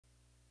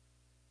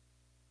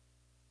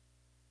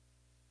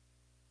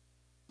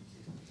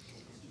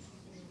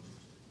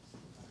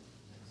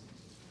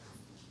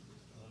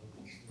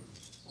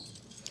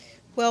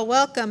Well,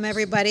 welcome,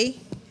 everybody.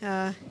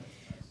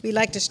 We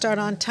like to start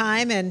on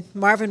time, and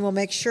Marvin will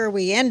make sure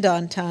we end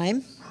on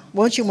time.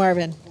 Won't you,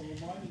 Marvin?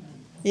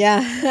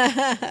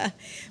 Yeah.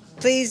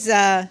 Please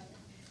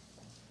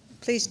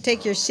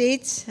take your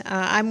seats.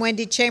 I'm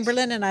Wendy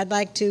Chamberlain, and I'd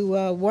like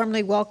to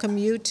warmly welcome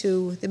you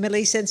to the Middle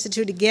East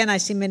Institute again. I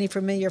see many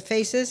familiar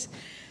faces.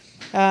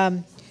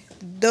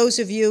 Those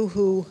of you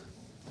who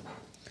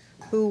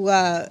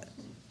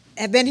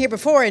have been here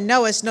before and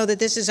know us know that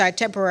this is our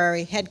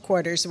temporary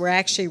headquarters. We're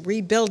actually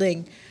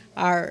rebuilding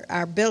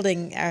our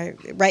building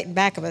right in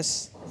back of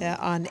us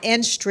on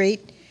N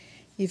Street.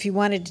 If you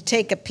wanted to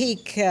take a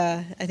peek,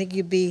 I think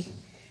you'd be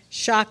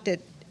shocked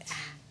at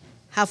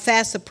how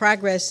fast the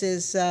progress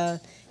is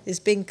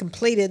being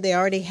completed. They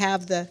already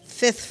have the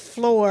 5th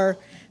floor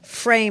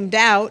framed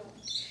out.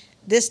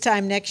 This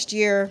time next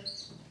year,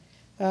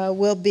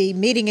 we'll be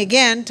meeting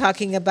again,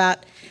 talking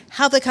about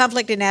how the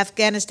conflict in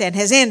Afghanistan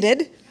has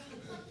ended.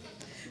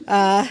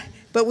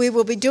 But we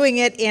will be doing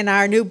it in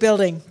our new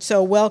building,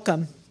 so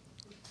welcome.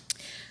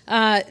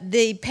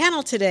 The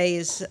panel today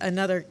is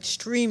another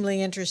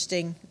extremely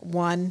interesting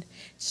one.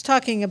 It's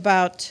talking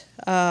about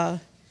a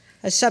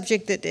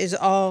subject that is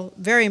all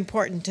very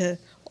important to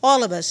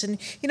all of us. And,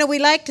 you know, we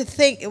like to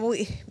think,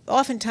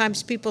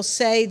 oftentimes people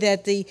say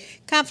that the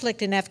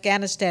conflict in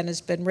Afghanistan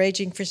has been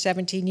raging for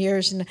 17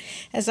 years. And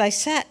as I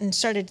sat and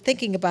started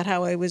thinking about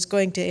how I was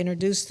going to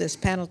introduce this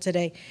panel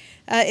today,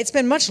 it's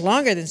been much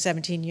longer than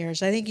 17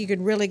 years. I think you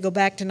could really go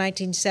back to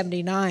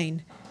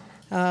 1979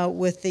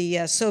 with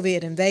the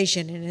Soviet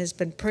invasion, and it has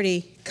been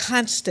pretty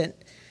constant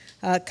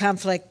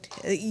conflict.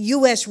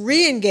 U.S.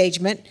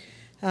 re-engagement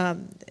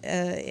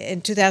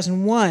in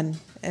 2001,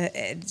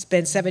 it's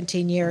been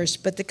 17 years,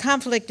 but the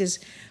conflict is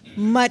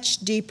much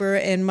deeper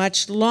and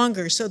much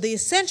longer. So the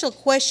essential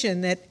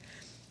question that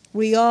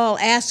we all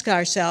ask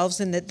ourselves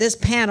and that this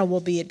panel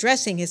will be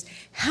addressing is,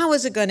 how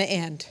is it going to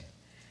end?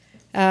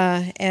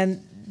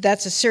 And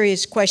that's a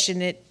serious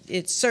question.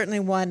 It's certainly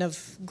one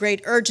of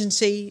great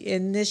urgency.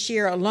 In this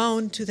year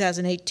alone,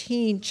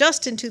 2018,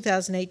 just in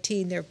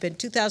 2018, there have been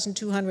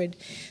 2,200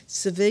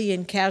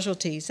 civilian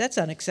casualties. That's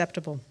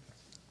unacceptable.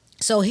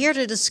 So here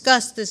to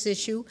discuss this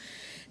issue,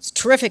 it's a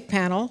terrific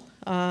panel.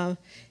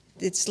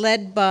 It's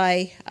led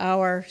by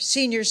our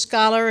senior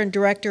scholar and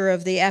director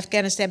of the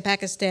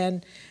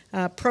Afghanistan-Pakistan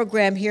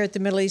program here at the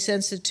Middle East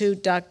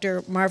Institute,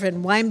 Dr.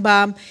 Marvin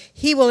Weinbaum.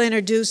 He will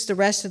introduce the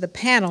rest of the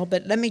panel,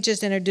 but let me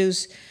just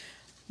introduce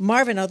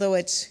Marvin, although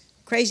it's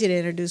crazy to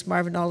introduce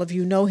Marvin. All of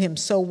you know him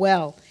so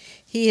well.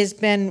 He has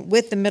been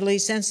with the Middle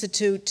East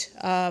Institute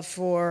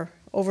for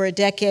over a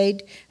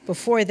decade.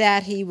 Before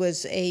that, he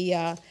was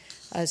a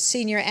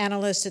senior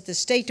analyst at the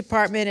State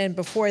Department, and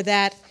before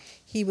that,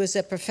 he was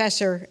a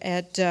professor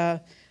at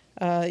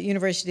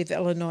University of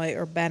Illinois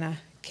Urbana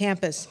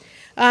campus.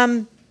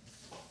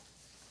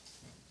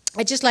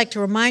 I'd just like to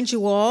remind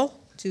you all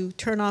to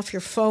turn off your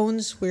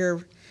phones.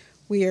 We're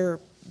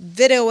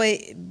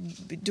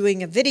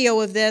doing a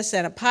video of this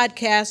and a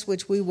podcast,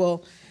 which we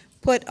will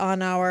put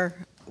on our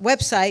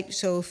website.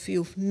 So if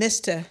you've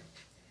missed a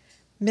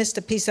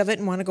piece of it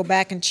and want to go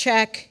back and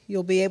check,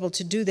 you'll be able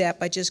to do that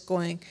by just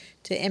going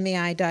to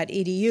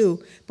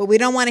mei.edu. But we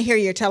don't want to hear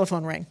your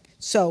telephone ring.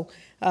 So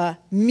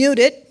mute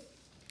it.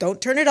 Don't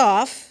turn it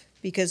off,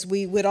 because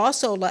we would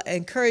also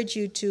encourage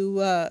you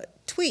to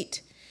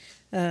tweet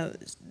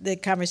the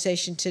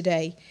conversation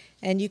today.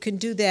 And you can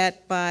do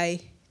that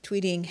by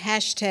tweeting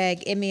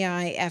hashtag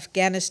MEI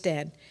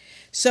Afghanistan.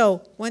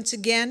 So once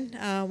again,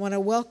 I want to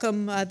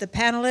welcome the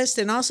panelists,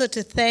 and also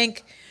to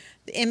thank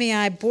the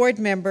MEI board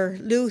member,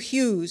 Lou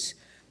Hughes,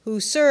 who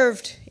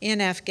served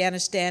in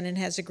Afghanistan and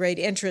has a great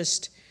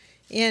interest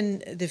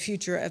in the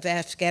future of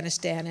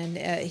Afghanistan, and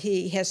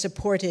he has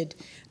supported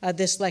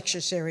this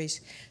lecture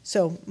series.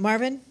 So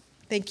Marvin,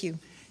 thank you.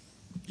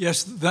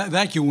 Yes,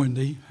 thank you,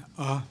 Wendy.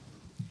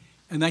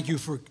 And thank you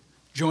for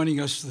joining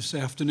us this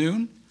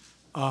afternoon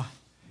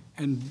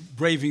and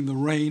braving the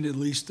rain, at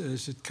least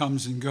as it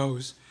comes and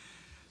goes.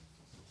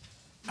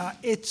 I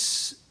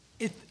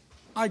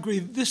agree,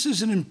 this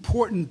is an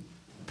important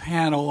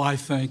panel, I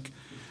think,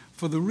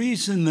 for the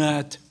reason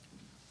that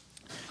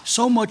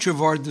so much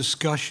of our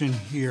discussion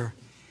here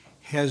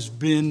has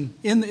been,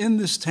 in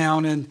this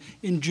town and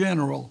in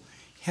general,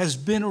 has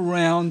been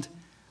around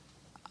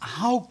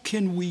how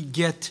can we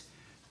get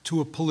to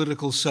a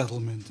political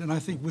settlement. And I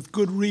think with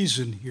good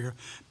reason here,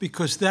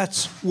 because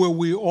that's where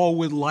we all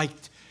would like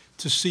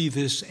to see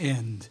this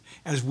end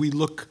as we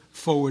look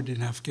forward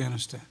in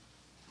Afghanistan.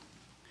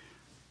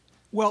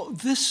 Well,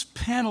 this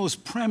panel is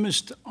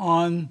premised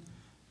on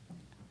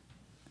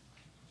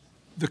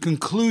the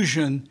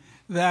conclusion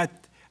that,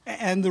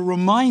 and the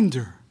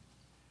reminder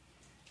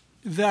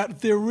that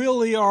there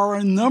really are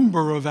a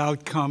number of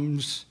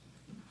outcomes,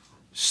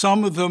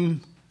 some of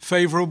them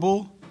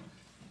favorable,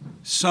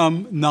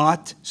 some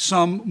not,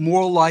 some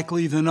more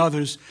likely than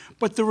others,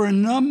 but there are a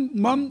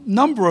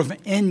number of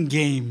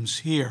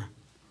endgames here.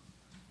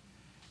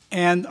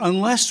 And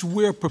unless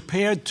we're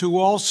prepared to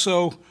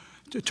also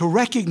to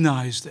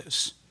recognize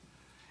this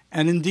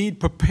and indeed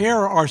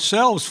prepare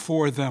ourselves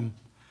for them,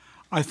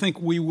 I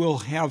think we will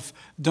have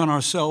done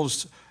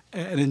ourselves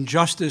an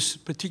injustice,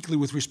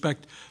 particularly with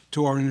respect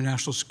to our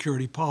international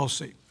security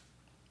policy.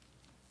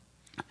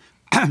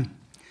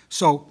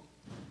 So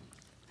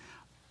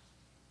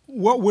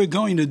what we're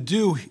going to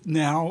do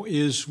now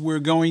is we're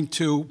going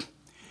to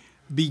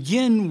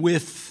begin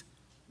with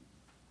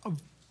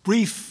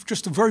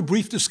just a very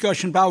brief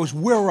discussion about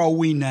where are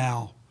we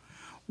now?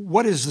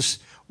 What is this?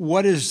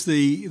 What is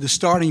the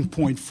starting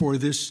point for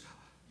this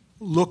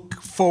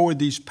look forward,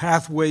 these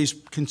pathways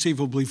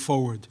conceivably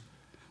forward,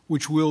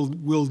 which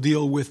we'll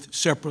deal with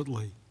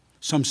separately,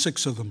 some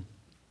 6 of them.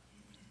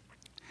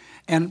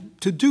 And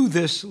to do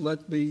this,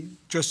 let me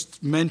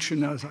just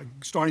mention,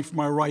 starting from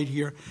my right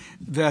here,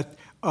 that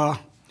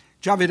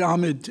Javid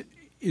Ahmad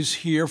is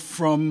here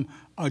from,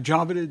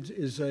 Javid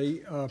is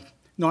a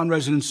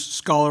non-resident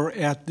scholar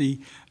at the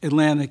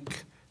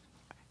Atlantic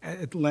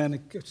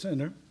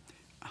Center.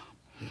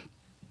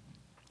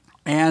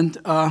 And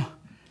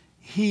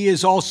he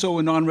is also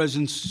a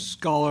non-resident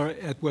scholar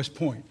at West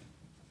Point.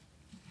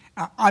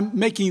 I'm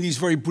making these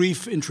very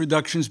brief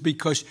introductions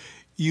because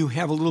you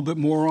have a little bit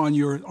more on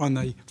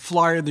the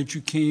flyer that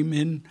you came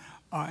in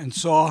and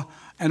saw,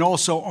 and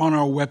also on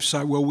our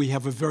website where we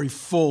have a very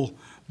full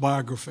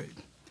biography.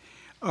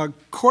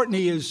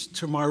 Courtney is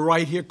to my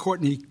right here,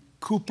 Courtney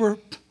Cooper,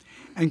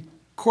 and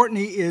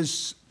Courtney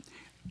is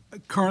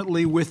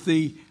currently with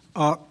the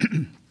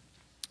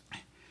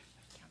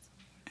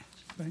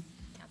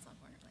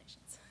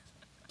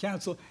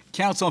Council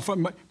on Foreign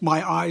Relations.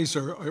 My eyes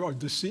are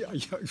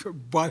deceived,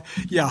 but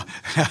yeah,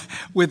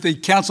 with the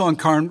Council on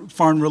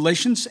Foreign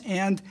Relations,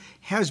 and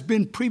has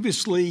been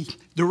previously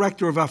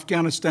director of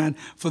Afghanistan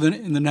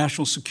in the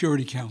National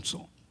Security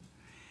Council.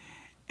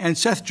 And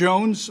Seth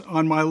Jones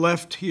on my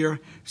left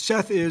here.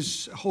 Seth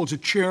holds a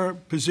chair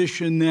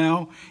position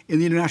now in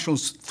the International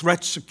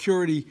Threats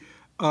Project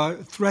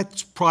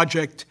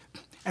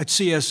at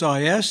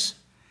CSIS.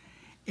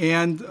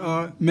 And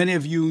many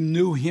of you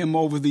knew him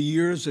over the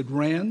years at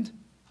RAND.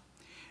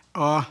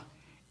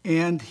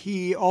 And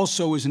he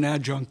also is an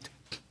adjunct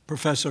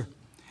professor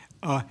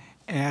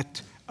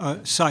at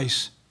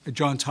SAIS, at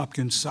Johns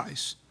Hopkins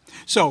SAIS.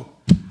 So,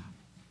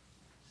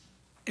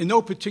 in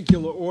no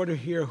particular order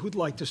here, who'd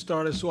like to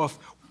start us off?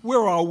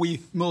 Where are we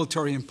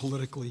military and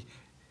politically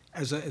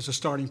as a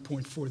starting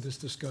point for this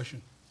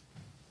discussion?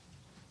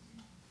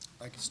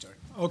 I can start.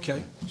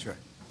 Okay. Sure.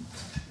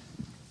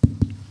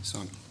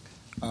 So,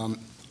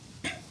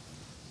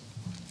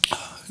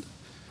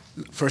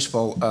 first of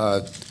all,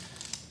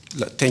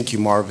 thank you,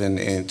 Marvin,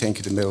 and thank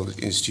you, the Middle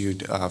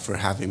Institute, for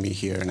having me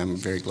here, and I'm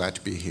very glad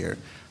to be here.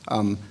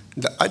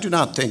 I do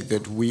not think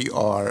that we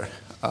are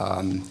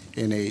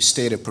in a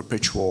state of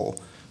perpetual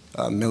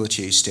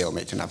military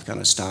stalemate in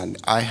Afghanistan.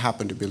 I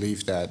happen to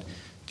believe that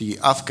the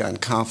Afghan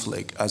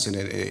conflict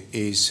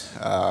is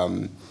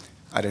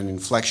at an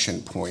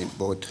inflection point,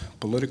 both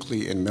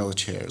politically and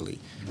militarily.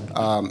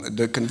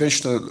 The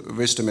conventional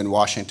wisdom in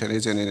Washington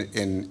is,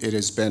 and it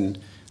has been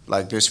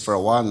like this for a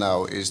while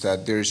now, is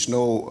that there's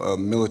no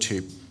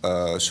military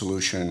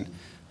solution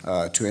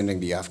to ending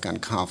the Afghan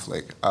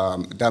conflict.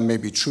 That may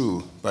be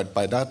true, but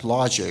by that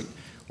logic,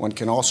 one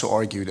can also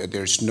argue that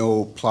there's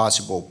no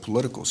plausible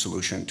political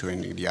solution to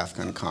ending the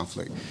Afghan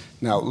conflict.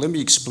 Now, let me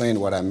explain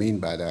what I mean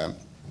by that.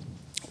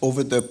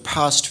 Over the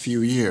past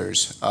few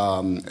years,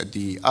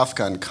 the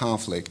Afghan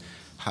conflict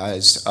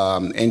has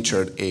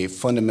entered a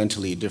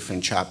fundamentally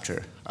different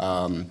chapter.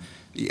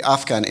 The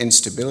Afghan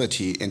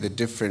instability and the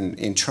different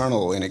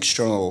internal and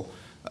external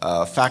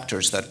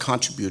factors that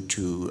contribute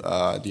to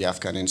the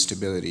Afghan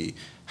instability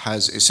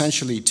has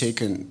essentially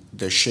taken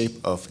the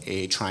shape of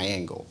a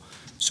triangle.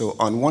 So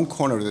on one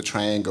corner of the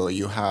triangle,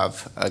 you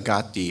have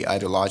got the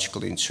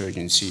ideological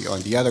insurgency.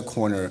 On the other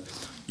corner,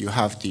 you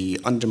have the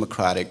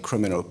undemocratic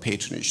criminal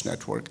patronage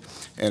network.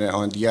 And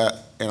on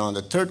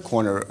the third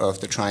corner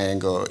of the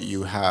triangle,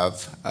 you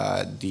have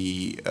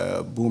the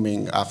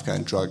booming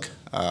Afghan drug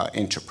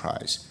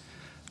enterprise.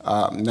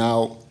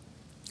 Now,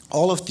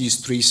 all of these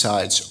 3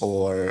 sides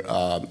are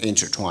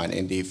intertwined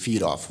and they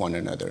feed off one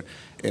another.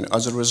 And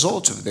as a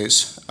result of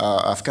this,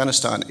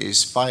 Afghanistan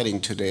is fighting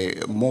today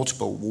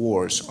multiple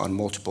wars on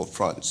multiple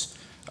fronts.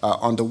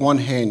 On the one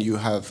hand, you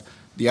have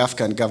the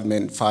Afghan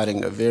government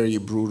fighting a very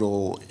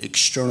brutal,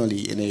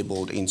 externally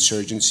enabled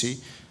insurgency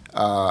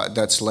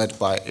that's led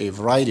by a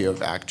variety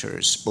of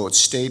actors, both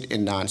state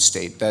and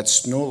non-state,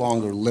 that's no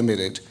longer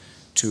limited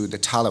to the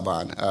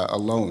Taliban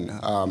alone.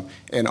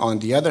 And on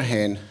the other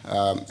hand,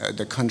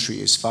 the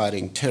country is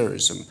fighting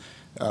terrorism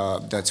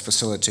that's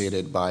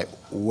facilitated by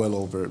well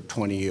over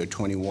 20 or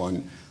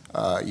 21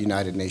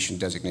 United Nations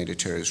designated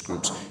terrorist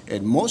groups,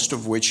 and most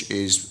of which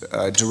is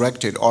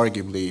directed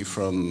arguably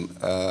from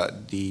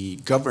the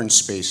governed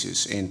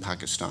spaces in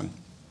Pakistan.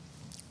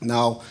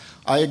 Now,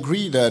 I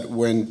agree that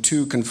when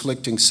 2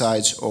 conflicting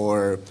sides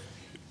are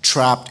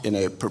trapped in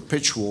a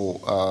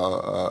perpetual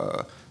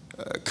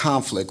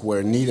conflict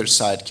where neither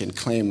side can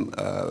claim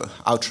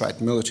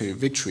outright military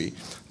victory,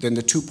 then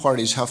the 2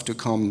 parties have to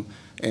come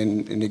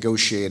and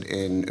negotiate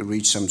and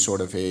reach some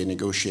sort of a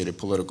negotiated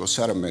political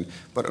settlement.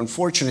 But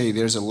unfortunately,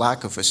 there's a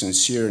lack of a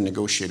sincere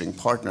negotiating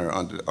partner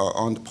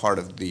on the part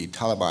of the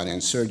Taliban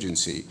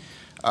insurgency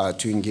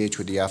to engage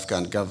with the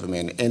Afghan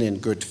government and in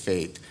good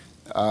faith.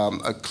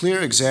 A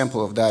clear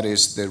example of that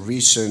is the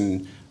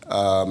recent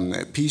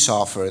peace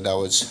offer that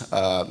was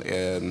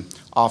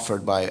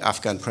offered by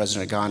Afghan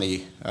President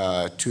Ghani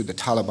to the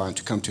Taliban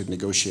to come to the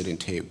negotiating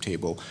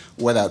table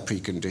without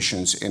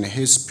preconditions. In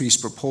his peace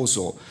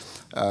proposal,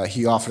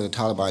 he offered the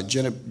Taliban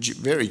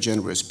very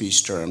generous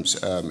peace terms,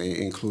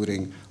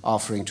 including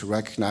offering to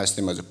recognize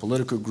them as a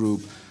political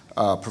group,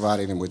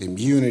 providing them with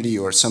immunity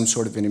or some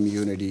sort of an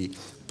immunity,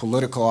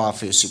 political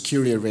office,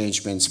 security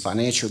arrangements,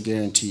 financial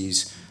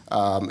guarantees,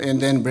 and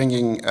then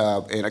bringing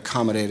and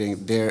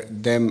accommodating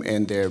them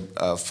and their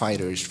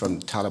fighters from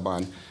the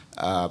Taliban,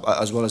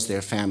 as well as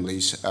their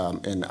families,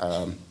 and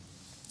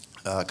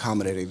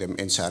accommodating them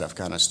inside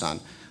Afghanistan.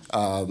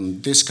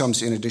 This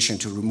comes in addition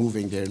to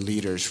removing their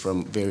leaders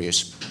from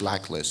various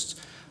blacklists.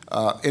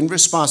 In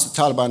response, the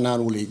Taliban not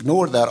only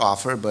ignored that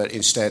offer, but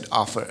instead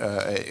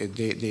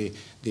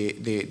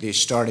they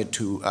started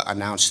to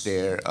announce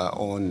their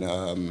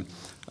own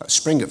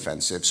spring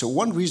offensive. So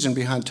one reason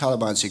behind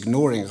Taliban's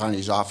ignoring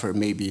Ghani's offer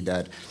may be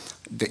that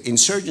the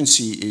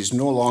insurgency is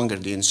no longer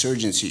the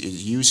insurgency it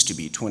used to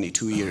be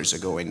 22 years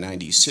ago in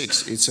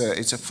 '96. It's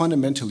a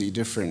fundamentally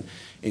different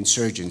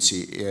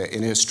insurgency,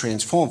 and it's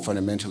transformed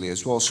fundamentally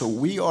as well. So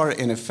we are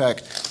in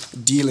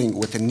effect dealing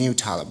with a new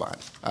Taliban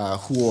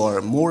who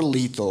are more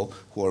lethal,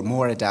 who are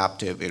more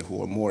adaptive, and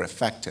who are more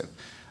effective.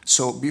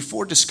 So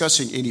before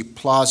discussing any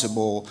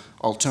plausible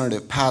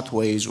alternative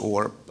pathways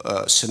or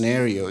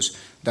scenarios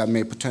that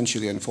may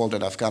potentially unfold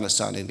in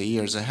Afghanistan in the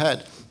years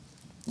ahead,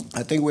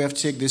 I think we have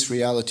to take this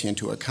reality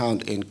into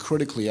account and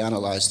critically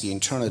analyze the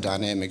internal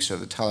dynamics of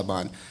the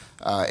Taliban,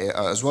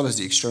 as well as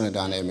the external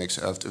dynamics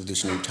of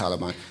this new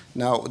Taliban.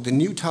 Now, the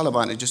new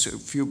Taliban, just a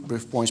few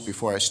brief points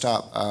before I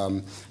stop,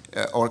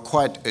 are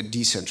quite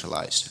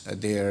decentralized.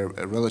 They're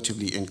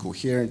relatively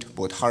incoherent,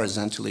 both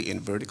horizontally and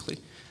vertically.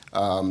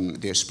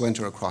 They're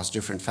splintered across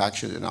different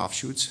factions and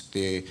offshoots.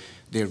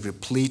 They're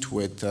replete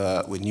with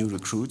new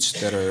recruits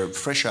that are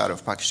fresh out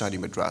of Pakistani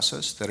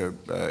madrasas, that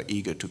are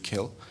eager to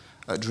kill,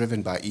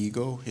 driven by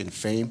ego and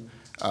fame.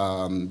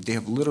 They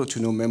have little to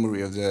no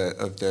memory of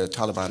the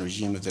Taliban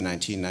regime of the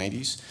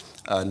 1990s,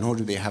 nor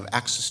do they have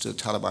access to the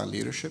Taliban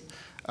leadership.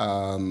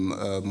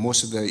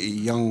 Most of the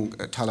young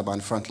Taliban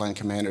frontline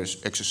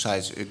commanders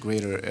exercise a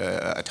greater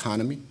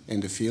autonomy in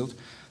the field.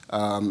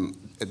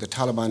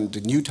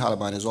 The new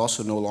Taliban is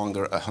also no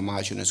longer a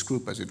homogenous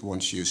group as it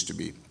once used to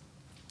be.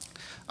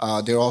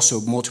 There are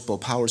also multiple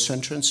power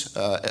centers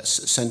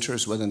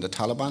within the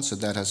Taliban, so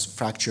that has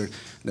fractured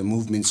the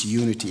movement's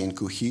unity and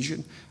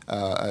cohesion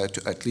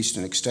to at least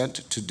an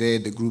extent. Today,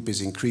 the group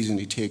is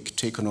increasingly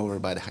taken over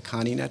by the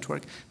Haqqani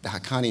network. The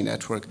Haqqani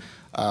network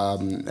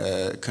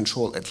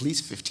control at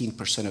least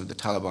 15% of the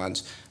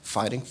Taliban's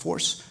fighting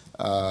force.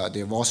 They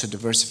have also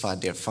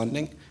diversified their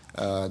funding.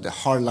 The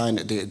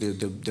hardline,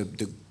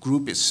 the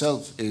group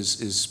itself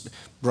is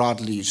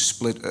broadly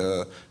split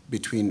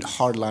between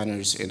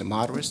hardliners and the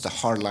moderates. The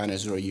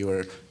hardliners are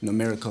your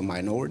numerical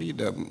minority.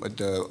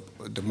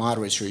 The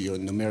moderates are your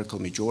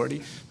numerical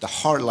majority. The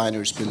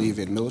hardliners believe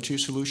in military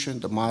solution.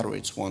 The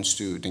moderates wants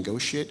to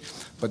negotiate.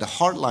 But the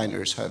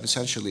hardliners have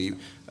essentially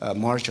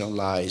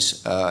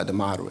marginalized the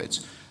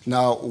moderates.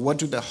 Now, what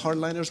do the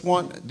hardliners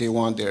want? They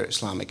want their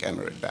Islamic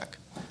emirate back.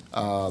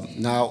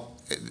 Now,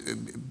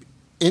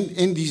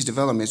 in these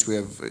developments, we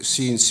have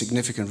seen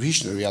significant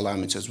regional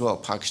realignments as well.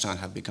 Pakistan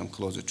have become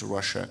closer to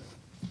Russia.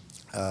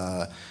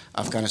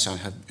 Afghanistan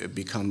have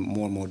become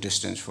more and more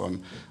distant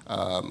from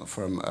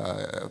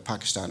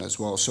Pakistan as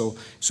well. So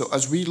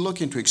as we look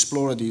into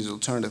explore these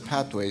alternative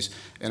pathways,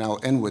 and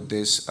I'll end with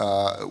this,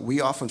 we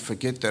often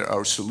forget that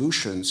our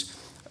solutions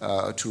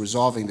to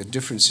resolving the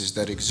differences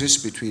that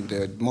exist between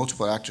the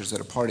multiple actors that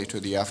are party to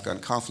the Afghan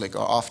conflict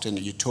are often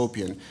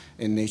utopian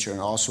in nature and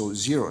also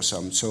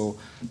zero-sum. So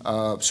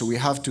we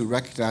have to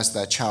recognize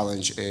that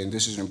challenge, and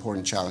this is an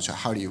important challenge. So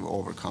how do you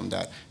overcome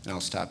that? And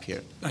I'll stop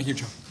here. Thank you,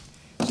 John.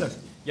 Seth.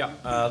 Yeah,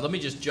 let me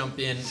just jump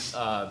in.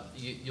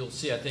 You'll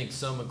see, I think,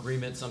 some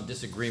agreement, some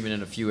disagreement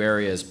in a few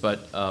areas,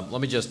 but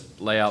let me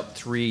just lay out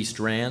three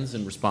strands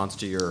in response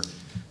to your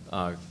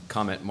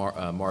comment,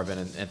 Marvin,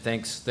 and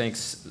thanks,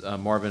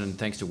 Marvin, and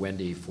thanks to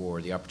Wendy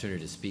for the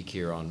opportunity to speak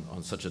here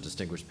on such a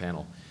distinguished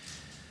panel.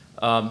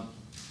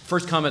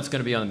 First comment's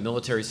going to be on the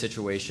military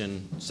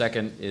situation.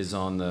 Second is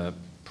on the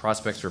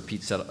prospects for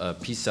peace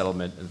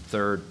settlement, and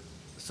third,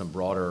 some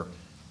broader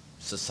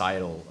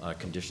societal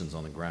conditions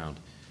on the ground.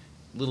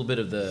 A little bit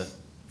of the,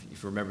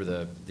 if you remember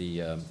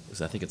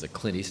I think it's a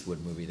Clint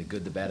Eastwood movie, The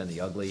Good, the Bad, and the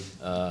Ugly.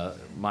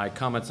 My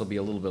comments will be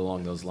a little bit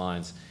along those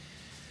lines.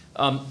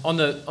 On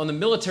the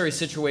military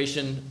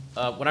situation,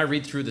 when I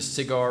read through the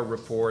SIGAR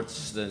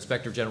reports, the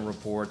Inspector General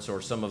reports,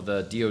 or some of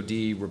the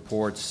DoD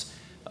reports,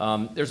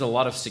 there's a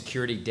lot of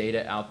security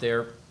data out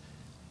there.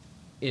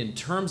 In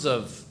terms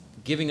of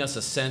giving us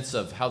a sense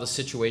of how the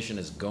situation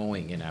is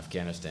going in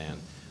Afghanistan,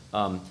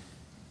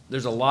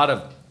 there's a lot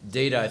of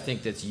data, I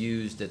think, that's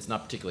used that's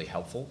not particularly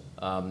helpful.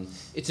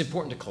 It's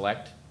important to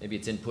collect. Maybe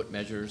it's input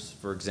measures,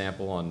 for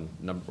example, on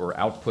or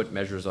output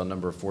measures on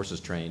number of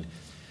forces trained.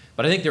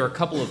 But I think there are a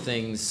couple of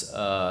things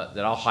that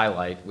I'll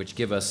highlight which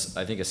give us,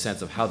 I think, a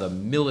sense of how the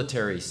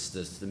military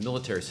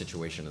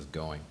situation is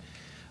going.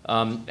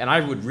 And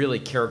I would really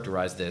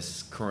characterize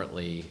this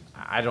currently.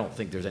 I don't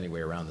think there's any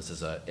way around this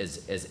as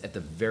at the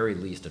very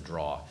least a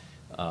draw.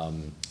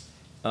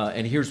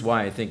 And here's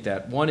why I think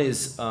that. One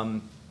is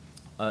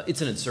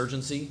it's an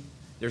insurgency.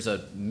 There's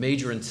a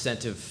major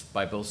incentive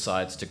by both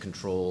sides to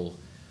control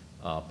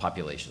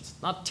populations.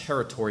 Not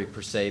territory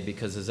per se,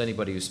 because as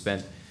anybody who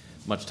spent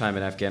much time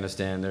in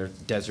Afghanistan, they're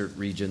desert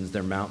regions,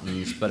 they're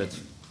mountains, but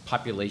it's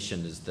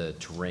population is the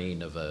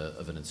terrain of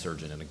an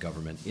insurgent and a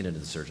government in an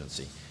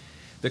insurgency.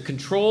 The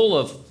control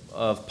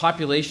of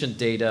population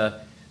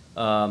data,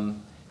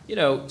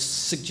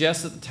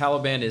 suggests that the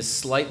Taliban is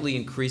slightly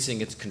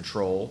increasing its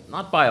control,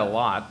 not by a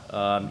lot.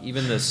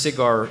 Even the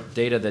SIGAR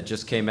data that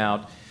just came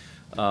out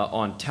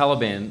on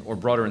Taliban or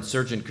broader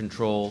insurgent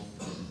control,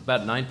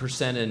 about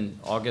 9% in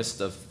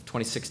August of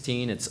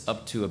 2016. It's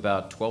up to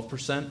about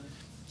 12%.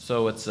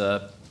 So it's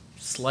a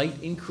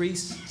slight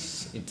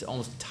increase. It's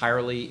almost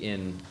entirely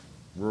in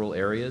rural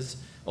areas,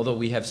 although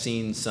we have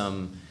seen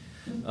some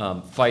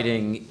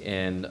fighting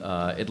and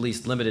at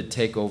least limited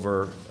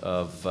takeover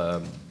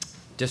of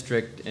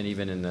district, and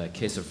even in the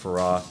case of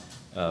Farah,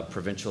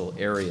 provincial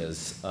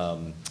areas,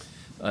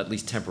 at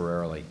least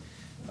temporarily.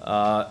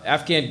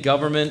 Afghan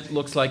government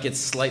looks like it's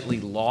slightly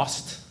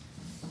lost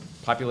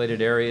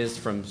populated areas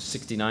from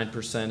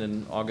 69%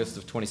 in August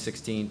of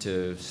 2016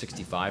 to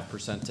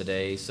 65%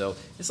 today. So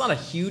it's not a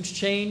huge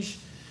change.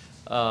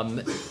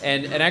 And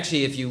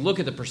actually, if you look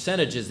at the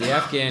percentages, the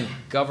Afghan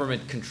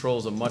government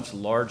controls a much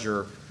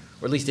larger,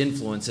 or at least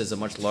influences a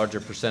much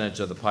larger percentage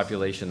of the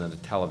population than the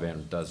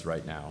Taliban does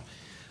right now.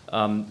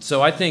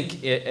 So I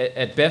think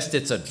at best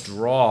it's a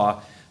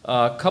draw.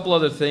 A couple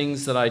other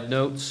things that I'd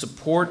note: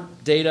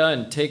 support data,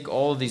 and take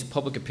all of these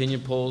public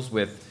opinion polls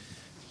with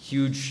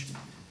huge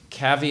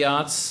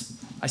caveats.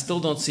 I still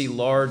don't see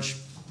large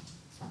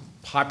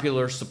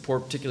popular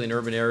support, particularly in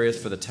urban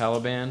areas, for the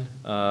Taliban.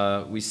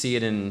 We see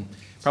it in,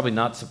 probably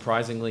not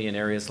surprisingly, in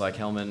areas like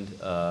Helmand,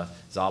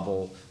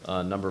 Zabul,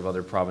 a number of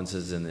other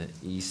provinces in the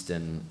east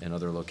and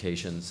other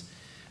locations.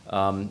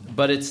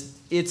 But it's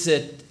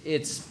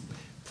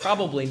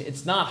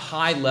not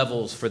high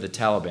levels for the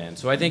Taliban.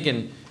 So I think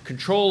in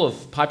control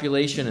of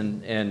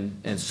population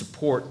and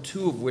support,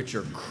 two of which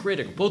are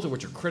critical, both of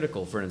which are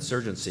critical for an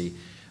insurgency,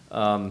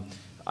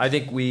 I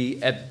think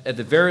we, at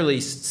the very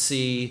least,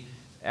 see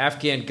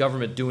Afghan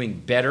government doing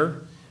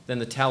better than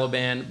the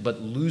Taliban,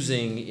 but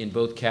losing in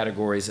both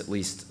categories at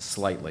least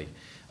slightly.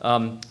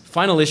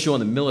 Final issue on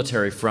the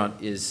military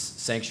front is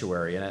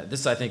sanctuary, and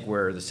this, I think,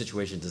 where the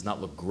situation does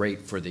not look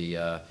great for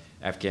the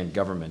Afghan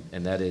government,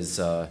 and that is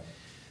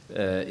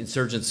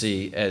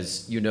insurgency,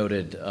 as you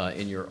noted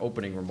in your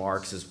opening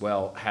remarks as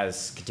well,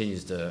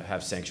 continues to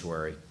have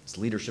sanctuary. Its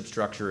leadership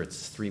structure,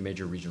 its three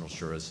major regional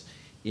shuras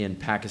in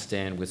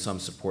Pakistan, with some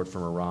support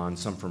from Iran,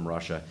 some from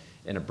Russia,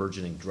 and a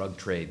burgeoning drug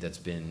trade that's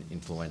been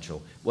influential.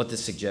 What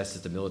this suggests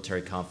is the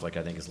military conflict,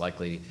 I think, is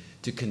likely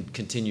to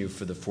continue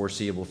for the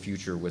foreseeable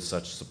future with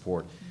such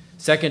support.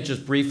 Second,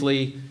 just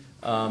briefly,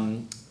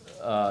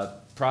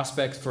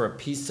 prospects for a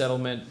peace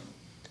settlement.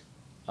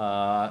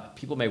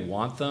 People may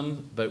want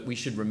them, but we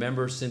should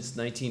remember since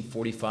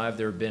 1945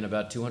 there have been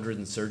about 200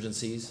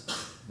 insurgencies,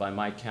 by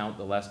my count,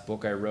 the last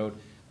book I wrote.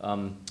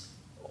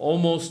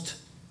 Almost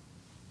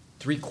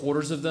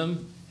 3/4 of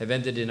them have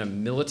ended in a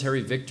military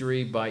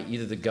victory by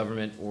either the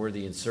government or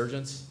the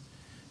insurgents.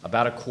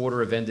 About 1/4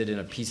 have ended in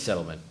a peace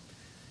settlement.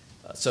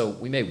 So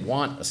we may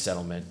want a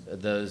settlement.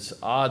 Those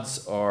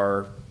odds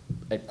are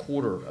at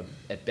 1/4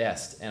 at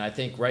best. And I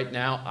think right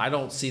now, I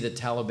don't see the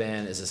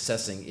Taliban as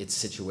assessing its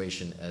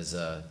situation as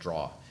a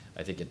draw.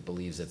 I think it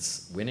believes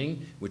it's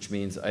winning, which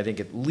means I think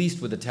at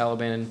least with the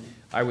Taliban,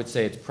 I would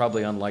say it's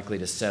probably unlikely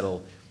to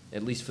settle,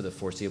 at least for the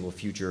foreseeable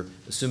future,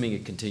 assuming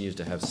it continues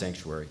to have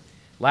sanctuary.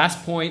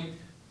 Last point,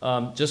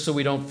 just so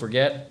we don't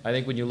forget, I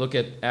think when you look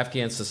at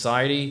Afghan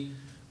society,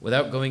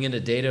 without going into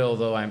data,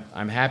 although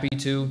I'm happy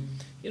to,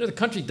 the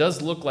country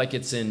does look like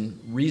it's in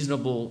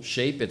reasonable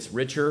shape. It's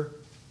richer,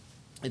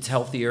 it's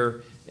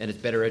healthier, and it's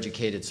better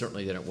educated,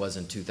 certainly, than it was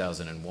in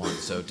 2001.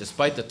 So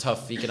despite the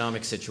tough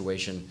economic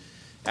situation,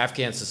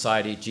 Afghan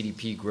society,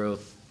 GDP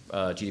growth,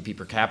 GDP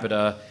per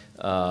capita,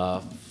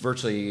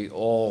 virtually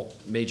all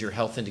major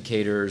health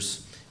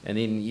indicators, and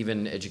then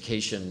even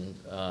education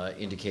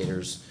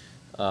indicators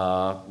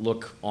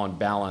look, on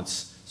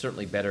balance,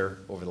 certainly better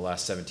over the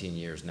last 17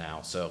 years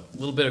now. So a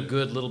little bit of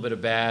good, a little bit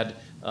of bad.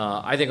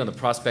 I think on the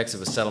prospects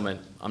of a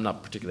settlement, I'm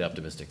not particularly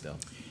optimistic, though.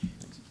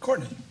 Thanks.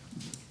 Courtney.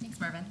 Thanks,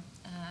 Marvin,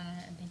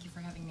 and thank you for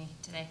having me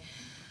today.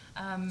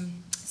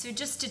 So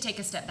just to take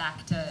a step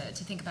back to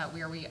think about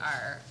where we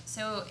are.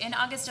 So in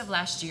August of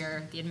last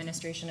year, the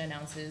administration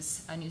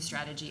announces a new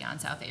strategy on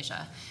South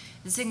Asia.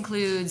 This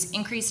includes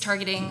increased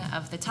targeting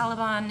of the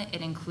Taliban.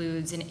 It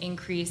includes an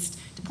increased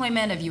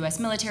deployment of U.S.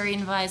 military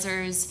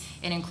advisors.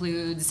 It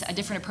includes a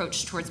different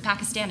approach towards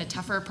Pakistan, a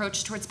tougher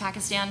approach towards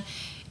Pakistan,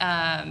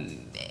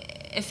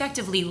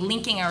 effectively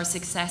linking our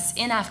success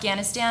in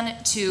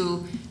Afghanistan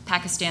to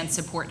Pakistan's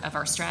support of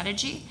our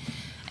strategy.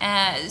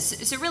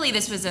 So really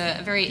this was a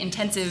very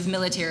intensive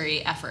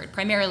military effort,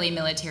 primarily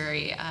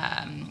military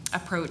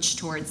approach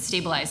towards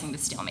stabilizing the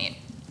stalemate.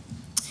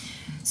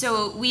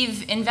 So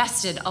we've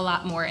invested a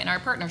lot more in our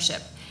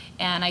partnership,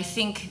 and I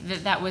think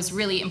that that was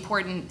really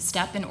important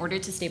step in order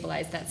to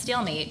stabilize that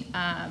stalemate.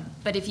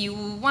 But if you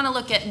want to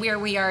look at where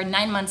we are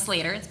 9 months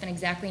later, it's been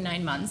exactly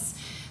 9 months,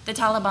 the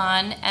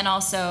Taliban and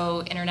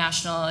also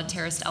international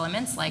terrorist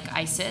elements like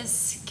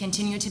ISIS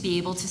continue to be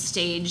able to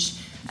stage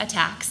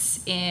attacks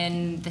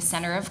in the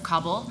center of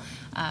Kabul.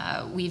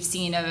 We've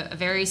seen a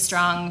very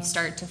strong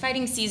start to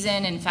fighting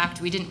season. In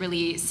fact, we didn't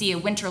really see a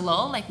winter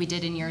lull like we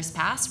did in years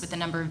past, with a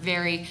number of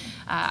very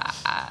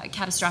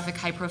catastrophic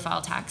high-profile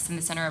attacks in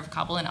the center of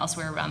Kabul and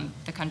elsewhere around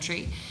the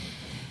country.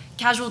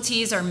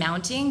 Casualties are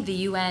mounting. The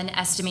UN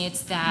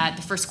estimates that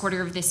the first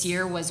quarter of this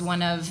year was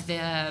one of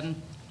the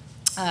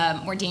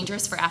more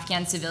dangerous for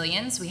Afghan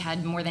civilians. We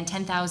had more than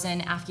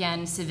 10,000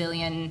 Afghan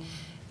civilian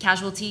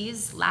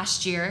casualties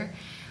last year.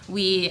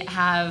 We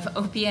have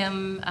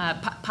opium,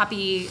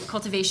 poppy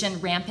cultivation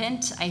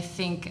rampant. I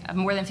think a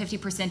more than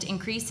 50%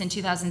 increase in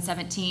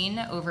 2017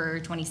 over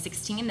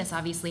 2016. This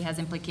obviously has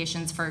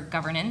implications for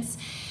governance.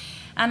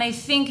 And I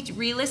think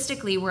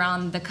realistically we're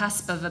on the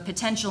cusp of a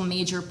potential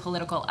major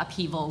political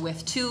upheaval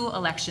with 2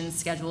 elections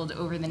scheduled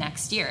over the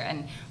next year.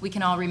 And we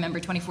can all remember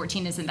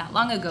 2014 isn't that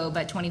long ago,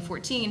 but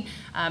 2014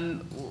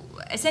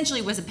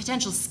 essentially was a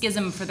potential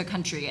schism for the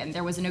country. And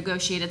there was a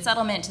negotiated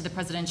settlement to the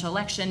presidential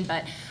election,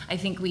 but I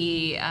think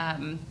we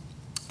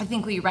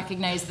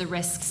recognize the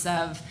risks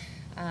of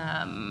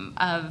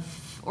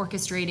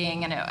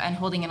orchestrating and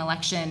holding an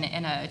election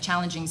in a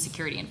challenging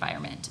security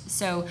environment.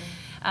 So.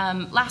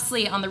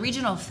 Lastly, on the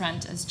regional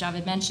front, as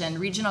Javid mentioned,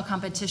 regional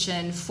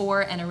competition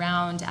for and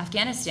around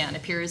Afghanistan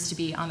appears to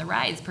be on the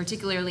rise,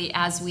 particularly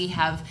as we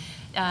have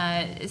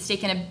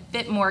taken a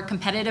bit more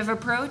competitive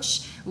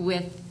approach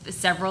with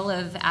several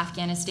of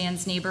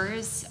Afghanistan's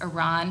neighbors,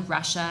 Iran,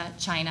 Russia,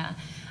 China.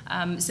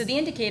 So the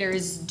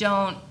indicators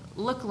don't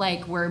look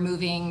like we're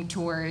moving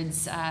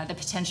towards the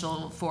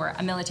potential for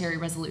a military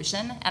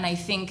resolution. And I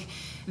think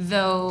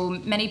though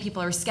many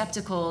people are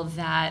skeptical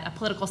that a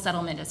political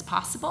settlement is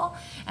possible,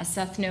 as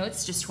Seth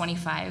notes, just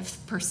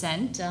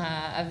 25%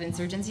 of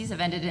insurgencies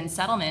have ended in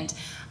settlement.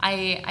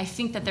 I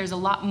think that there's a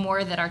lot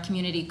more that our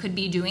community could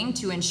be doing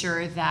to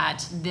ensure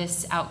that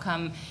this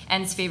outcome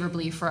ends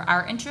favorably for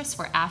our interests,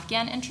 for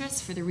Afghan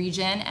interests, for the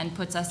region, and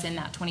puts us in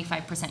that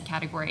 25%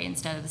 category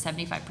instead of the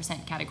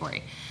 75%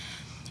 category.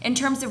 In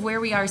terms of where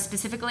we are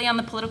specifically on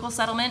the political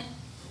settlement,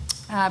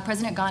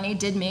 President Ghani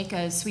did make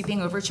a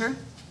sweeping overture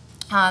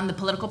on the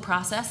political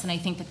process, and I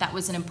think that that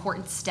was an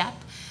important step.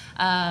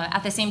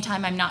 At the same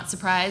time, I'm not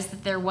surprised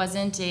that there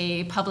wasn't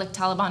a public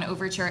Taliban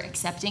overture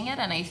accepting it,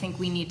 and I think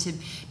we need to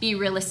be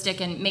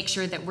realistic and make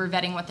sure that we're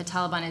vetting what the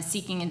Taliban is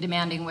seeking and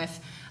demanding with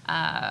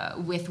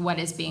what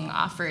is being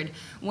offered.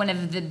 One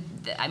of the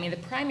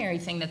primary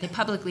thing that they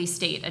publicly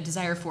state a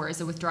desire for is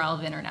the withdrawal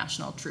of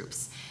international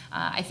troops.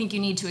 I think you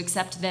need to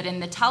accept that in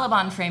the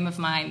Taliban frame of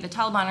mind, the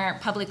Taliban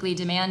aren't publicly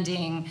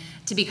demanding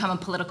to become a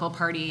political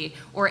party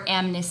or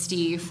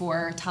amnesty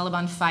for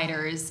Taliban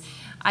fighters.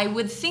 I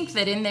would think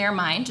that in their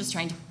mind, just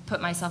trying to put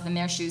myself in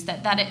their shoes,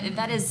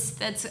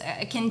 that's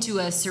akin to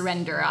a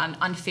surrender on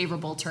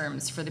unfavorable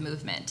terms for the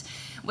movement.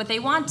 What they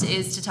want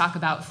is to talk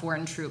about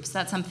foreign troops.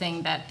 That's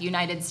something that the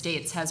United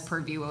States has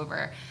purview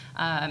over.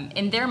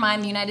 In their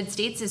mind, the United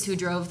States is who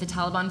drove the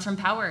Taliban from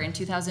power in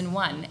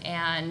 2001.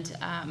 And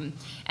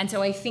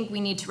so I think we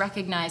need to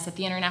recognize that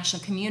the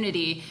international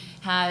community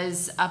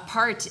has a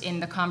part in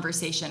the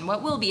conversation,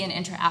 what will be an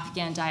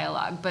inter-Afghan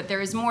dialogue, but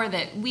there is more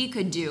that we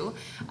could do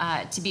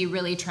to be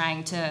really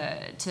trying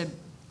to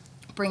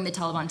bring the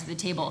Taliban to the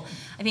table.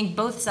 I think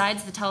both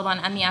sides, the Taliban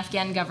and the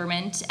Afghan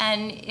government,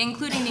 and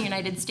including the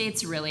United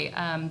States really,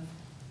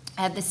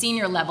 at the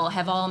senior level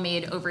have all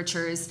made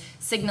overtures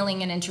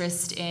signaling an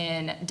interest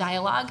in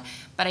dialogue,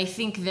 but I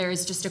think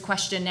there's just a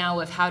question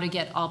now of how to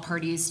get all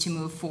parties to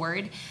move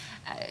forward.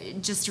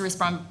 Just to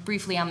respond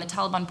briefly on the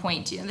Taliban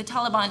point, the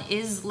Taliban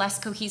is less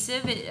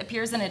cohesive, it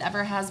appears, than it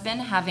ever has been,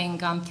 having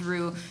gone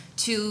through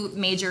 2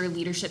 major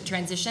leadership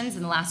transitions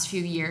in the last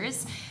few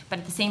years. But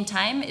at the same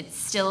time, it's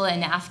still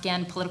an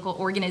Afghan political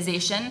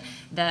organization.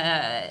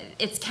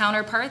 Its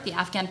counterpart, the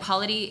Afghan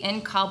polity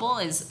in Kabul,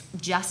 is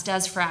just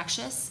as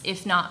fractious,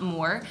 if not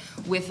more,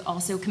 with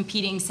also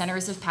competing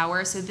centers of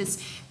power. So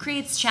this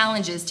creates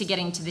challenges to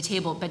getting to the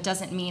table, but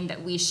doesn't mean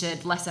that we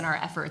should lessen our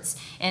efforts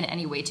in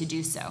any way to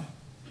do so.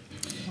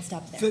 I'll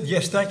stop there.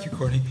 Yes, thank you,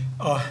 Courtney.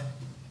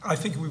 I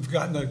think we've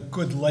gotten a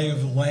good lay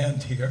of the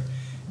land here.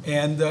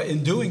 And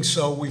in doing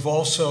so, we've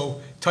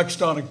also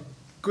touched on a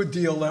good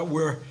deal that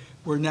we're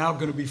now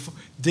going to be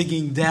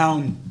digging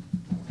down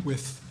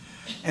with.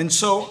 And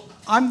so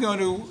I'm going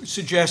to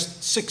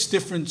suggest 6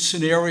 different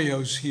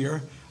scenarios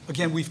here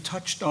Again, we've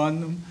touched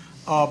on them,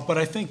 but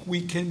I think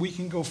we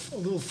can go a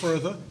little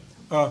further.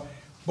 But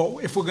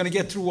if we're going to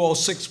get through all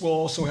 6, we'll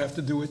also have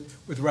to do it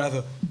with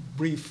rather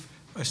brief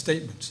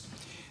statements.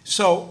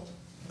 So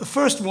the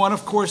first one,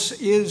 of course,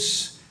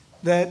 is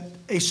that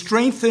a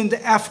strengthened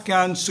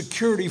Afghan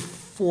security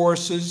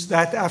forces,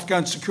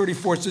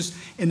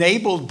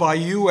 enabled by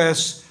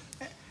U.S.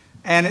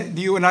 and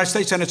the United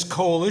States and its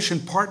coalition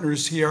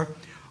partners here,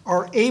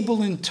 are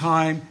able in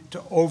time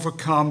to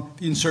overcome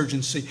the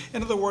insurgency.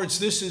 In other words,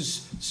 this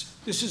is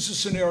a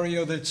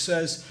scenario that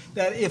says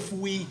that if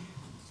we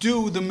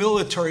do the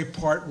military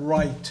part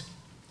right,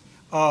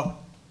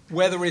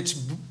 whether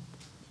it's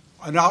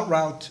an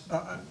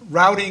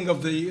routing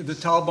of the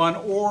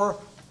Taliban, or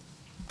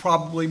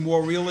probably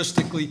more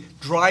realistically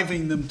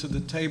driving them to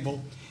the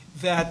table,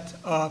 that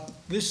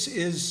this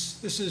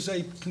is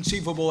a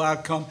conceivable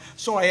outcome.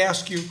 So I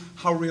ask you,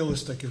 how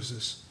realistic is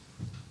this?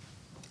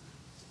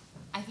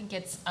 I think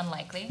it's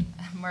unlikely,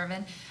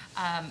 Marvin.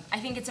 I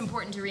think it's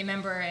important to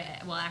remember,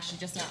 well, actually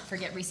just not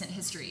forget recent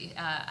history.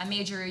 A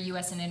major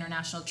U.S. and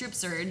international troop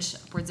surge,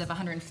 upwards of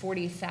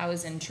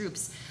 140,000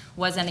 troops,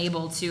 was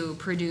unable to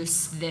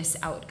produce this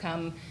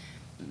outcome,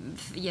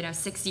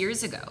 6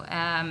 years ago.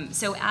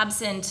 So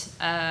absent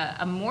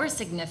a more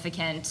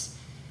significant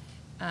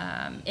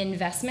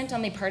investment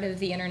on the part of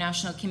the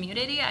international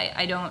community,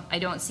 I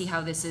don't see how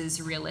this is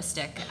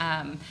realistic.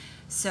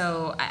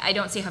 So I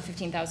don't see how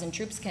 15,000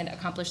 troops can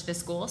accomplish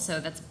this goal. So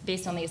that's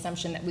based on the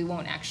assumption that we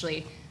won't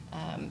actually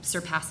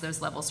surpass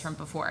those levels from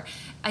before.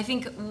 I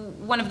think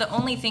one of the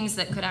only things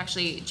that could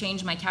actually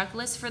change my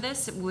calculus for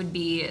this would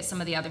be some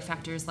of the other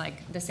factors,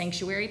 like the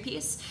sanctuary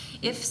piece.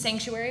 If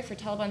sanctuary for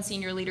Taliban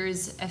senior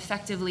leaders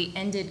effectively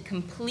ended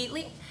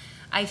completely,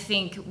 I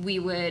think we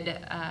would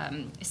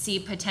see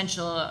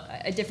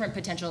a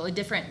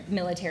different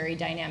military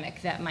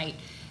dynamic that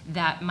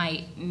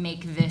might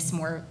make this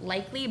more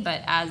likely,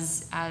 but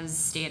as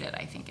stated,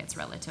 I think it's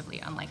relatively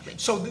unlikely.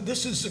 So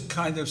this is a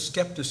kind of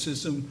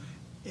skepticism,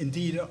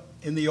 indeed,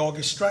 in the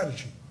August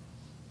strategy.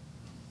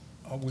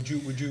 Would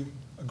you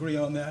agree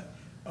on that?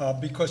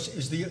 Because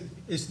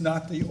is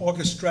not the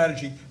August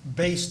strategy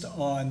based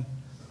on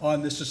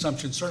this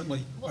assumption?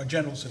 Certainly, our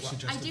generals have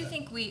suggested I do that.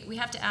 think we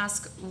have to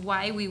ask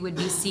why we would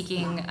be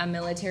seeking a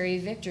military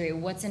victory.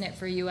 What's in it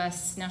for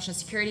U.S. national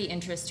security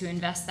interests to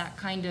invest that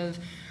kind of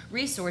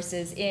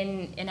resources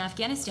in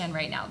Afghanistan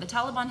right now? The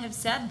Taliban have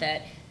said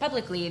that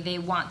publicly they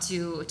want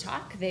to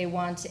talk, they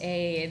want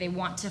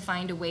to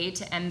find a way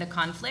to end the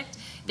conflict.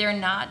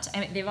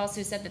 They've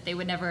also said that they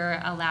would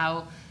never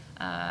allow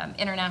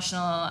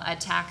international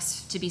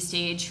attacks to be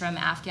staged from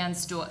Afghan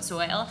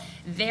soil.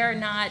 They're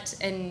not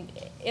an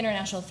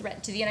international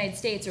threat to the United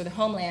States or the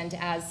homeland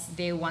as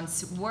they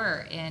once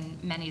were in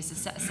many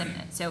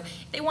assessments. So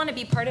they want to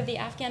be part of the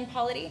Afghan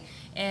polity.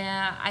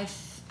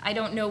 I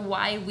don't know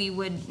why we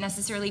would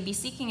necessarily be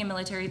seeking a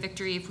military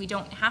victory if we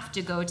don't have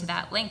to go to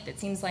that length. It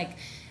seems like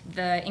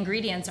the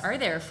ingredients are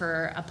there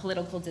for a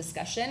political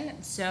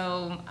discussion,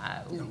 so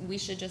we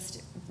should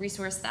just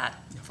resource that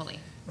fully.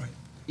 Right.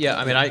 Yeah,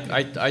 I mean,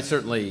 I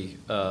certainly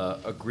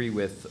agree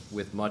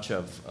with much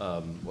of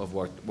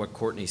what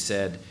Courtney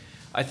said.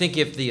 I think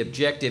if the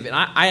objective, and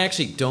I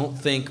actually don't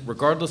think,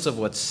 regardless of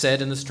what's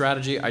said in the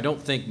strategy, I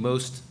don't think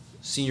most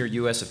senior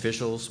U.S.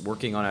 officials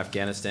working on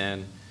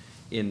Afghanistan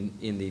in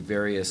the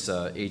various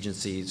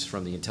agencies,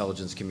 from the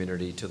intelligence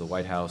community to the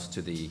White House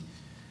to the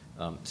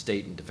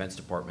state and defense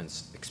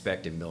departments,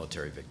 expect a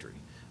military victory.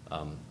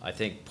 I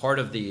think part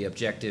of the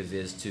objective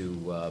is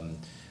to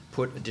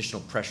put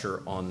additional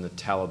pressure on the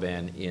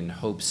Taliban in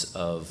hopes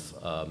of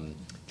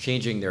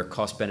changing their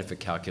cost-benefit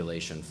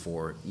calculation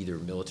for either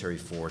military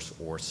force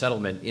or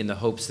settlement, in the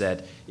hopes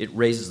that it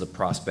raises the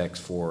prospects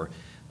for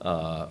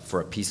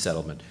a peace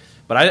settlement.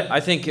 But I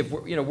think if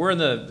we're in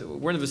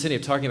the vicinity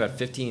of talking about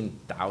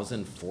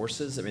 15,000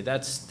 forces. I mean,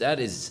 that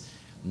is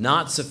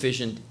not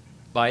sufficient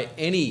by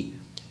any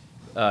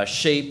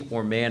shape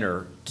or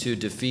manner to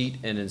defeat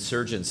an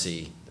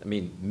insurgency. I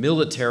mean,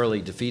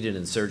 militarily defeat an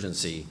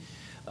insurgency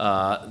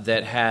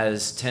that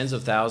has tens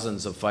of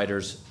thousands of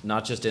fighters,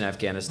 not just in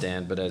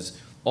Afghanistan, but as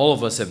all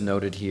of us have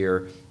noted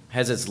here,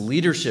 has its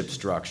leadership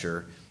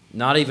structure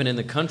not even in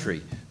the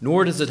country,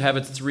 nor does it have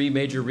its 3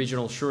 major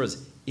regional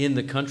shuras in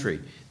the country.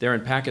 They're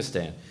in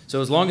Pakistan.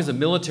 So as long as the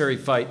military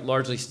fight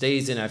largely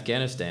stays in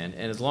Afghanistan,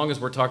 and as long as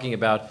we're talking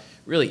about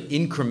really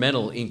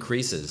incremental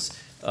increases,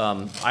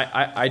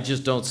 I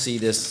just don't see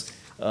this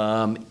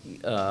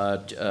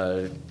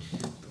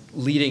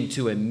leading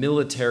to a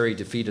military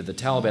defeat of the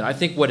Taliban. I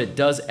think what it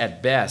does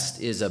at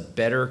best is a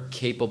better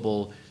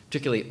capable,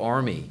 particularly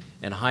army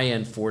and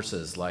high-end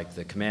forces like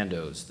the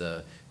commandos,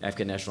 the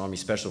Afghan National Army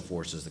Special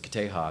Forces, the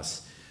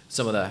Qatehas,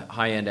 some of the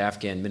high-end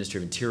Afghan Ministry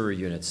of Interior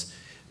units.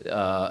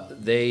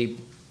 They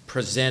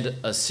present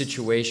a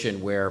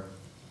situation where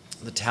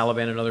the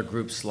Taliban and other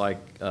groups like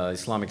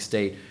Islamic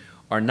State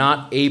are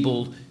not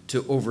able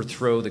to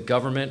overthrow the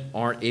government,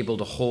 aren't able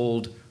to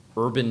hold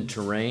urban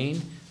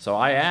terrain. So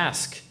I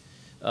ask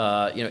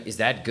is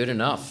that good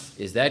enough?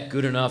 Is that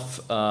good enough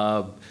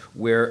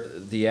where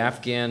the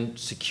Afghan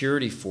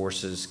security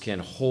forces can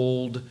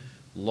hold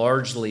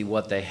largely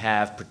what they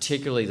have,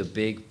 particularly the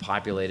big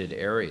populated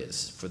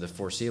areas for the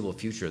foreseeable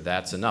future?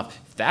 That's enough.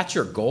 If that's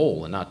your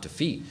goal and not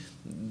defeat,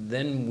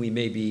 then we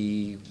may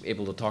be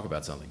able to talk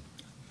about something.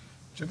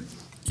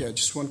 Yeah,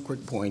 just one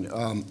quick point.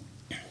 I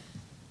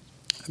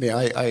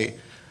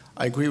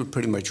agree with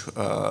pretty much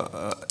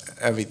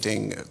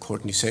everything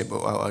Courtney said,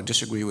 but I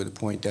disagree with the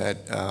point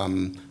that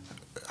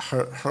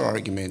her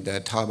argument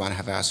that Taliban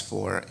have asked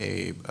for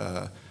a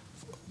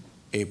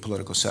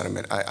political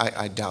settlement.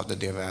 I doubt that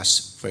they've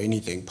asked for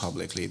anything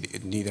publicly.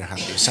 Neither have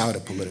they sought a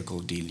political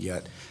deal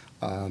yet.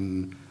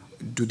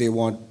 Do they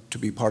want to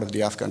be part of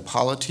the Afghan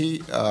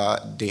polity?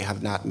 They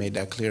have not made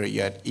that clear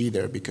yet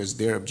either, because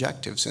their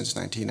objectives since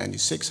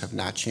 1996 have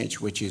not changed,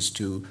 which is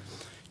to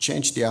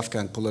change the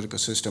Afghan political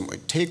system, or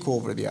take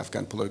over the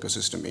Afghan political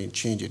system and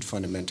change it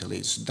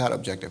fundamentally. So that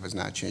objective has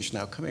not changed.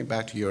 Now, coming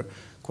back to your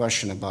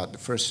question about the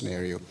first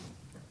scenario,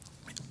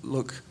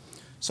 look,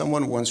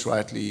 someone once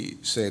rightly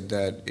said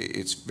that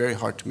it's very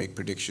hard to make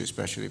predictions,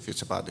 especially if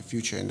it's about the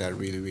future, and that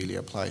really, really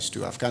applies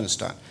to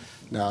Afghanistan.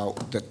 Now,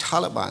 the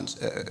Taliban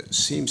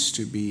seems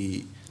to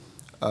be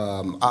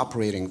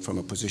operating from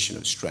a position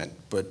of strength,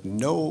 but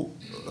no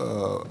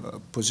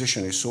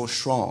position is so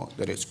strong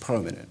that it's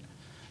permanent.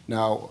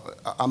 Now,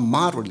 I'm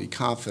moderately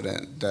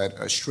confident that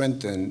a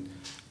strengthened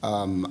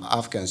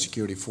Afghan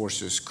security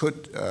forces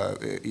could,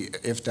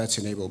 if that's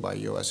enabled by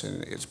U.S.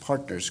 and its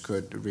partners,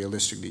 could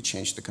realistically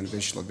change the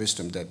conventional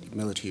wisdom that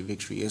military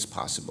victory is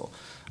possible.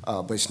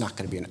 But it's not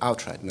going to be an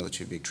outright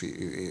military victory.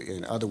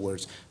 In other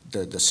words,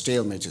 the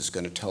stalemate is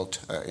going to tilt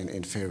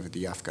in favor of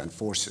the Afghan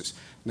forces.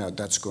 Now,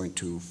 that's going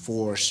to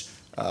force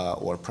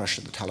or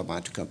pressure the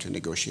Taliban to come to a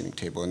negotiating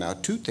table. Now,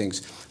 two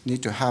things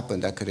need to happen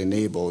that could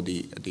enable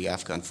the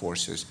Afghan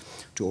forces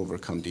to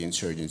overcome the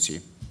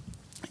insurgency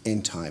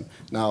in time.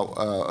 Now,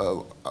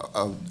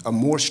 a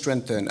more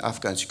strengthened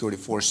Afghan security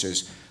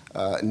forces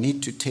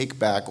need to take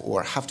back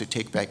or have to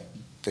take back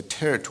the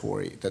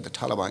territory that the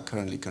Taliban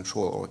currently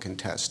control or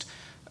contest.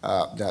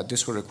 That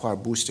this will require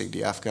boosting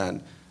the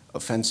Afghan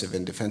offensive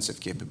and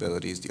defensive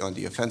capabilities. On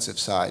the offensive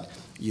side,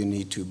 you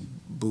need to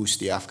boost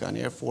the Afghan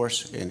Air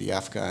Force and the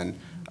Afghan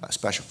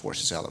Special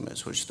Forces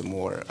elements, which are the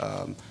more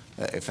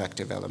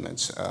effective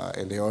elements.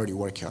 And they're already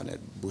working on it,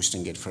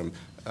 boosting it from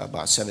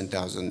about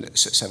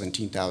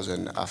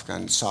 17,000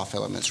 Afghan soft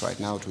elements right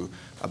now to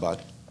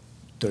about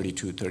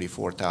 32,000,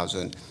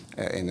 34,000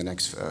 in the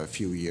next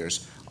few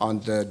years. On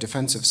the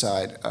defensive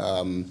side,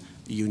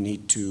 you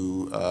need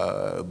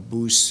to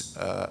boost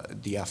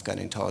the Afghan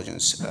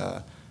intelligence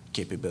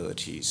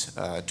capabilities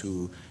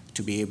to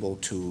be able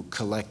to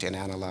collect and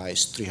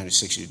analyze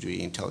 360-degree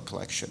intel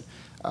collection,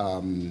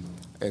 and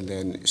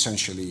then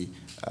essentially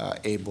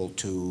able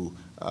to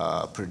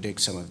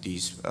predict some of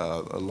these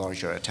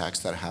larger attacks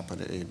that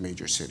happen in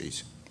major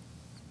cities.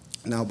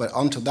 Now, but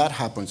until that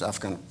happens,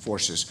 Afghan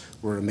forces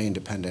will remain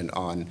dependent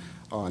on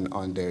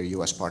their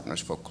U.S.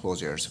 partners for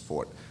close air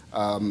support.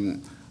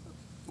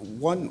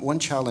 One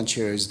challenge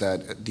here is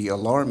that the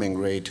alarming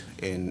rate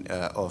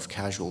of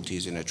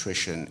casualties and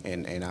attrition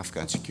in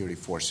Afghan security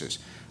forces,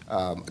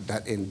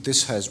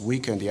 this has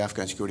weakened the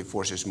Afghan security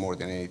forces more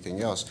than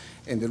anything else.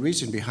 And the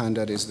reason behind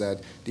that is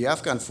that the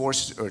Afghan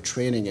forces are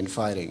training and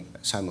fighting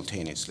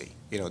simultaneously.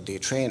 You know, they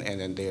train and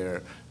then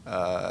they're,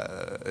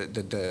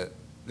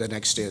 the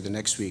next day or the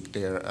next week,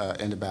 they're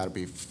in the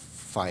battle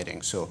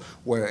fighting. So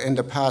where in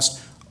the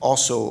past,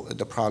 also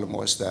the problem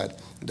was that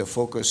the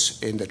focus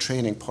in the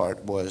training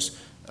part was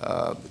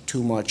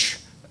too much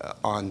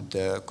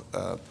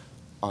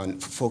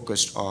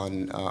focused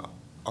on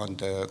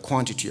the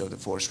quantity of the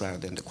force rather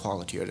than the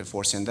quality of the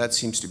force, and that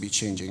seems to be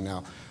changing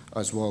now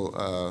as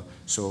well.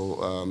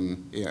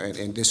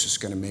 And this is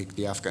going to make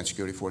the Afghan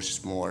security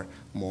forces more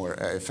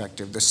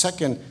effective. The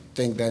second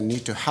thing that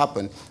needs to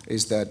happen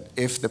is that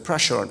if the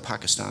pressure on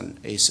Pakistan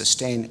is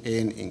sustained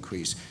and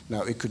increased,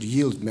 now it could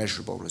yield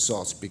measurable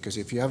results, because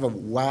if you have a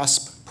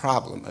WASP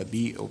problem, a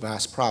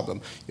WASP problem,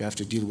 you have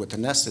to deal with the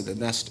nest, and the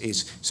nest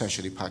is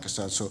essentially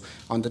Pakistan. So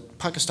on the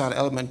Pakistan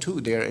element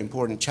too, there are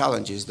important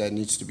challenges that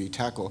needs to be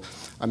tackled.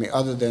 I mean,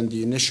 other than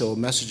the initial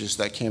messages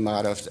that came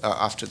out of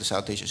after the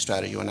South Asia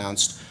strategy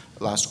announced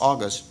last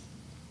August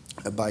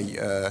by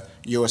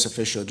U.S.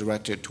 official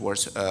directed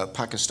towards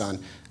Pakistan,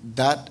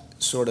 that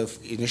sort of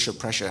initial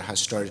pressure has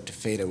started to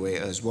fade away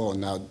as well.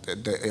 Now,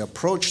 the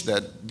approach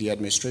that the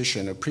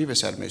administration, or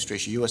previous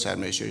administration, U.S.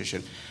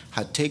 administration,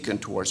 had taken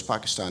towards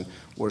Pakistan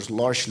was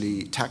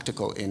largely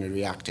tactical and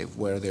reactive,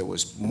 where there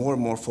was more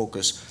and more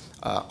focus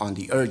on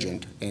the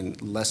urgent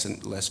and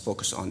less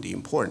focus on the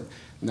important.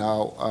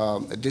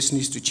 Now, this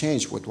needs to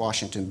change with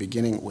Washington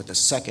beginning with the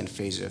second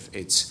phase of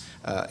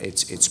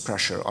its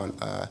pressure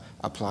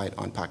applied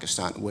on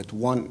Pakistan, with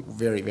one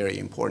very, very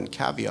important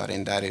caveat,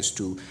 and that is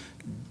to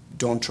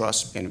don't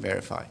trust and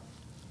verify.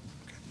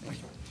 Thank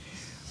you.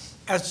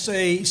 As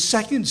a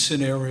second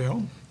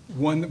scenario,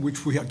 one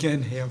which we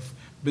again have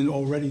been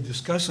already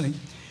discussing,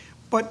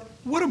 but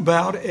what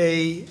about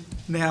a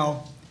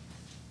now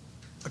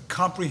a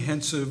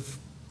comprehensive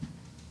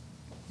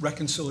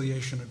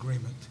reconciliation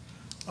agreement.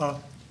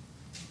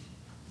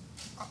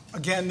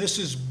 Again, this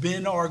has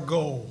been our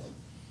goal,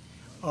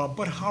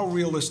 but how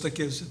realistic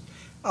is it?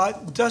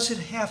 Does it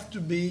have to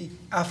be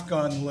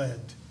Afghan-led,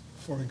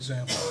 for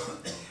example?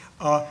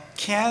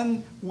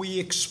 Can we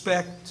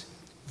expect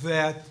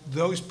that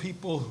those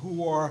people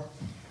who are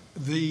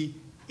the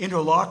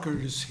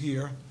interlocutors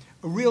here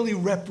really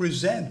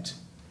represent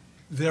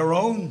their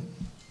own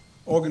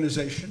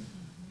organization,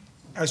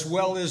 as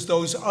well as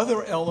those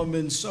other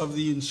elements of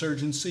the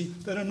insurgency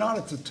that are not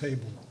at the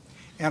table?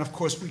 And of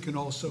course, we can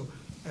also,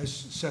 as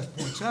Seth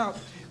points out,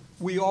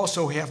 we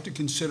also have to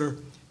consider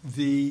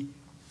the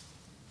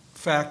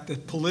fact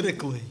that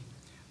politically,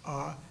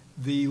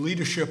 the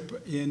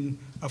leadership in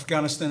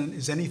Afghanistan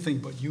is anything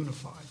but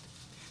unified.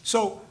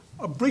 So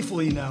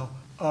briefly now,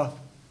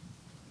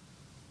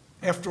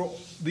 after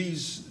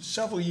these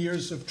several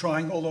years of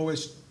trying, although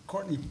as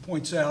Courtney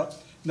points out,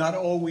 not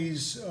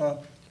always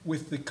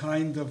with the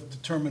kind of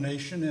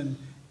determination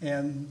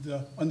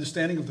and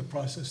understanding of the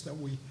process that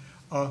we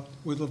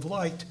would have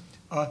liked,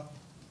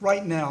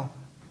 right now,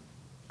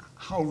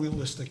 how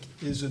realistic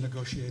is a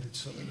negotiated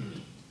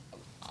settlement?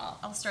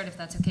 I'll start, if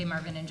that's okay,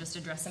 Marvin, and just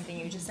address something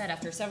you just said.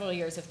 After several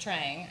years of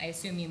trying, I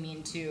assume you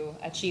mean to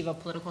achieve a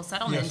political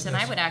settlement, yes, and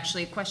yes. I would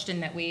actually question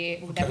that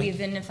we've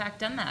in fact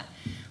done that.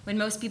 When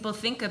most people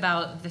think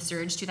about the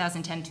surge,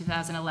 2010,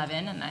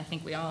 2011, and I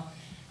think we all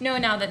know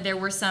now that there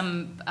were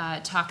some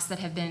talks that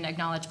have been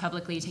acknowledged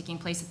publicly taking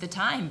place at the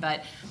time,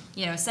 but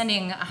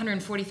sending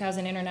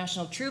 140,000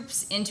 international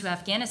troops into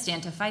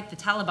Afghanistan to fight the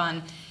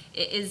Taliban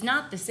is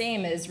not the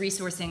same as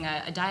resourcing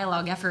a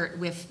dialogue effort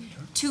with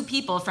two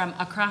people from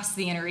across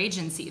the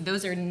interagency.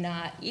 Those are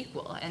not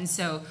equal. And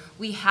so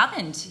we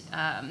haven't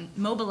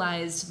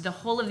mobilized the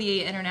whole of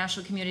the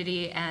international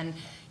community and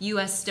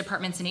U.S.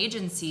 departments and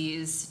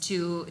agencies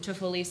to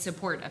fully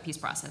support a peace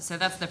process. So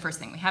that's the first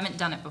thing. We haven't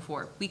done it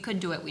before. We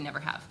could do it. We never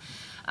have.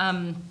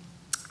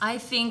 I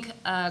think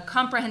a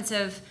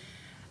comprehensive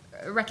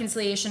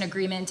reconciliation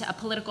agreement, a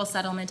political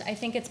settlement, I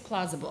think it's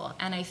plausible,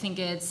 and I think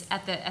it's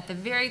at the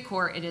very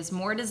core, it is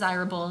more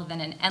desirable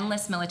than an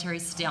endless military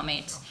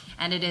stalemate,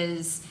 and it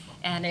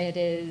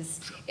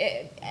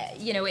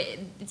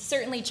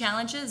certainly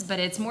challenges, but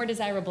it's more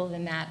desirable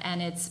than that,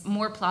 and it's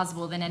more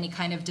plausible than any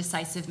kind of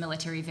decisive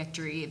military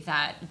victory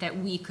that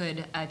we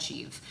could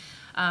achieve.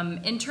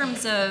 In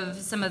terms of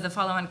some of the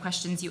follow-on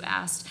questions you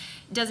asked,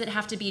 does it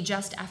have to be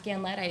just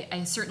Afghan-led?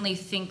 I certainly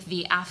think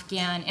the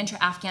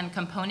intra-Afghan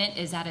component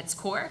is at its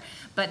core,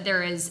 but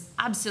there is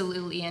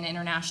absolutely an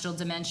international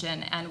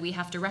dimension, and we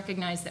have to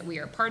recognize that we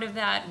are part of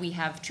that. We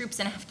have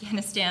troops in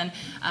Afghanistan.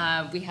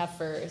 We have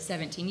for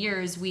 17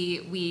 years.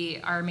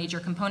 We are a major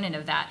component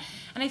of that.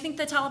 And I think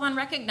the Taliban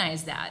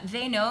recognize that.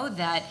 They know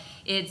that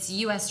it's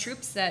U.S.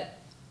 troops that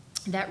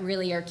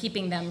really are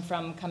keeping them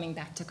from coming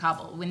back to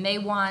Kabul. When they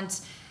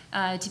want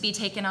to be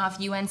taken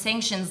off UN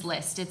sanctions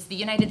list, it's the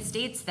United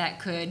States that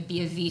could be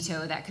a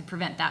veto that could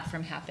prevent that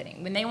from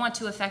happening. When they want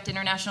to affect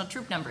international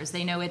troop numbers,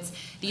 they know it's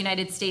the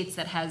United States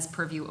that has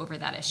purview over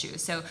that issue.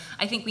 So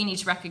I think we need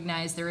to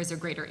recognize there is a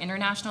greater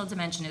international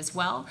dimension as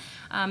well.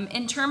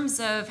 In terms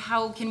of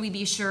how can we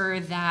be sure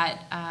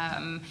that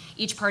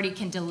each party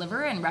can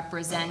deliver and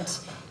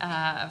represent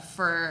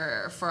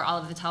for all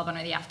of the Taliban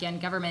or the Afghan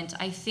government,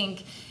 I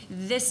think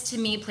this, to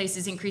me,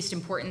 places increased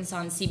importance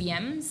on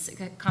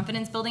CBMs,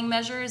 confidence building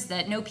measures,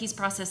 that no peace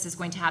process is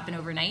going to happen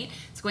overnight.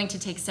 It's going to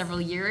take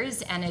several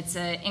years, and it's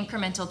an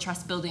incremental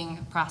trust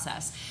building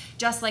process.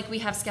 Just like we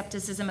have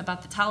skepticism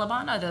about the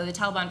Taliban, although the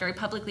Taliban very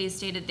publicly has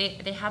stated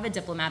they have a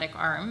diplomatic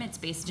arm. It's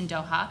based in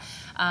Doha.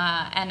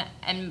 And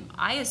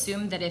I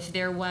assume that if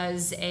there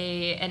was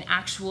an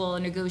actual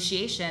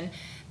negotiation,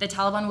 the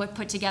Taliban would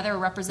put together a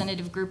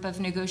representative group of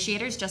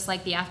negotiators, just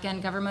like the Afghan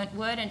government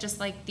would and just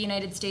like the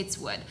United States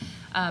would.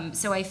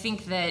 So I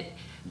think that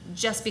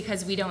just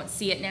because we don't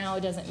see it now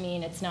doesn't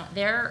mean it's not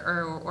there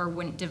or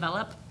wouldn't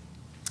develop.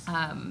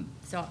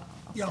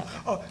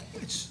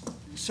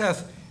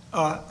 Seth,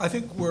 I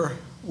think we're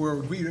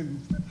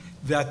agreeing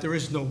that there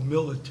is no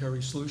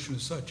military solution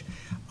as such.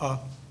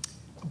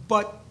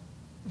 But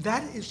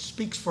that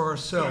speaks for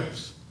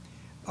ourselves.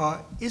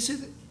 Is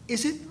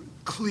it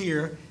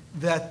clear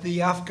that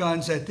the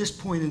Afghans at this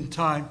point in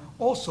time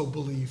also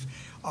believe?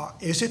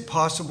 Is it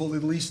possible,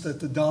 at least, that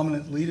the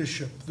dominant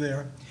leadership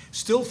there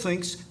still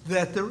thinks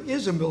that there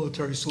is a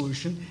military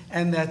solution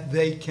and that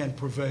they can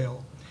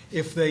prevail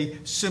if they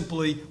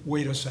simply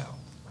wait us out?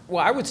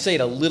 Well, I would say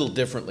it a little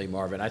differently,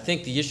 Marvin. I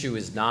think the issue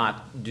is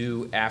not,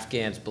 do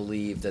Afghans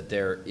believe that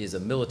there is a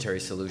military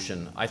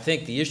solution? I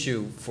think the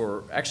issue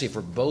for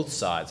both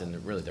sides,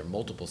 and really there are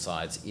multiple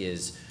sides,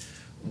 is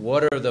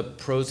what are the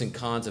pros and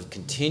cons of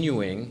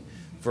continuing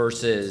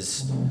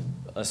versus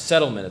a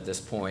settlement at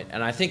this point?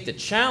 And I think the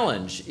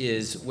challenge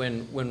is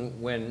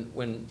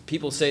when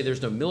people say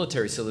there's no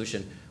military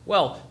solution,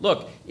 well,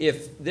 look,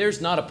 if there's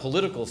not a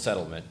political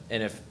settlement,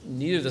 and if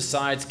neither of the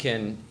sides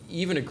can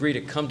even agree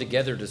to come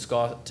together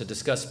to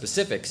discuss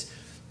specifics,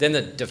 then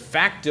the de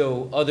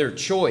facto other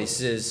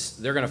choice is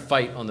they're going to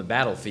fight on the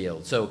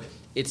battlefield. So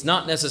it's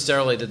not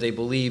necessarily that they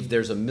believe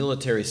there's a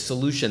military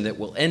solution that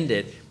will end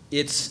it.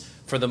 It's,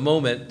 for the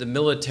moment, the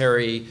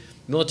military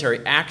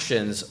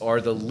actions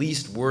are the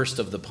least worst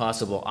of the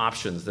possible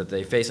options that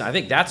they face. And I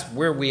think that's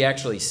where we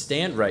actually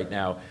stand right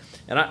now.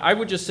 And I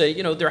would just say,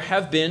 you know, there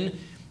have been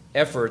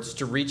efforts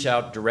to reach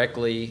out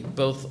directly,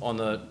 both on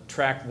the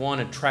track 1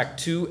 and track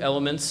 2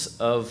 elements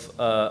of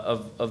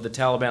the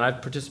Taliban.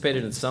 I've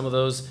participated in some of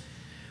those.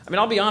 I mean,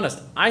 I'll be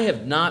honest, I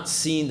have not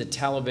seen the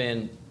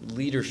Taliban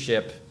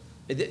leadership.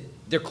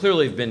 There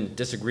clearly have been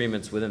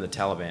disagreements within the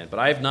Taliban, but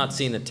I have not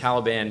seen the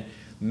Taliban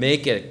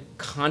make a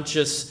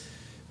conscious,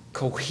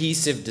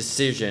 cohesive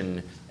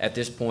decision at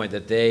this point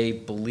that they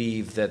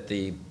believe that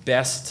the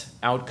best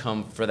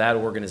outcome for that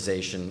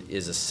organization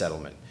is a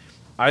settlement.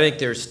 I think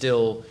there's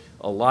still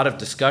a lot of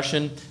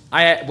discussion.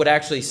 I would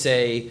actually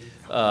say,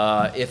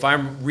 if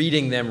I'm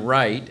reading them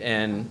right,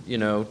 and you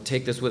know,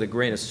 take this with a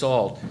grain of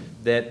salt,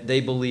 that they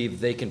believe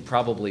they can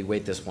probably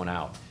wait this one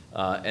out,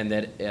 and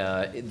that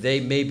they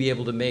may be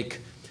able to make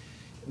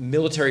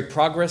military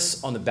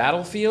progress on the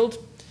battlefield.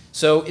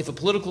 So if a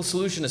political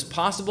solution is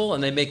possible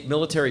and they make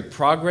military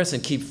progress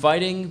and keep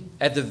fighting,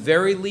 at the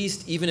very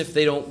least, even if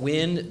they don't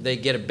win, they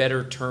get a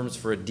better terms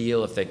for a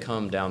deal if they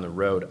come down the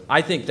road.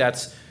 I think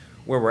that's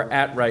where we're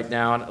at right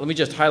now. And let me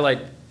just highlight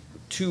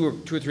two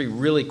or three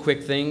really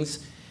quick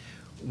things.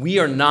 We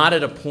are not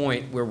at a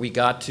point where we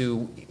got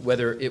to,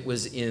 whether it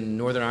was in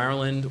Northern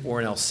Ireland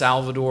or in El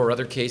Salvador or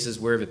other cases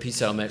where we have a peace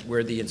settlement,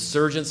 where the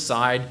insurgent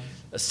side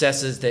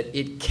assesses that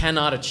it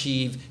cannot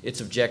achieve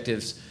its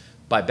objectives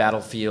by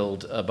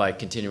battlefield, by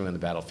continuing on the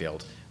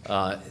battlefield.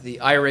 The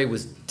IRA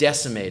was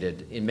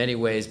decimated in many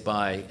ways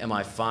by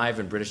MI5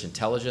 and British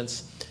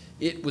intelligence.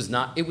 It was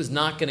not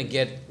going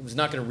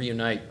to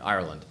reunite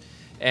Ireland.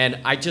 And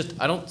I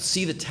don't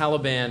see the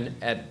Taliban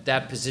at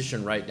that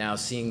position right now,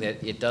 seeing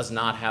that it does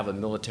not have a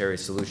military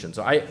solution.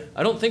 So I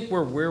don't think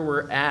we're where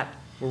we're at,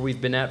 where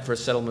we've been at for a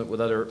settlement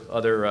with other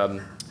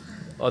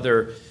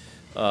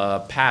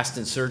past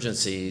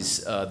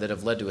insurgencies that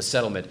have led to a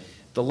settlement.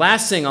 The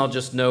last thing I'll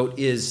just note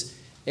is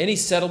any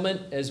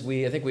settlement, as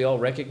I think we all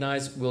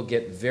recognize, will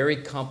get very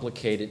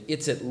complicated.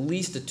 It's at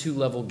least a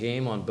two-level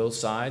game on both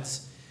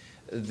sides.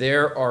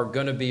 There are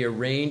going to be a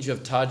range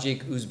of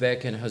Tajik,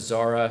 Uzbek, and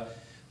Hazara.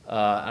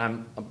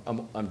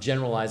 I'm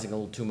generalizing a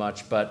little too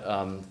much, but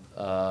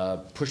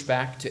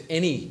pushback to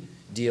any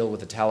deal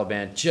with the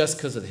Taliban just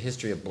because of the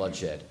history of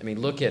bloodshed. I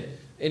mean, look at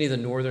any of the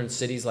northern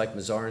cities like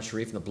Mazar and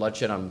Sharif and the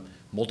bloodshed on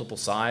multiple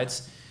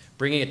sides.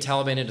 Bringing a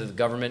Taliban into the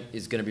government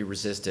is going to be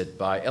resisted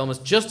by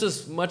elements just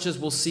as much as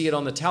we'll see it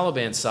on the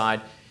Taliban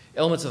side.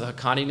 Elements of the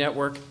Haqqani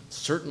network,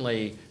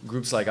 certainly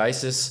groups like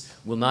ISIS,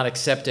 will not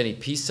accept any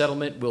peace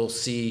settlement. We'll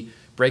see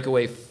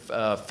breakaway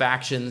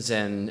factions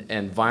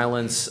and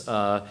violence,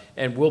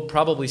 and we'll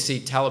probably see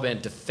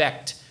Taliban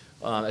defect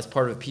as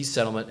part of a peace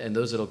settlement, and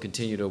those that will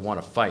continue to want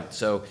to fight.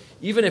 So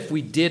even if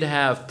we did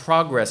have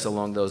progress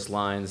along those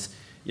lines,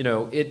 you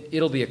know,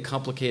 it'll be a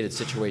complicated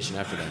situation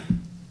after that.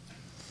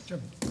 Sure.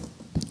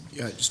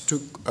 Yeah, just two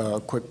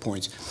quick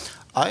points.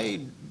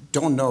 I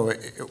don't know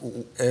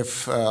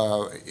if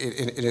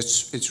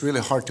it's really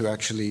hard to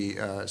actually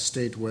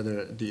state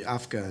whether the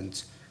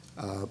Afghans,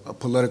 a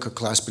political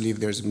class, believe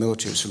there's a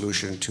military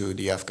solution to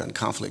the Afghan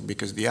conflict,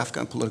 because the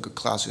Afghan political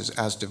class is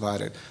as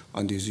divided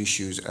on these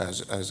issues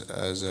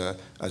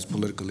as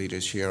political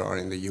leaders here are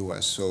in the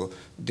U.S. So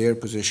their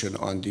position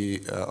on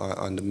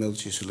the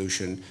military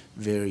solution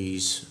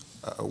varies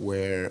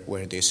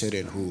where they sit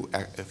and who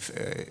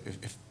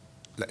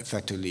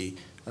effectively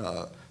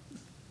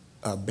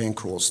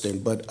bankrolls them.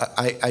 But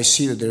I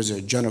see that there's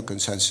a general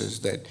consensus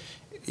that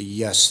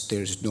yes,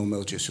 there's no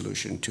military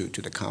solution to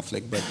the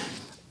conflict. But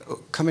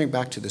coming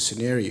back to the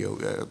scenario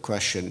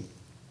question,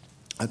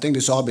 I think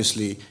this is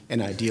obviously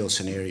an ideal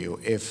scenario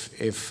if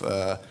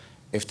the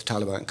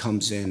Taliban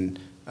comes in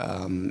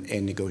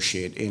and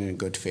negotiate in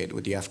good faith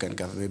with the Afghan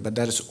government. But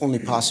that is only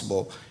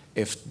possible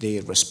if they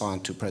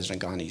respond to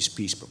President Ghani's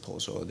peace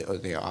proposal or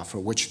their offer,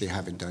 which they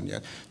haven't done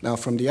yet. Now,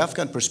 from the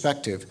Afghan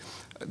perspective,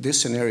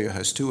 this scenario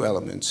has two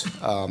elements,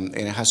 and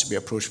it has to be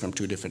approached from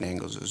two different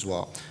angles as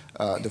well.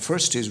 The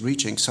first is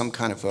reaching some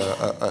kind of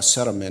a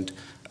settlement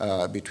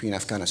between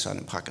Afghanistan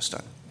and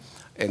Pakistan,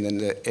 and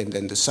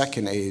then the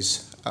second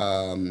is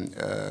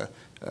a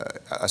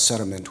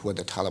settlement with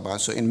the Taliban.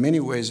 So in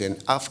many ways,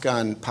 an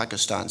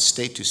Afghan-Pakistan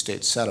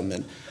state-to-state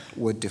settlement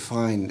would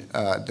define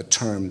the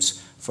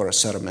terms for a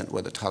settlement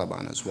with the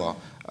Taliban as well.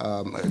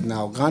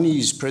 Now,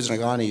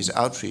 President Ghani's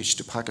outreach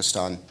to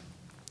Pakistan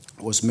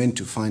was meant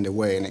to find a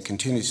way, and it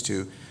continues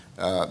to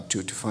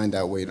find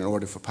that way in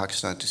order for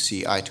Pakistan to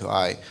see eye to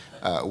eye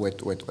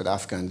with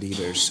Afghan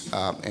leaders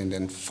and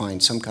then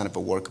find some kind of a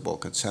workable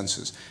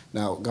consensus.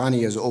 Now,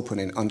 Ghani has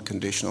opened an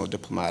unconditional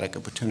diplomatic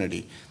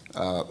opportunity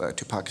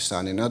to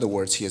Pakistan. In other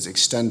words, he has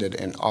extended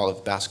an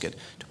olive basket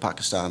to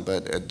Pakistan,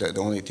 but the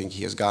only thing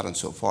he has gotten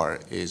so far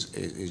is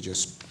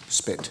just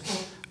spit.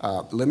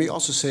 Let me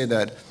also say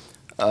that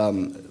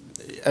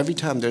every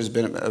time there's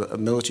been a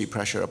military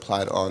pressure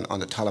applied on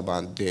the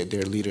Taliban,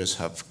 their leaders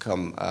have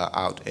come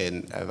out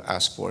and have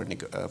asked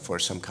for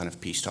some kind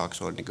of peace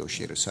talks or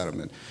negotiated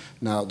settlement.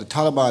 Now, the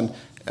Taliban,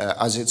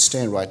 as it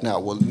stands right now,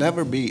 will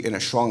never be in a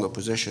stronger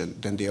position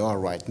than they are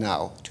right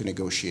now to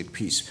negotiate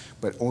peace,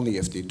 but only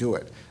if they do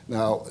it.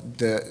 Now,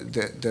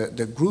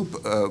 the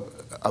group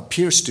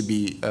appears to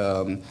be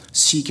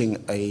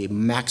seeking a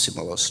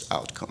maximalist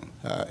outcome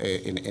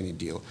in any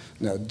deal.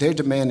 Now, their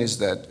demand is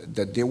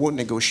that they won't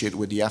negotiate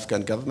with the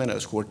Afghan government,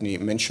 as Courtney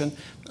mentioned,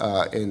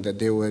 and that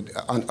they would,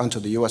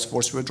 until the U.S.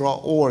 force withdraw,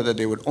 or that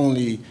they would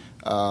only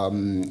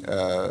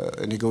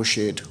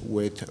negotiate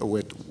with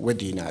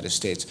the United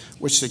States,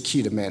 which is a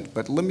key demand.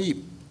 But let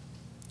me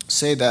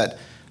say that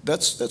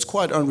that's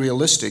quite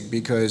unrealistic,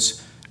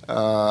 because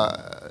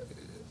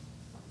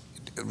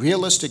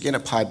realistic in a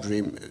pipe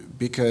dream,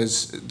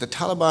 because the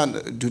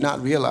Taliban do not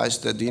realize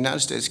that the United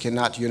States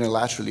cannot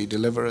unilaterally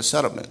deliver a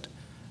settlement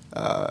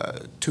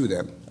to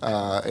them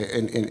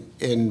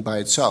in by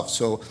itself.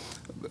 So,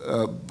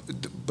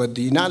 but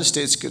the United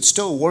States could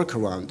still work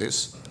around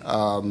this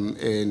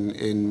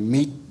and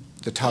meet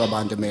the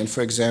Taliban demand.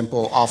 For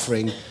example,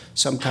 offering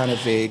some kind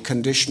of a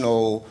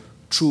conditional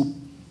troop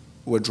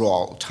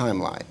withdrawal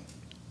timeline.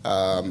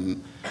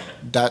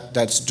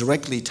 That's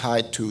directly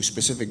tied to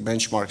specific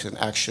benchmarks and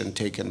action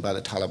taken by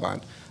the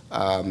Taliban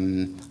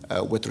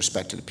with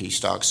respect to the peace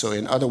talks. So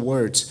in other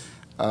words,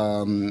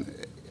 the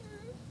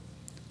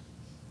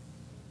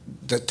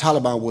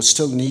Taliban will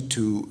still need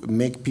to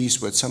make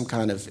peace with some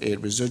kind of a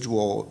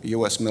residual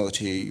U.S.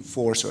 military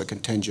force or a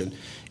contingent,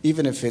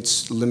 even if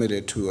it's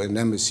limited to an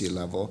embassy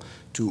level,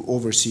 to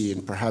oversee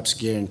and perhaps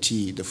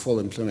guarantee the full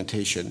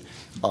implementation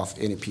of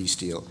any peace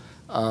deal.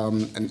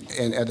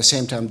 And at the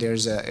same time,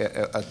 there's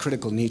a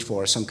critical need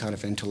for some kind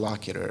of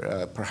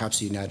interlocutor, perhaps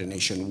the United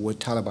Nations. Would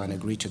Taliban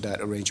agree to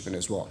that arrangement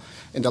as well?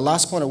 And the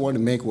last point I wanted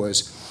to make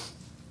was,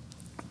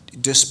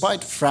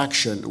 despite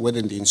fraction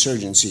within the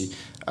insurgency,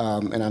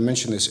 and I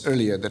mentioned this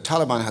earlier, the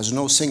Taliban has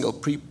no single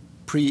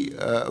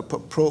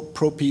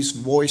pro-peace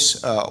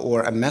voice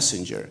or a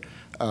messenger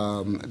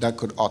that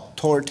could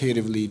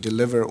authoritatively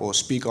deliver or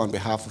speak on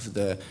behalf of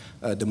the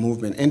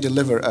movement and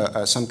deliver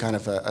some kind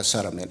of a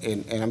settlement.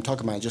 And I'm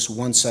talking about just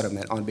one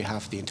settlement on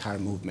behalf of the entire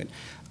movement.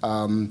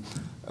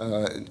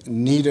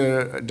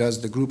 Neither does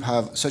the group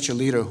have such a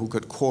leader who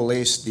could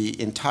coalesce the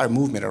entire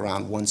movement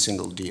around one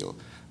single deal.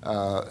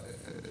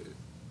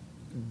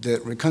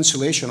 The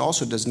reconciliation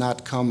also does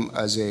not come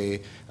as an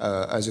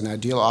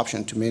ideal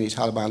option to many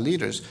Taliban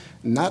leaders,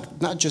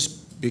 not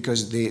just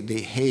because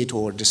they hate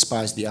or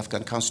despise the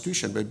Afghan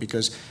constitution, but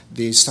because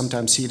they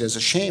sometimes see it as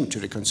a shame to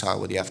reconcile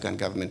with the Afghan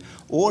government,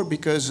 or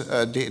because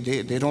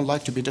they don't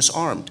like to be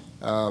disarmed.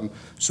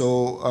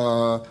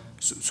 So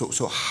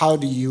how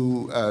do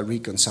you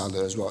reconcile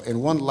that as well?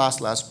 And one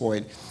last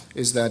point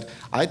is that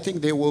I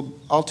think there will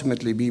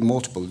ultimately be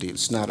multiple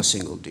deals, not a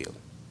single deal.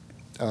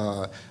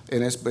 But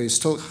it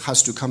still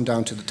has to come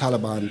down to the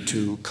Taliban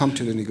to come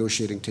to the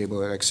negotiating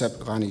table and accept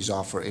Ghani's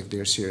offer if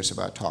they're serious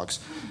about talks.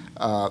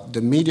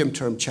 The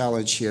medium-term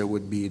challenge here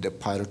would be the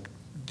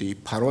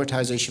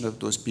prioritization of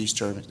those peace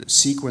terms, the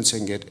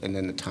sequencing it, and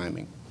then the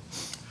timing.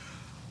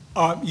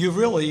 You've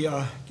really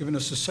given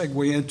us a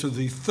segue into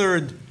the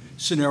third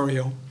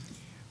scenario,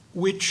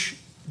 which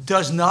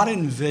does not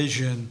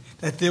envision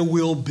that there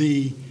will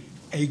be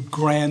a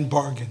grand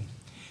bargain.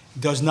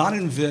 Does not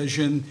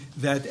envision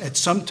that at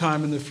some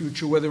time in the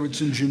future, whether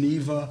it's in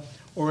Geneva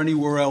or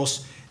anywhere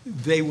else,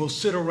 they will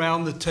sit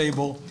around the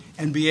table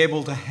and be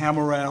able to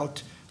hammer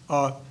out,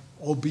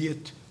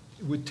 albeit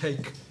it would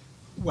take,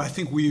 well, I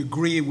think we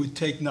agree it would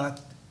take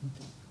not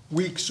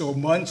weeks or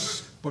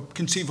months, but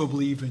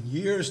conceivably even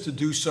years to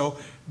do so,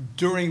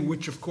 during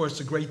which, of course,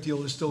 a great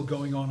deal is still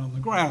going on the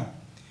ground.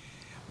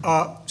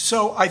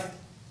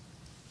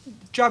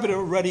 Javid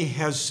already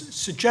has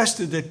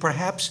suggested that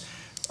perhaps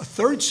a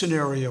third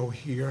scenario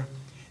here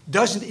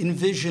doesn't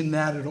envision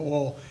that at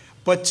all,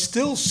 but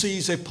still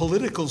sees a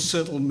political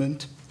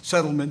settlement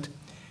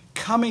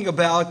coming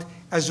about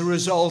as a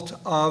result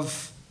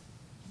of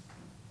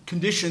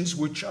conditions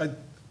which I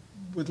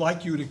would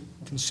like you to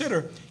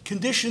consider,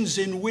 conditions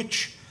in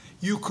which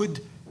you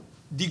could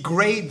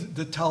degrade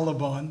the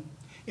Taliban,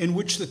 in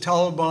which the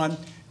Taliban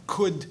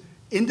could,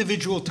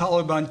 individual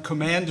Taliban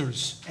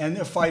commanders and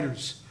their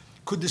fighters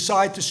could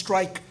decide to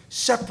strike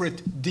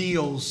separate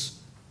deals.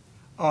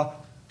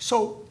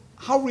 So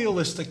how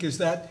realistic is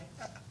that?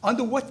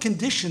 Under what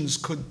conditions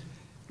could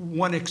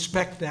one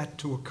expect that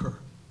to occur?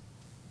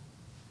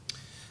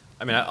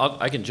 I mean,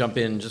 I can jump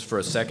in just for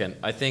a second.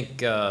 I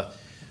think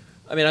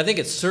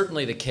it's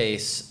certainly the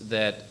case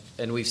that,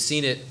 and we've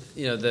seen it,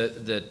 you know,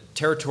 the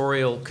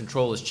territorial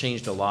control has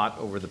changed a lot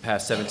over the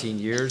past 17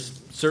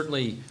 years.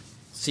 Certainly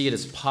see it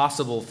as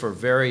possible for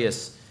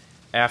various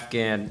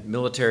Afghan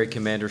military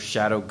commanders,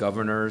 shadow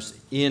governors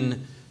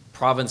in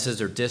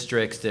provinces or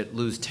districts that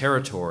lose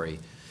territory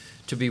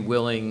to be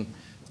willing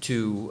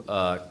to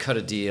cut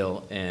a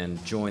deal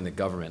and join the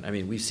government. I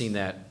mean, we've seen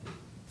that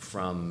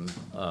from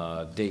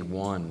day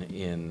one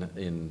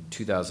in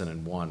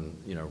 2001.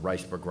 You know,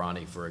 Raif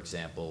Bahrani, for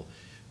example,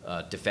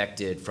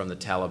 defected from the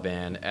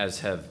Taliban,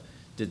 as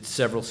did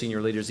several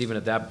senior leaders, even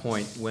at that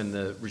point when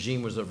the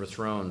regime was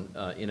overthrown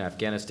in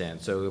Afghanistan.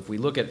 So if we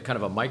look at kind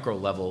of a micro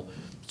level,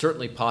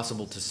 certainly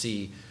possible to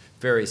see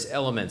various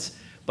elements.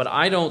 But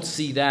I don't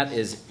see that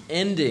as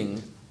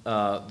ending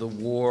the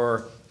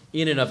war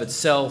in and of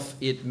itself.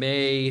 It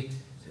may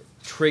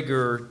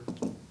trigger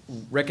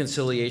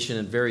reconciliation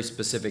in very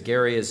specific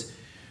areas.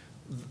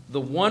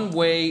 The one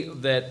way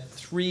that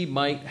three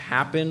might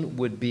happen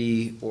would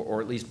be,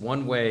 or at least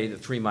one way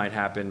that three might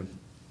happen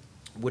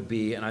would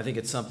be, and I think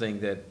it's something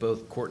that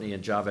both Courtney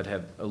and Javid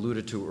have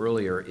alluded to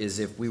earlier, is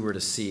if we were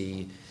to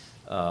see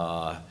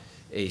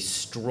a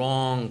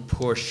strong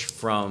push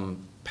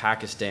from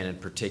Pakistan in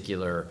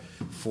particular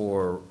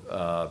for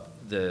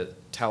the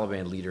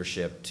Taliban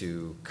leadership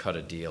to cut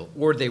a deal,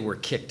 or they were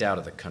kicked out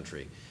of the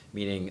country,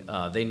 meaning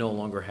they no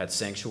longer had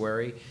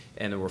sanctuary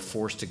and they were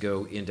forced to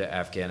go into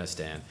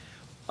Afghanistan.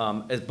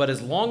 But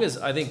as long as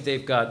I think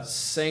they've got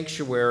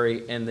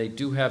sanctuary and they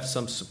do have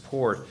some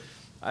support,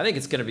 I think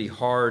it's going to be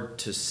hard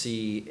to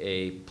see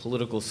a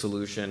political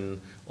solution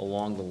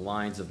along the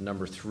lines of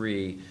number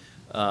three.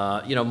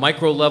 You know,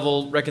 micro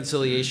level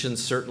reconciliation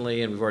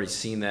certainly, and we've already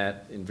seen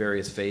that in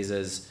various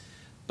phases.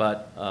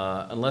 But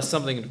unless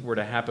something were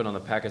to happen on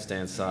the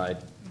Pakistan side,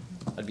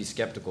 I'd be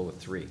skeptical with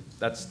three.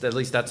 At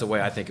least that's the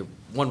way I think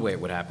one way it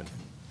would happen.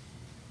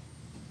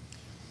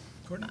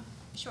 Courtney?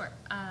 Sure.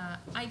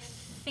 I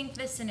think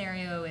this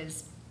scenario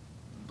is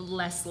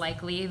less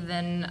likely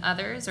than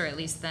others, or at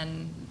least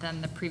than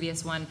the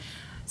previous one.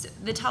 So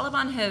the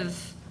Taliban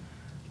have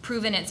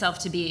proven itself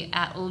to be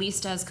at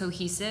least as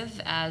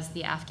cohesive as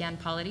the Afghan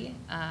polity,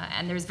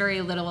 and there's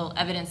very little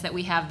evidence that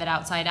we have that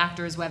outside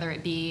actors, whether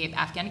it be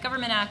Afghan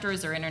government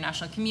actors or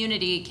international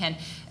community, can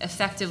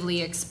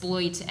effectively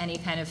exploit any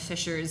kind of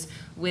fissures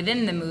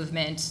within the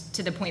movement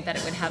to the point that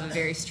it would have a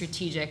very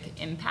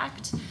strategic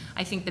impact.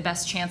 I think the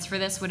best chance for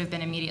this would have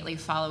been immediately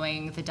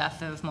following the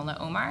death of Mullah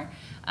Omar,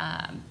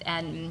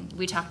 and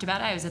we talked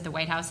about it. I was at the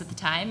White House at the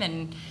time,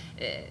 and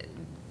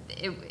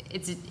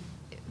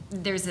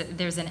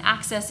there's an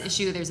access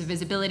issue, there's a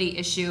visibility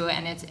issue,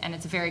 and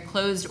it's a very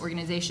closed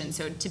organization.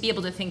 So to be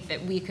able to think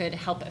that we could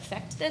help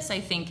affect this, I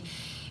think,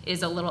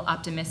 is a little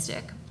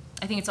optimistic.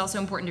 I think it's also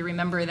important to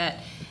remember that,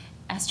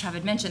 as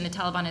Javid mentioned, the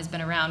Taliban has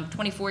been around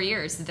 24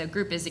 years. The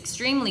group is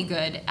extremely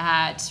good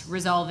at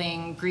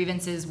resolving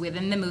grievances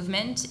within the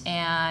movement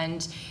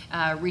and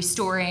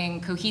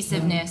restoring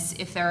cohesiveness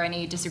if there are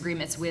any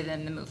disagreements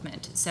within the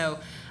movement. So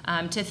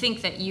to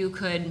think that you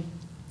could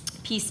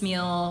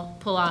piecemeal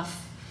pull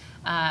off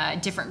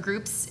different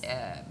groups,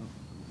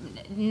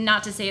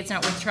 not to say it's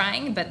not worth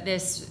trying, but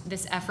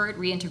this effort,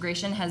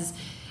 reintegration, has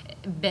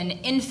been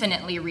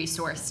infinitely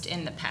resourced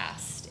in the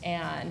past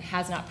and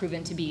has not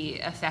proven to be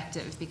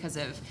effective because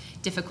of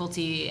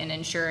difficulty in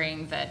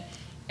ensuring that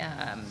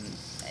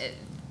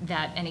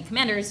that any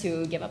commanders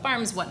who give up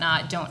arms,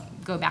 whatnot,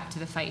 don't go back to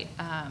the fight.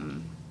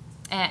 And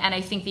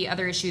I think the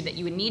other issue that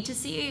you would need to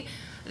see,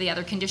 the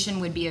other condition,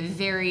 would be a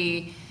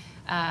very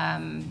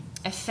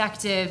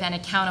effective and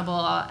accountable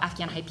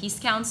Afghan High Peace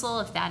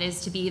Council. If that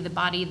is to be the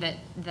body that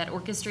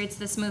orchestrates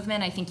this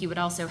movement, I think you would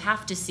also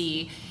have to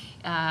see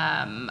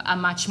a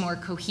much more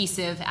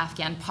cohesive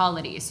Afghan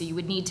polity. So you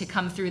would need to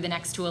come through the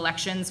next two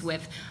elections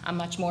with a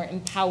much more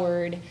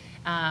empowered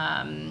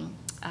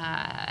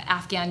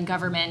Afghan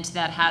government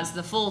that has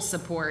the full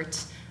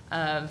support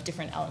of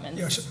different elements.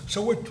 Yes.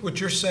 So what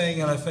you're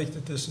saying, and I think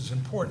that this is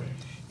important,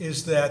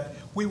 is that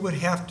we would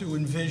have to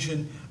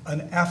envision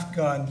an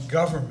Afghan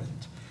government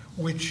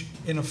which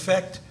in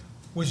effect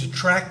was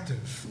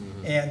attractive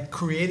and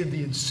created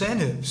the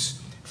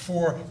incentives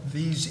for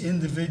these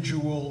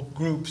individual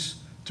groups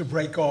to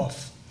break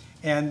off.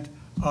 And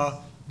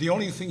the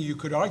only thing you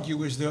could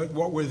argue is that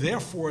what we're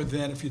there for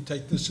then, if you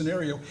take this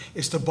scenario,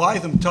 is to buy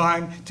them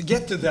time to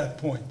get to that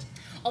point.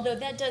 Although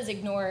that does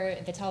ignore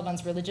the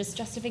Taliban's religious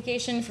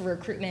justification for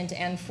recruitment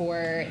and for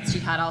its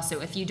jihad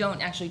also. If you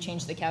don't actually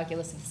change the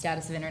calculus of the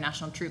status of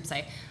international troops,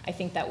 I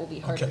think that will be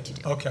harder to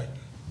do. Okay.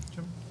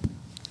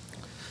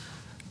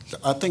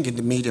 I think in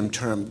the medium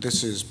term,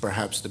 this is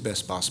perhaps the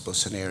best possible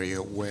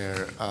scenario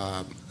where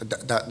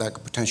that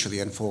could potentially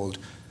unfold,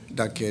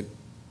 that could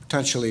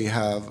potentially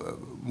have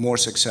more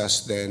success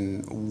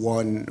than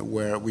one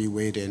where we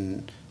wait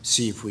and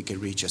see if we can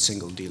reach a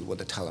single deal with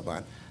the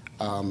Taliban.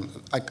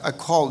 I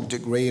call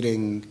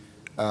degrading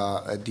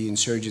the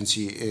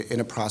insurgency in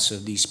a process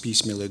of these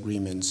piecemeal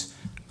agreements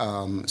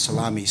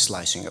salami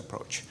slicing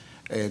approach.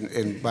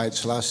 And by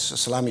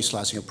salami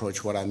slicing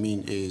approach, what I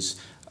mean is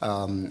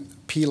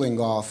peeling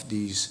off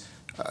these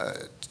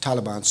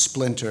Taliban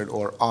splintered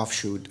or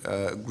offshoot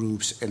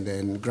groups and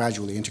then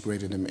gradually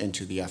integrating them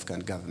into the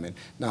Afghan government.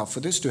 Now, for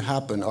this to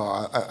happen,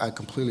 I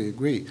completely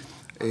agree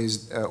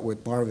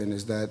with Marvin,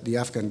 is that the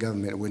Afghan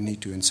government would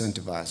need to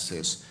incentivize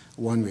this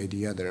one way or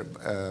the other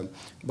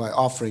by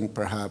offering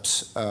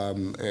perhaps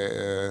some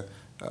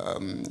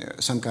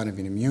kind of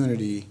an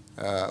immunity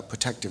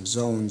protective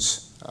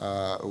zones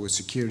with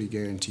security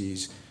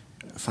guarantees,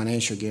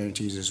 financial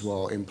guarantees as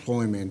well,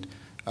 employment,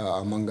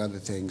 among other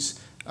things.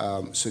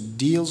 So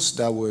deals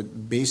that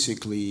would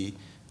basically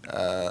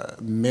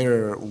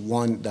mirror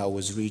one that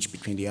was reached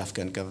between the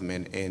Afghan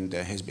government and the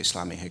Hizb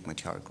Islami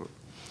Hikmatyar group.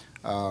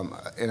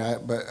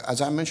 But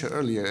as I mentioned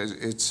earlier,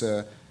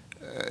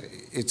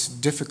 it's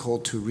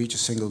difficult to reach a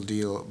single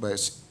deal, but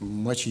it's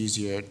much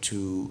easier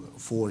to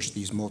forge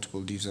these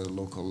multiple deals at a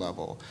local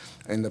level.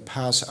 In the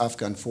past,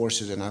 Afghan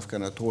forces and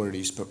Afghan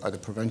authorities at the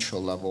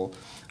provincial level,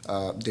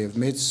 they've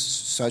made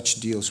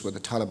such deals with the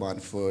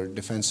Taliban for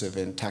defensive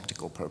and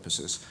tactical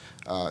purposes.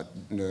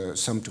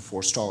 Some to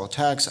forestall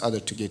attacks,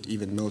 others to get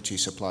even military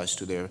supplies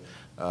to their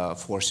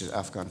forces,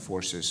 Afghan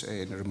forces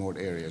in remote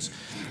areas.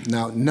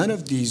 Now, none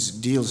of these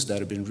deals that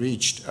have been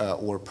reached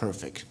were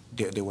perfect.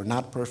 They were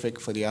not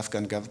perfect for the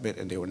Afghan government,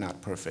 and they were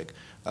not perfect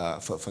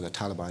for the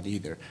Taliban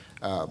either.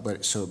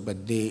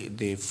 But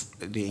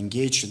they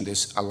engaged in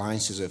this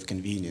alliances of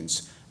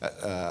convenience,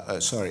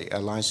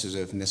 alliances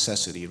of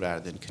necessity rather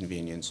than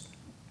convenience.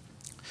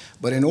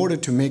 But in order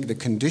to make the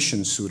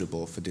conditions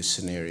suitable for this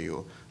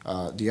scenario,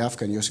 the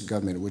Afghan U.S.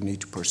 government would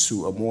need to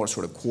pursue a more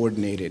sort of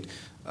coordinated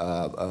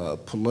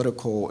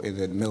political and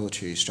then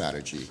military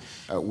strategy,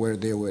 where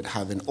they would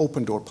have an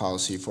open-door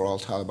policy for all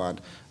Taliban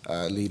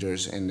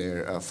leaders and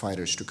their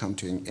fighters to come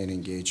to and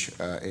engage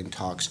in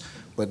talks.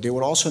 But they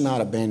would also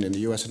not abandon, the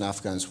U.S. and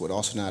Afghans would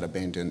also not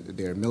abandon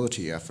their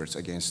military efforts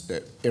against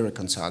the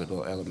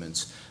irreconcilable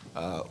elements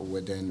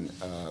within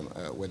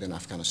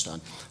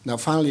Afghanistan. Now,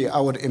 finally, I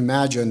would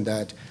imagine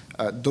that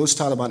those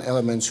Taliban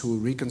elements who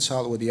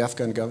reconcile with the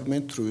Afghan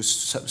government through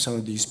some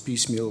of these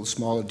piecemeal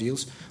smaller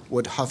deals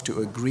would have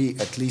to agree,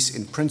 at least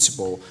in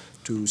principle,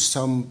 to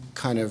some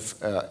kind of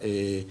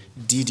a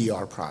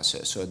DDR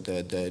process, so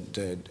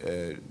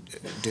the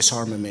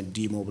disarmament,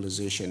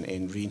 demobilization,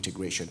 and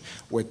reintegration.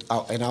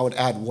 And I would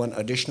add one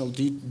additional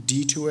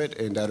D to it,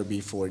 and that would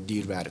be for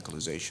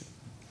de-radicalization.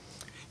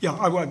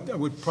 Yeah,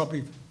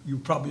 you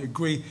probably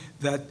agree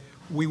that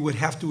we would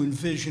have to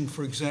envision,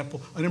 for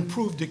example, an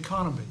improved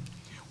economy,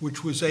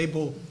 which was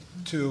able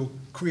to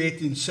create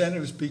the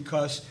incentives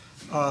because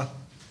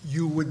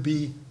you would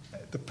be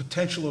the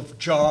potential of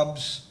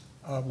jobs,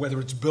 whether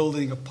it's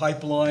building a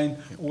pipeline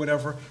or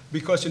whatever,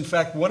 because in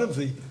fact one of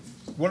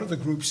the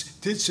groups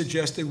did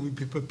suggest they would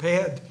be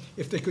prepared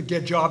if they could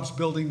get jobs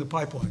building the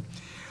pipeline.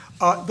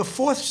 The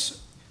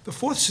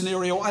fourth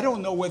scenario, I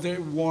don't know whether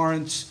it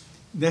warrants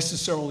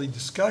necessarily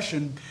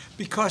discussion,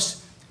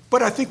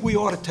 but I think we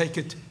ought to take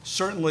it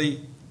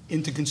certainly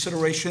into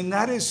consideration.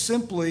 That is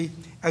simply,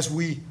 as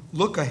we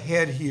look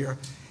ahead here,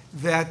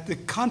 that the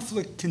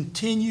conflict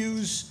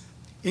continues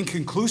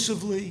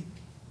inconclusively,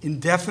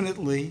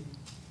 indefinitely,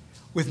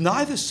 with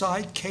neither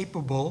side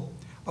capable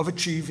of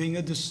achieving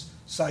a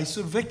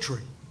decisive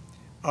victory.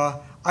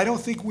 I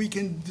don't think we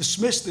can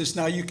dismiss this.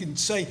 Now, you can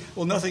say,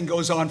 well, nothing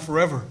goes on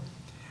forever.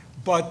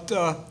 But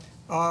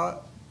a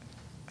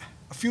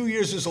few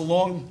years is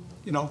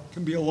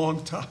can be a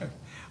long time.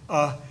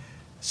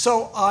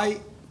 So I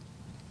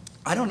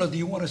don't know, do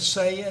you want to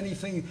say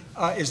anything?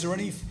 Is there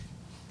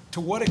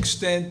to what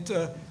extent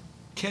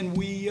can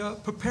we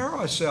prepare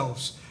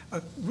ourselves?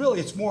 Really,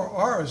 it's more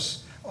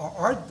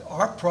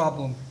our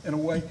problem in a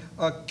way.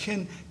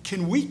 Can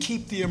we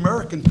keep the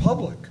American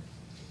public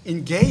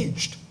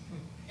engaged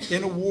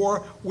in a war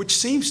which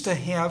seems to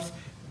have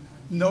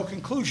no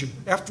conclusion?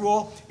 After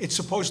all, it's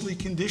supposedly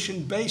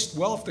condition-based.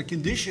 Well, if the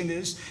condition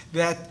is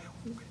that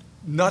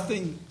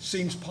nothing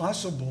seems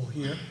possible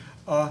here,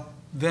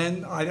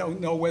 then I don't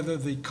know whether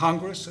the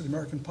Congress and the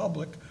American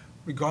public,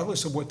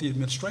 regardless of what the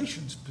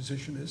administration's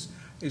position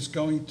is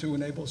going to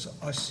enable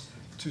us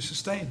to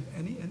sustain.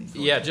 Any thoughts?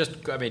 Yeah,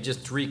 just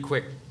three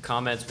quick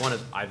comments. One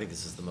is, I think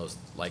this is the most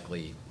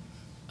likely,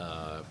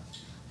 at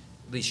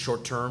least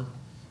short-term,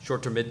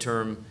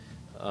 midterm,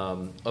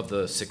 of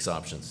the six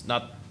options.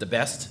 Not the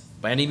best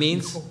by any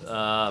means,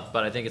 but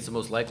I think it's the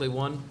most likely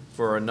one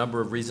for a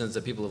number of reasons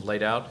that people have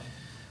laid out.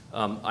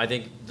 I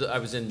think I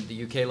was in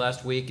the UK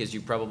last week. As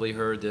you probably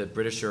heard, the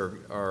British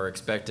are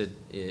expected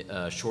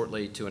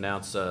shortly to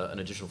announce an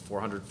additional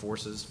 400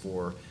 forces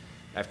for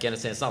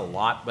Afghanistan. It's not a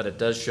lot, but it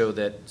does show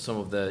that some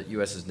of the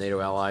U.S.'s NATO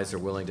allies are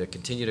willing to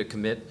continue to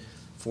commit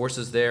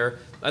forces there.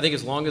 I think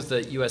as long as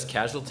the U.S.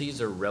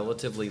 casualties are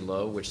relatively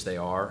low, which they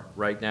are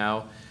right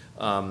now,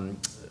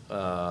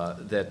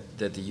 that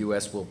the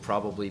U.S. will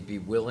probably be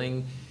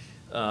willing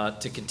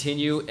to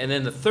continue. And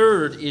then the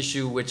third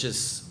issue, which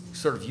is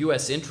sort of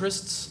U.S.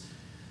 interests,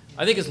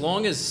 I think as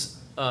long as,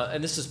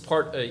 and this is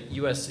part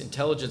U.S.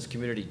 intelligence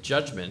community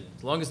judgment,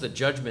 as long as the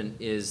judgment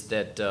is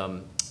that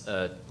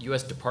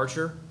U.S.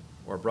 departure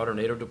or broader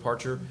NATO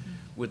departure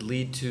would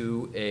lead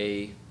to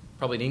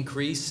probably an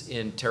increase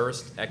in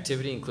terrorist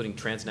activity, including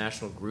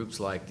transnational groups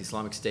like the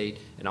Islamic State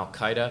and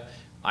Al-Qaeda,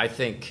 I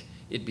think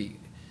it'd be,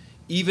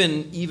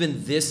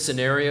 even this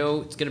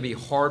scenario, it's going to be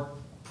hard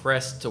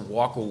pressed to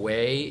walk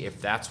away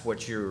if that's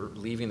what you're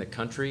leaving the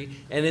country.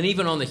 And then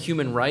even on the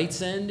human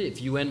rights end,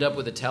 if you end up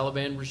with a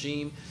Taliban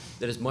regime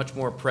that is much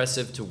more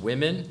oppressive to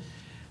women,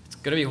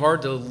 going to be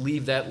hard to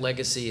leave that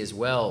legacy as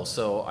well.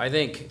 So I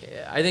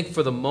think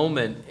for the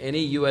moment, any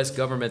U.S.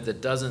 government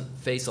that doesn't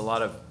face a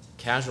lot of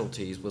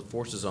casualties with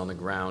forces on the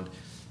ground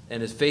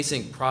and is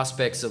facing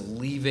prospects of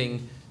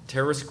leaving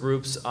terrorist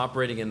groups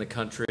operating in the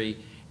country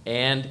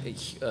and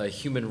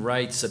human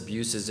rights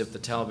abuses if the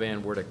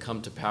Taliban were to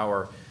come to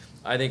power,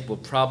 I think will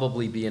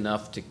probably be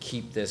enough to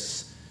keep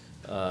this,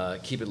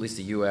 keep at least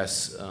the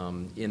U.S.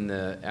 In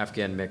the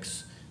Afghan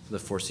mix for the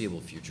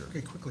foreseeable future.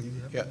 Okay, quickly.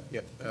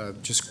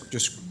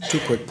 Just two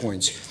quick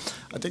points.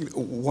 I think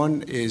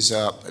one is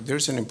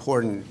there's an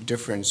important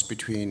difference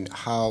between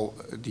how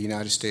the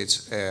United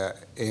States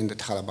and the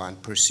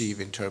Taliban perceive,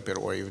 interpret,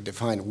 or even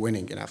define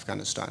winning in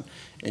Afghanistan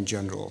in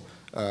general.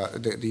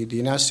 The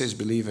United States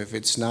believe if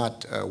it's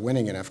not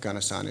winning in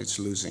Afghanistan, it's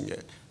losing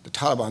it. The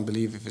Taliban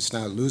believe if it's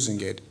not losing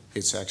it,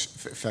 it's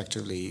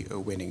effectively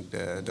winning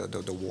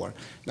the war.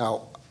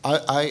 Now,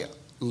 I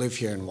live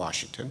here in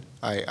Washington.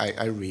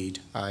 I read.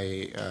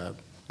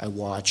 I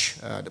watch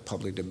the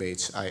public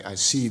debates. I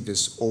see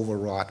this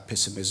overwrought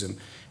pessimism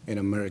in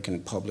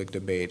American public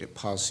debate,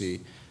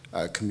 policy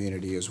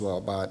community as well,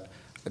 about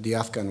the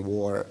Afghan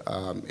war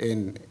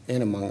in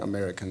among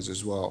Americans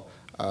as well,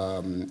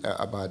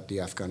 about the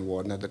Afghan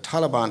war. Now, the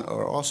Taliban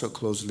are also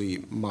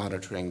closely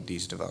monitoring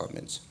these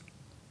developments.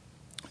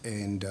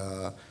 And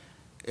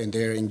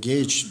they're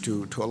engaged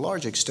to a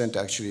large extent,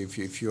 actually.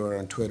 If you're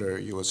on Twitter,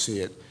 you will see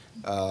it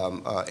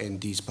in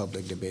these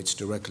public debates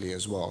directly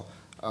as well.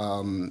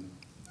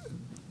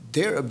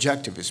 Their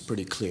objective is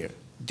pretty clear.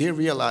 They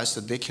realize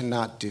that they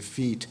cannot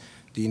defeat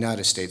the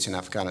United States in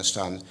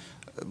Afghanistan,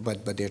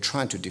 but they're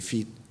trying to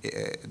defeat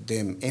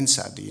them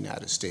inside the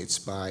United States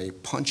by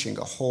punching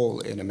a hole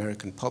in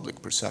American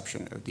public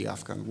perception of the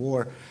Afghan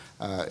war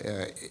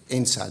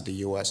inside the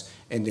U.S.,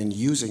 and then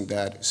using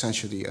that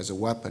essentially as a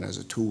weapon, as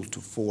a tool to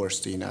force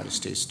the United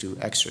States to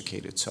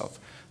extricate itself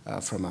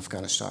from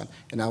Afghanistan,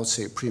 and I would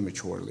say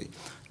prematurely.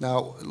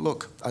 Now,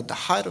 look, at the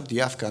height of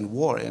the Afghan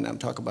war, and I'm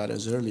talking about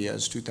as early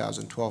as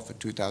 2012 and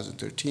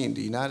 2013,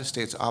 the United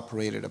States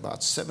operated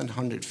about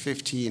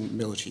 715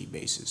 military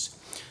bases.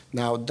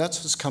 Now,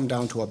 that's come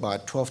down to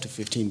about 12 to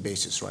 15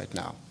 bases right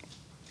now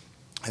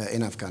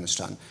in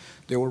Afghanistan.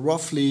 There were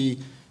roughly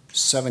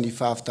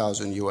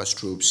 75,000 U.S.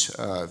 troops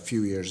a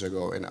few years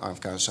ago in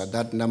Afghanistan.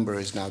 That number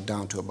is now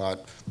down to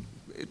about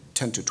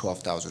 10 to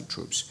 12,000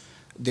 troops.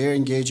 They're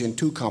engaged in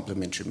two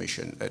complementary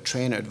missions: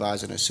 train,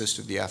 advise, and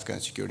assist the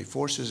Afghan security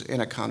forces in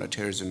a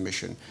counterterrorism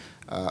mission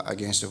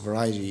against a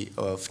variety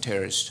of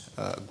terrorist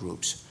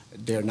groups.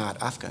 They're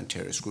not Afghan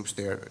terrorist groups,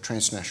 they're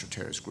transnational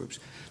terrorist groups.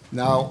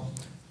 Now,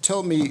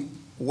 tell me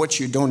what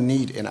you don't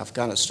need in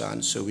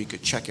Afghanistan so we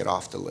could check it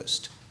off the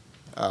list.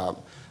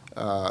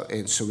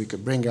 And so we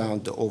could bring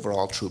down the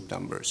overall troop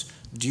numbers.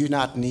 Do you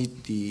not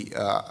need the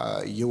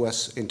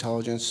U.S.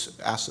 intelligence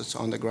assets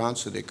on the ground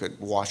so they could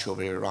watch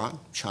over Iran,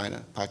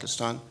 China,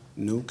 Pakistan,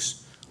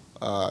 nukes,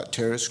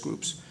 terrorist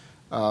groups?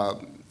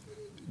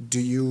 Do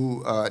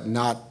you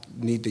not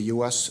need the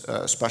U.S.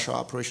 special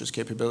operations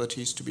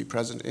capabilities to be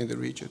present in the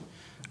region?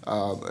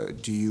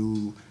 Do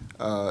you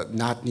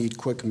not need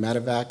quick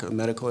medevac or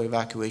medical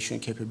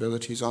evacuation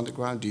capabilities on the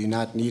ground? Do you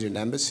not need an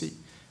embassy?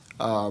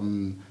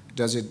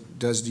 Does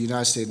the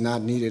United States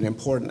not need an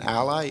important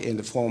ally in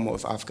the form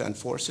of Afghan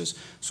forces?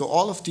 So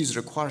all of these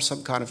require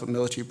some kind of a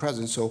military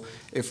presence. So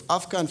if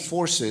Afghan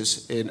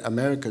forces and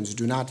Americans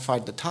do not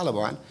fight the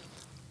Taliban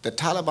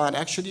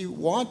actually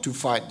want to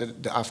fight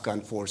the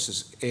Afghan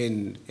forces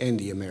in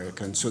the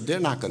Americans. So they're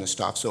not going to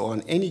stop. So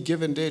on any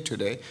given day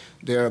today,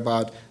 there are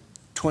about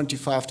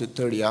 25 to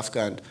 30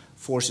 Afghan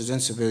forces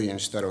and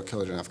civilians that are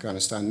killed in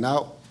Afghanistan.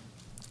 Now,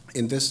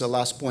 and this is the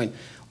last point,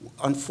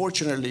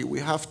 unfortunately,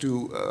 we have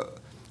to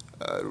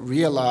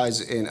realize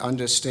and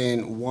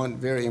understand one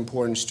very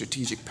important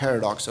strategic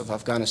paradox of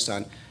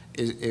Afghanistan,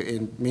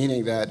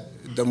 meaning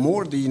that the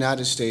more the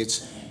United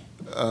States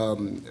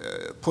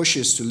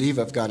pushes to leave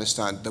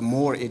Afghanistan, the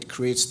more it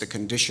creates the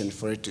condition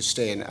for it to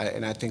stay,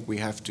 and I think we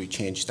have to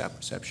change that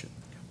perception.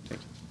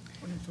 Thank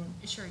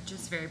you. Sure,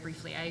 just very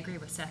briefly, I agree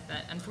with Seth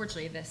that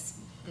unfortunately this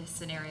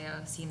scenario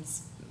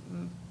seems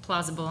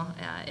plausible,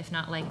 if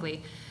not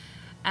likely.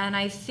 And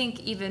I think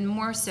even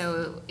more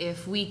so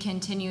if we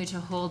continue to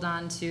hold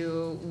on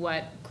to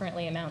what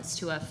currently amounts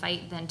to a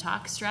fight then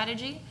talk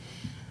strategy.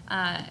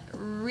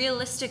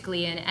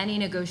 Realistically, in any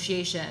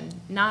negotiation,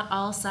 not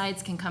all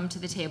sides can come to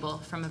the table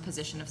from a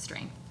position of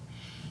strength.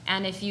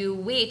 And if we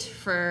wait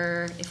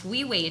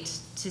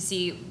to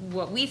see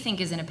what we think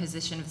is in a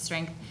position of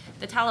strength,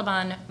 the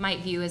Taliban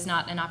might view as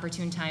not an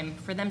opportune time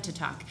for them to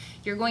talk.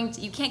 You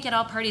can't get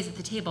all parties at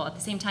the table at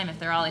the same time if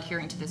they're all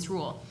adhering to this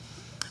rule.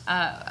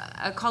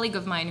 A colleague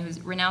of mine who's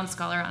a renowned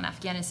scholar on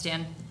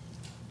Afghanistan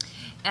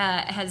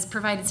has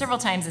provided several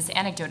times this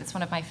anecdote. It's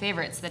one of my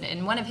favorites, that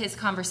in one of his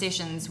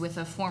conversations with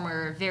a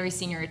former very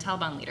senior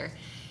Taliban leader,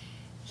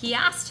 he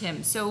asked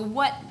him, so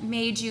what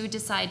made you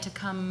decide to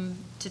come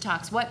to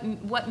talks?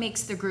 What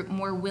makes the group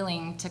more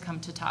willing to come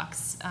to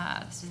talks?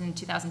 This was in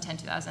 2010,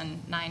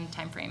 2009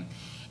 timeframe.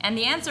 And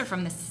the answer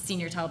from the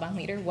senior Taliban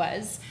leader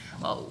was,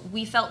 well,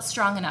 we felt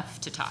strong enough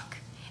to talk.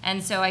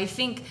 And so I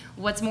think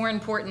what's more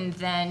important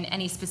than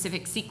any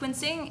specific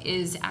sequencing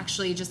is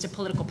actually just a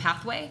political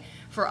pathway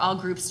for all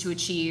groups to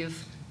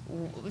achieve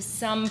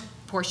some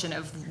portion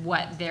of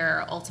what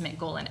their ultimate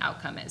goal and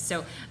outcome is.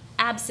 So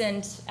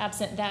absent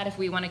that, if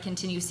we want to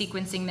continue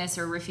sequencing this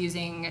or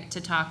refusing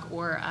to talk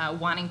or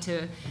wanting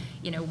to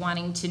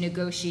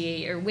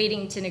negotiate or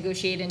waiting to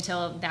negotiate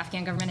until the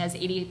Afghan government has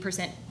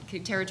 80%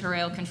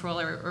 territorial control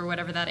or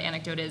whatever that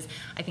anecdote is,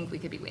 I think we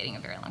could be waiting a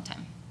very long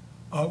time.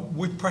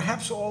 We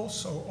perhaps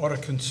also ought to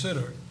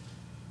consider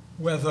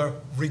whether,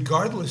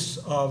 regardless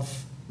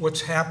of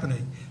what's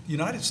happening, the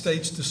United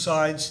States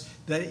decides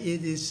that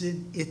it is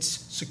in its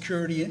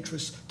security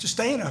interest to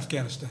stay in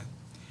Afghanistan.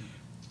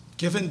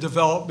 Given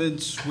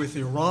developments with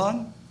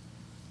Iran,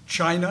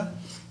 China,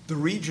 the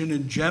region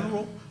in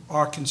general,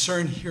 our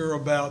concern here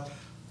about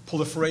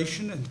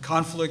proliferation and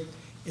conflict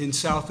in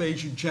South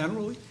Asia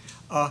generally,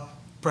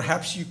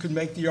 perhaps you could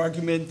make the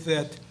argument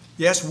that,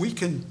 yes, we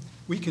can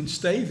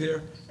stay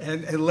there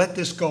and let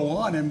this go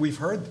on. And we've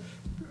heard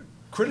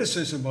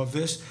criticism of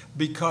this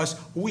because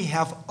we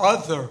have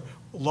other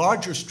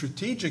larger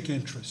strategic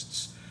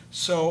interests.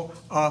 So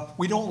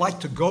we don't like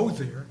to go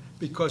there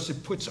because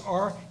it puts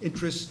our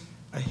interests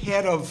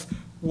ahead of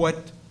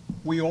what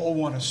we all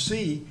want to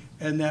see,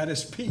 and that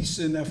is peace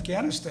in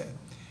Afghanistan.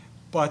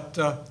 But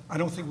I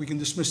don't think we can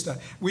dismiss that.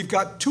 We've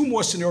got two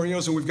more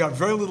scenarios, and we've got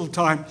very little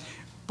time.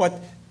 But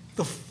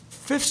the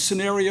fifth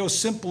scenario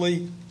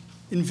simply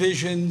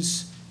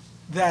envisions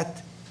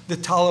that the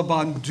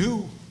Taliban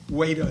do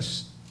wait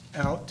us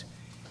out,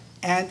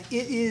 and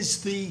it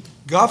is the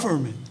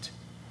government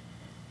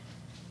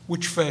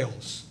which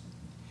fails.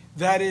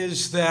 That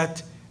is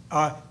that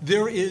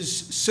there is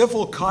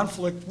civil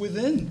conflict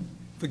within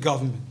the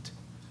government,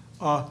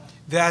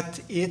 that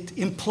it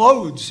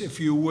implodes, if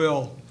you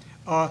will,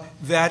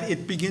 that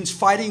it begins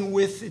fighting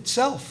with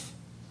itself,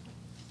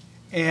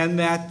 and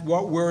that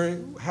what we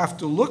have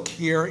to look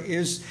here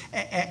is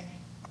a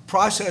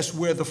process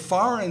where the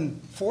foreign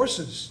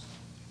forces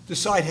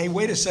decide, hey,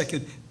 wait a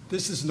second,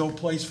 this is no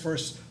place for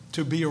us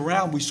to be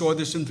around. We saw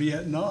this in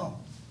Vietnam.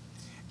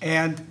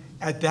 And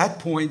at that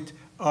point,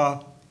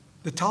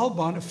 the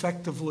Taliban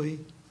effectively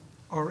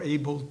are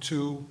able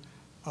to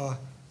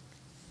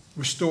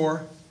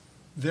restore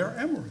their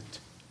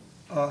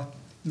emirate.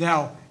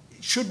 Now,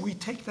 should we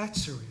take that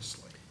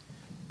seriously?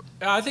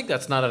 I think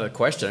that's not out of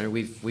question. I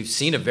mean, we've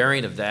seen a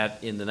variant of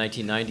that in the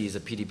 1990s. The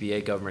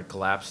PDPA government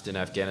collapsed in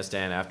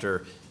Afghanistan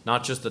after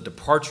not just the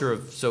departure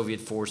of Soviet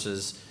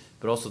forces,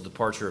 but also the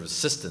departure of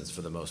assistance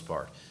for the most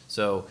part.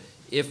 So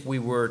if we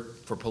were,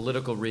 for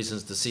political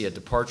reasons, to see a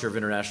departure of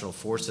international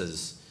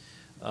forces,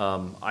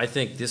 I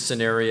think this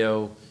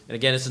scenario, and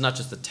again, this is not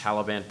just the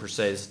Taliban per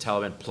se, this is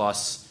Taliban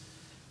plus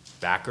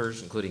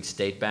backers, including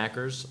state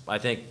backers. I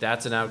think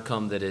that's an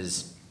outcome that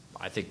is,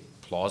 I think,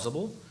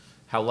 plausible.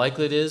 How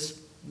likely it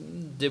is,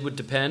 it would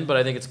depend, but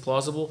I think it's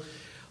plausible.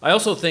 I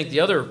also think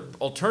the other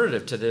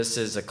alternative to this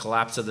is a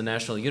collapse of the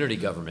national unity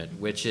government,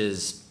 which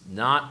is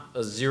not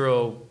a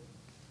zero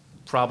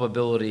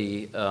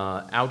probability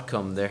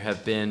outcome. There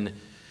have been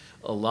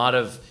a lot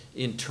of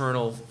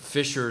internal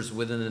fissures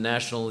within the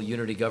national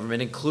unity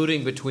government,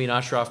 including between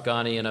Ashraf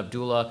Ghani and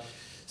Abdullah,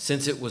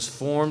 since it was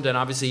formed, and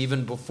obviously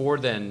even before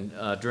then,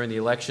 during the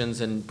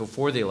elections and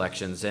before the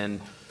elections.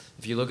 And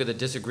if you look at the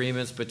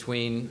disagreements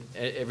between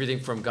everything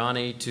from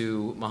Ghani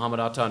to Mohammed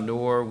Atta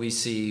Noor, we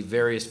see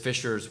various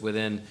fissures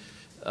within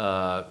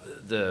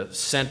the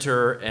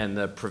center and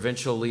the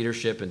provincial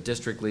leadership and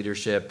district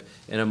leadership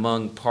and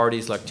among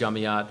parties like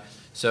Jamiat.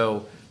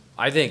 So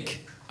I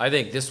think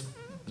this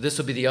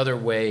would be the other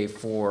way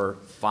for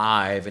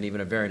 5 and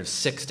even a variant of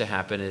 6 to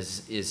happen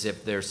is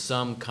if there's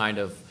some kind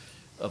of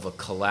a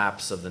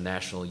collapse of the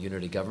national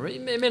unity government.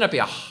 It may not be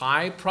a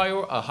high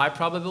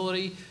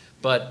probability,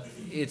 but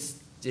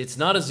it's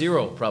not a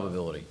zero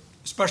probability.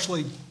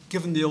 Especially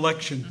given the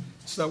elections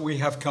that we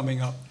have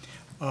coming up.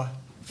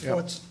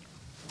 Thoughts?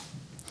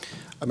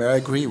 I mean, I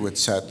agree with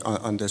Seth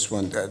on this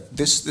one.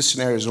 This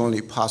scenario is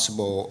only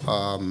possible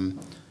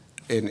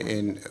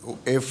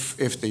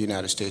if the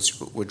United States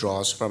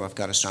withdraws from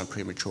Afghanistan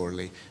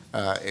prematurely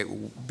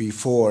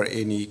before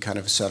any kind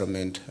of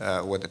settlement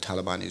with the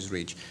Taliban is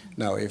reached.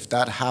 Now, if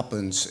that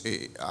happens,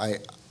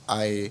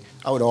 I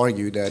would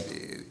argue that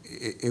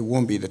it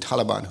won't be the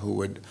Taliban who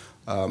would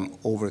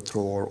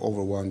overthrow or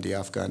overwhelm the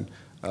Afghan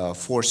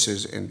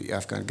forces and the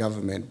Afghan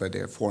government, but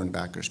their foreign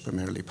backers,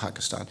 primarily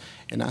Pakistan.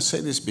 And I say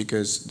this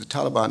because the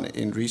Taliban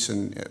in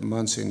recent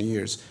months and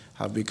years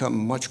have become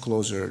much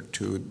closer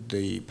to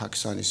the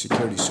Pakistani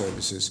security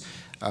services,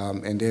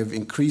 and they've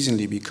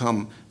increasingly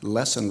become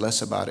less and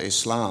less about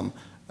Islam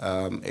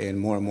and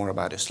more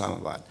about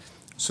Islamabad.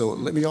 So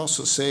let me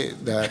also say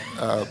that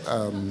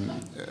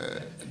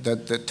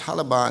that the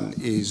Taliban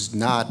is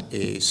not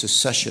a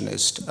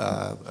secessionist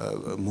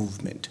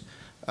movement.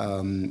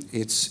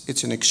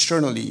 It's an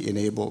externally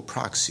enabled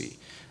proxy.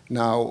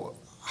 Now,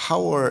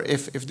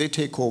 if they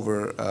take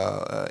over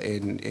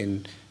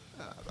and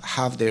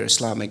have their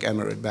Islamic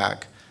emirate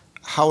back,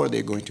 how are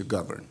they going to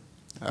govern?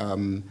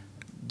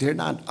 they're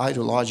not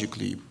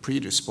ideologically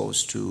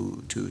predisposed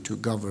to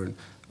govern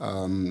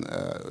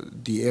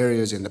the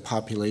areas and the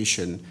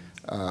population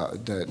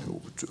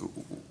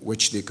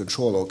which they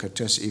control or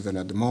contest even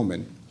at the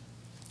moment.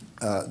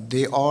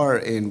 They are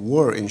and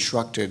were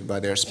instructed by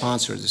their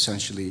sponsors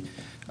essentially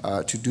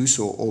to do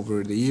so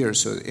over the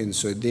years.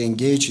 So they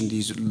engage in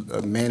these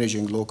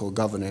managing local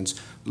governance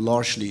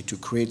largely to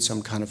create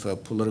some kind of a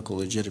political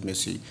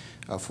legitimacy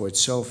for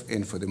itself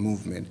and for the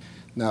movement.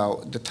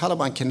 Now, the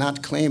Taliban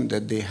cannot claim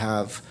that they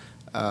have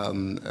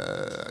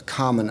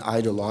common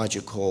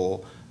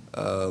ideological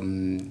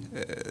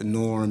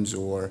norms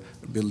or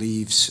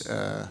beliefs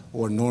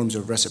or norms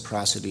of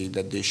reciprocity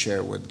that they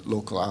share with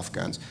local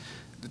Afghans.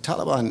 The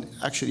Taliban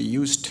actually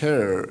used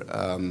terror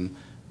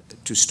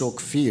to stoke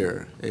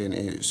fear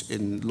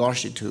and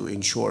largely to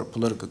ensure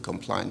political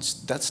compliance.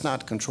 That's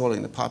not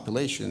controlling the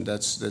population,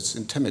 that's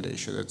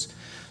intimidation.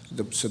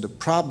 So the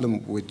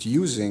problem with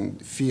using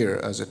fear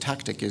as a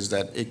tactic is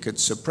that it could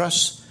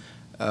suppress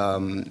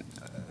the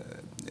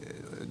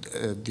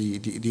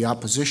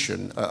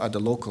opposition at the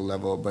local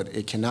level, but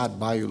it cannot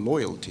buy you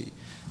loyalty.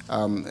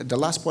 The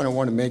last point I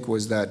want to make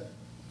was that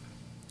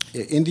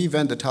in the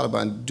event the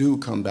Taliban do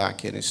come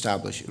back and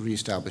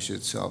reestablish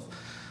itself,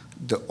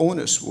 the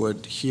onus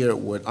would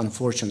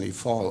unfortunately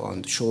fall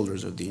on the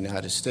shoulders of the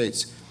United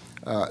States.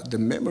 The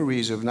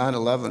memories of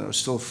 9/11 are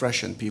still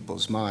fresh in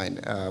people's mind.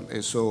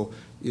 So,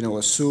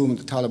 assume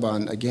the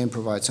Taliban again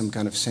provides some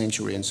kind of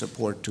sanctuary and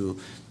support to,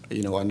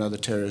 another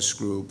terrorist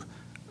group,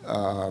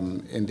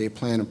 and they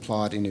plan and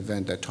plot an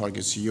event that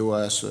targets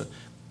U.S.,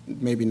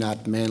 maybe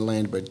not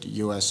mainland, but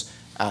U.S.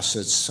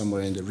 assets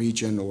somewhere in the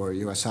region or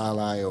U.S.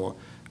 ally, or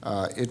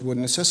it would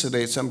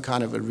necessitate some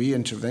kind of a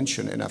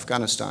re-intervention in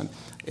Afghanistan.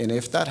 And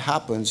if that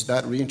happens,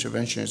 that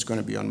re-intervention is going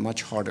to be on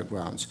much harder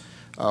grounds.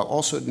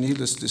 Also,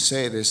 needless to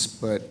say this,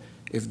 but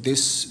if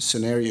this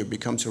scenario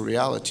becomes a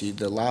reality,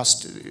 the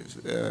last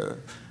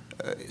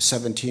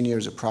 17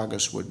 years of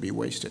progress would be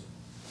wasted.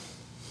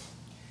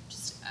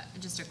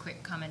 Just a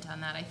quick comment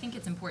on that. I think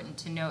it's important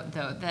to note,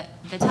 though,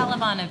 that the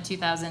Taliban of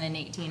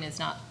 2018 is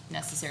not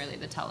necessarily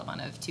the Taliban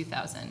of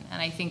 2000.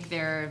 And I think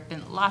there have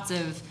been lots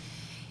of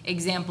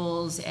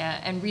examples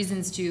and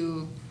reasons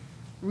to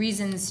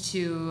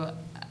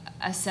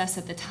assess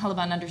that the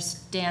Taliban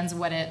understands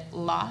what it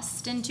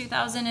lost in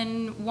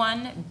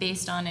 2001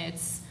 based on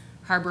its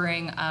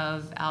harboring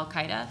of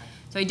al-Qaeda.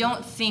 So I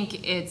don't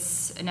think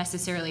it's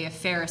necessarily a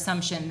fair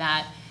assumption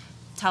that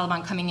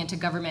Taliban coming into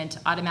government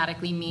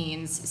automatically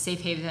means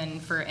safe haven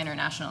for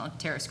international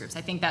terrorist groups.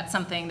 I think that's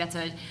something that's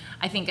an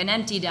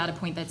empty data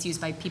point that's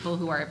used by people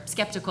who are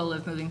skeptical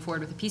of moving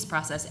forward with the peace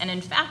process. And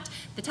in fact,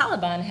 the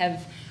Taliban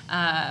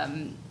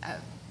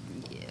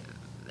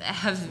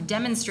have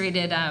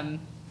demonstrated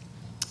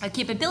a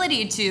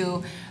capability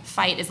to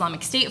fight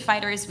Islamic State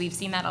fighters. We've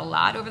seen that a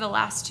lot over the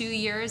last 2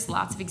 years,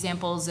 lots of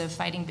examples of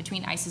fighting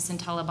between ISIS and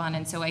Taliban.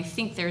 And so I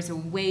think there's a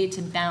way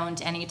to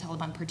bound any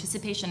Taliban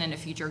participation in a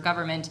future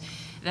government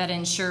that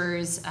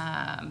ensures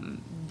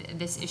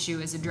this issue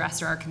is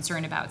addressed or our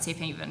concern about safe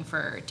haven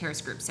for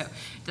terrorist groups. So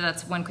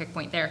that's one quick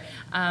point there.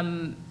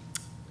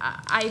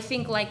 I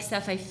think, like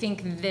Seth, I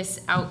think this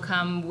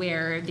outcome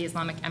where the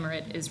Islamic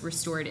Emirate is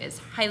restored is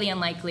highly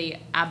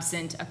unlikely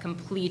absent a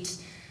complete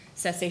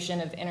cessation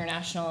of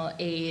international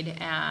aid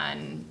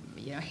and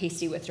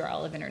hasty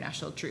withdrawal of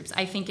international troops.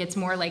 I think it's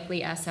more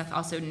likely, as Seth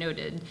also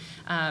noted,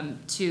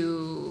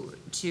 to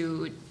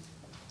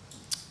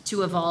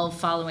evolve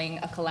following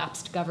a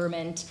collapsed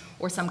government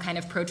or some kind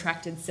of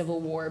protracted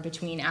civil war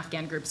between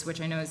Afghan groups, which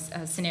I know is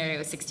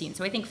scenario 16.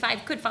 So I think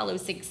 5 could follow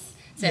 6,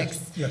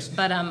 yes.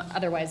 But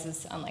otherwise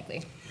is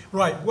unlikely.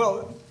 Right.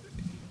 Well,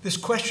 this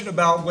question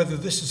about whether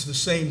this is the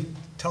same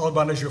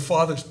Taliban as your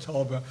father's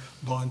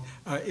Taliban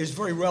is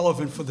very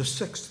relevant for the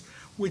 6th,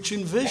 which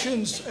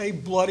envisions a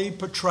bloody,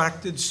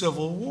 protracted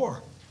civil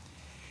war.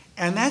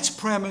 And that's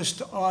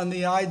premised on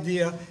the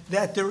idea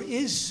that there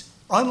is,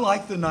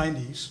 unlike the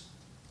 90s,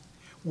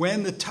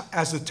 when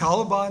as the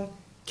Taliban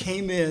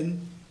came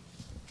in,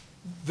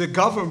 the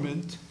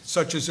government,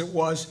 such as it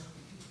was,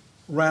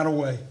 ran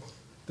away.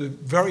 The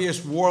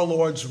various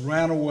warlords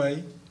ran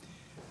away.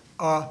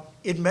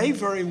 It may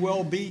very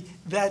well be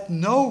that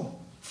no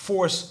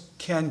force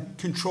can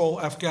control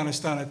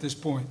Afghanistan at this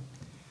point,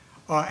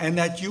 and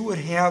that you would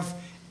have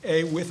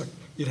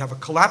you'd have a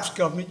collapsed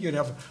government, you'd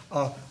have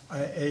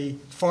a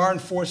foreign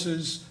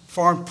forces,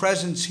 foreign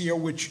presence here,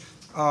 which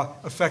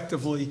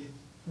effectively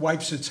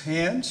wipes its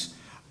hands,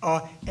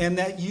 and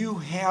that you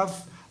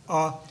have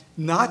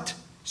not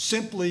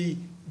simply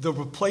the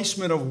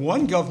replacement of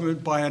one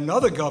government by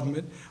another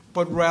government,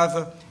 but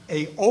rather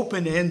a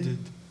open-ended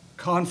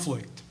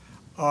conflict.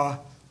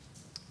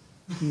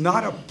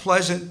 Not a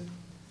pleasant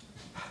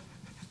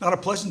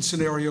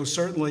scenario,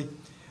 certainly,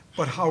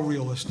 but how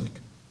realistic?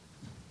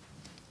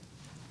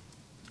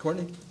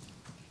 Courtney?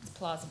 It's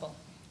plausible.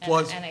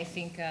 Plausible. And I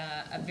think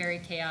a very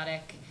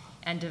chaotic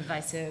and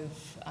divisive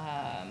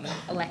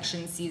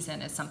election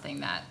season is something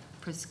that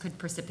could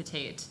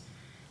precipitate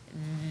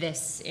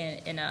this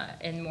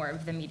in more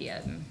of the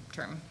medium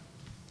term.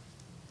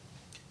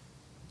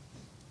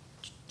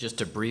 just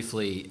to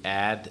briefly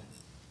add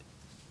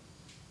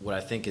what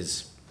I think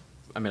is,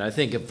 I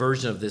think a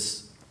version of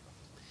this,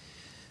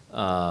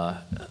 at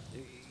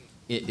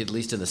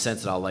least in the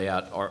sense that I'll lay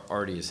out,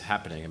 already is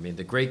happening. I mean,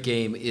 the great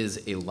game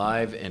is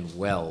alive and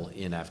well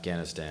in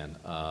Afghanistan.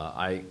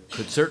 I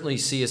could certainly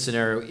see a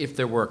scenario if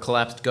there were a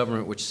collapsed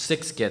government, which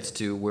 6 gets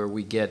to, where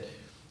we get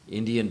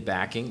Indian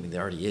backing. I mean,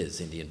 there already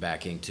is Indian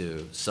backing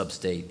to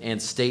sub-state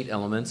and state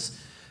elements,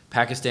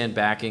 Pakistan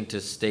backing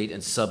to state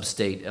and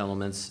sub-state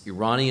elements,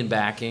 Iranian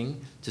backing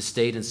to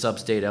state and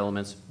sub-state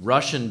elements,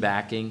 Russian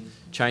backing,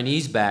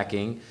 Chinese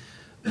backing,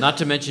 not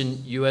to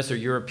mention U.S. or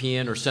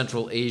European or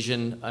Central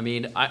Asian. I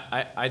mean,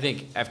 I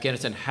think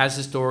Afghanistan has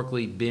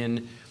historically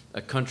been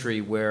a country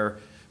where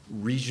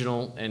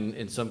regional and,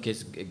 in some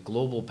cases,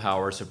 global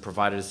powers have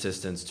provided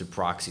assistance to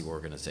proxy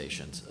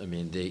organizations. I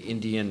mean, the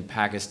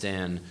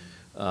Indian-Pakistan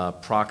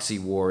proxy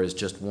war is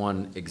just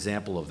one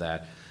example of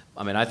that.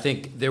 I mean, I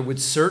think there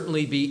would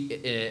certainly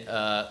be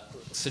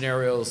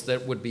scenarios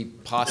that would be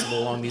possible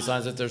along these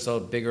lines. If there's a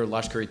bigger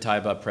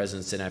Lashkar-e-Taiba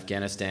presence in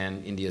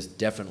Afghanistan, India's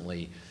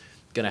definitely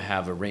going to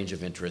have a range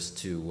of interest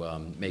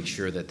to make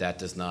sure that that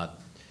does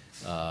not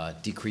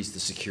decrease the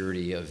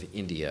security of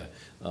India,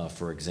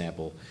 for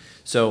example.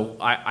 So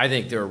I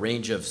think there are a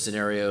range of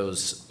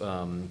scenarios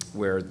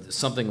where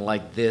something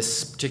like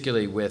this,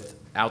 particularly with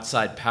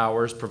outside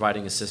powers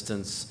providing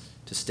assistance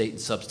to state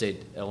and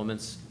sub-state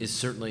elements, is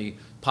certainly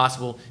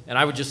possible. And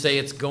I would just say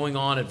it's going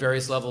on at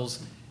various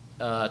levels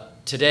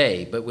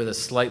today, but with a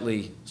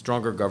slightly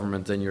stronger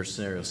government than your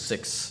scenario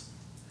 6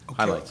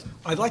 highlights.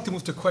 I'd like to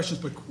move to questions,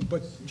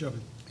 but Javid.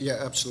 Yeah,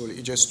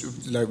 absolutely.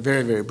 Just like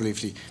very, very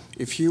briefly,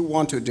 if you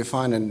want to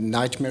define a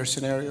nightmare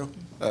scenario,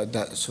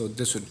 so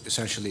this would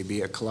essentially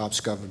be a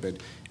collapsed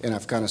government in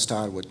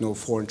Afghanistan with no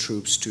foreign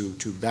troops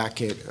to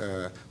back it,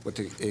 with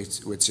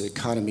its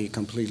economy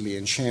completely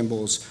in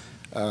shambles,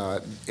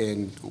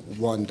 and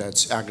one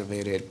that's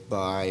aggravated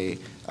by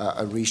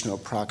a regional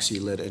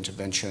proxy-led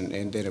intervention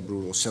and then a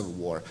brutal civil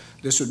war.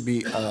 This would be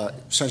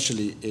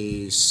essentially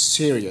a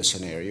serious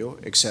scenario,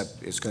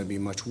 except it's going to be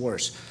much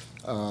worse.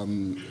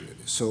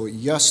 So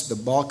yes, the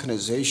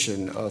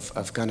Balkanization of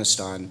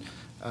Afghanistan,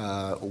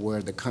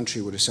 where the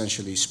country would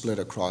essentially split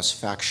across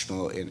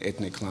factional and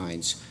ethnic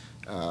lines,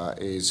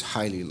 is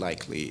highly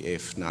likely,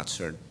 if not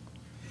certain.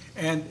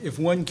 And if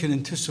one can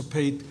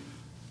anticipate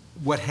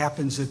what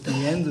happens at the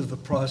end of the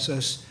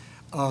process,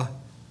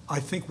 I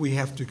think we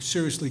have to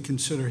seriously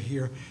consider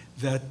here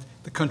that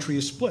the country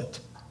is split,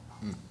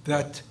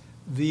 that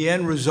the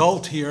end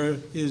result here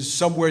is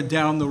somewhere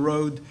down the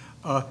road,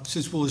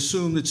 since we'll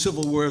assume that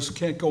civil wars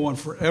can't go on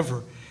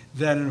forever,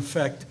 that in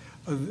effect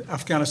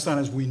Afghanistan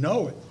as we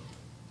know it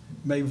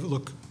may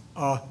look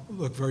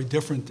very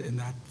different in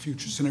that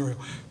future scenario.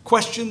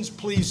 Questions,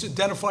 please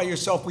identify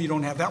yourself. We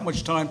don't have that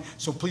much time,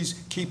 so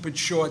please keep it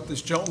short.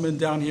 This gentleman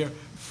down here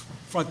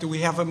front, do we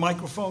have a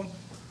microphone?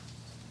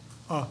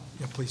 Yeah,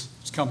 please,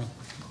 it's coming.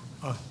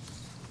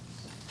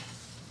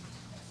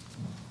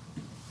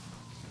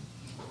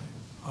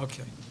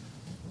 Okay,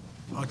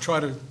 I'll try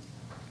to,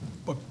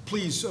 but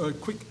please,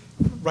 quick,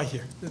 right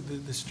here,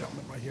 this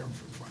gentleman right here in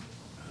front.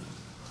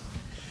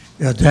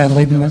 Yeah, Dan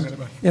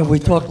Lieberman. Yeah, we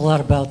talked a lot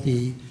about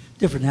the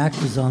different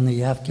actors on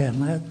the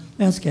Afghan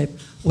landscape.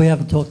 We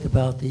haven't talked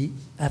about the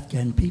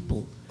Afghan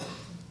people.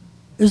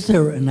 Is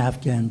there an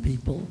Afghan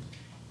people?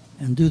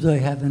 And do they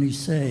have any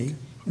say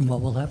in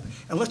what will happen?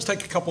 And let's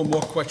take a couple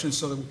more questions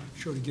so that we're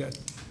sure to get.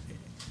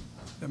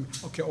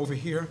 Okay, over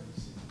here,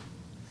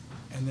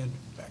 and then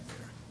back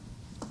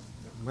there.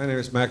 My name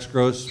is Max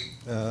Gross.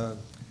 I'd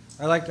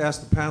like to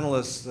ask the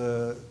panelists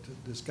to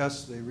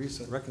discuss the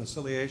recent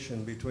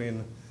reconciliation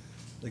between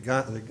the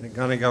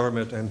Ghana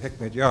government and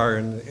Hikmet-Yar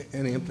and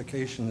any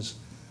implications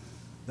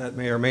that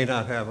may or may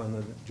not have on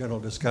the general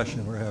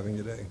discussion we're having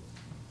today.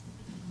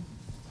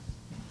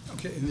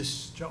 Okay, and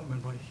this gentleman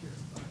right here.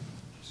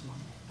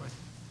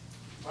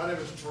 My name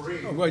is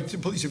Tareen. Oh,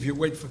 wait, please, if you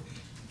wait for.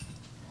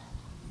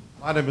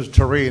 My name is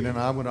Tareen, and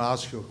I'm going to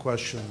ask you a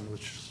question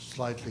which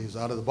slightly is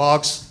out of the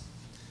box.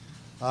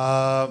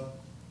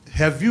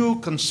 Have you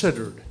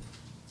considered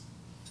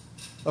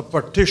a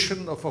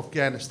partition of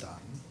Afghanistan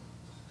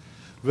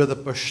where the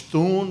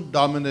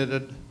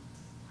Pashtun-dominated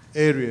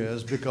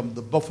areas become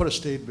the buffer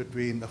state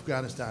between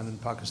Afghanistan and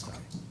Pakistan?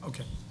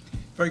 Okay,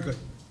 very good.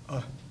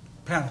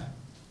 Panel.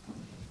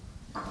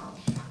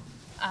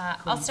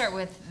 I'll start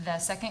with the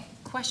second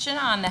question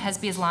on the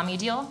Hezbollah Islami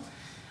deal.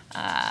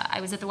 I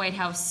was at the White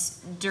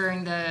House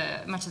during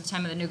much of the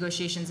time of the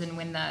negotiations and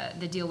when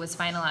the deal was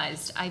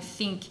finalized. I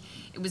think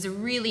it was a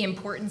really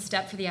important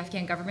step for the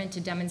Afghan government to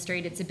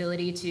demonstrate its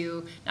ability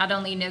to not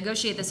only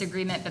negotiate this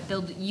agreement but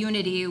build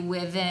unity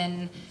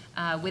within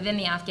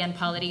the Afghan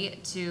polity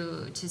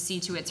to see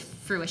to its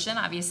fruition.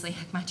 Obviously,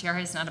 Hikmet-Yar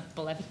is not a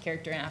beloved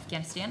character in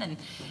Afghanistan,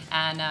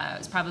 and it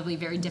was probably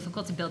very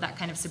difficult to build that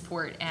kind of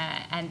support,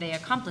 and they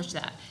accomplished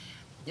that.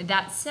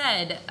 That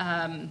said,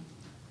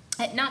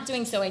 Not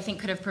doing so, I think,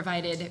 could have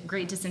provided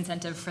great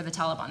disincentive for the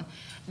Taliban.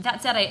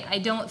 That said, I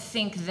don't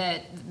think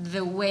that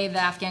the way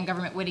the Afghan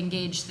government would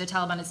engage the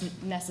Taliban is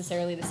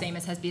necessarily the same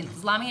as Hezbollah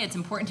Islami. It's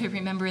important to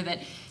remember that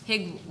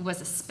HIG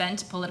was a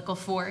spent political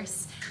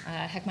force.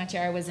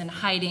 Hekmatyar was in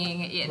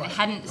hiding. It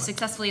hadn't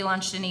successfully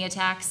launched any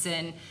attacks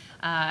in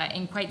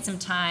quite some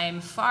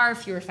time, far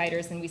fewer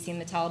fighters than we see in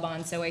the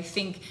Taliban. So I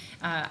think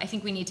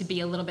we need to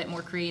be a little bit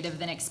more creative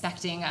than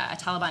expecting a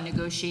Taliban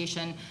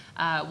negotiation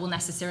will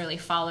necessarily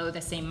follow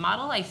the same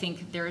model. I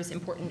think there's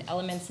important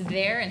elements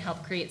there and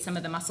help create some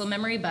of the muscle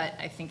memory, but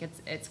I think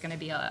it's going to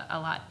be a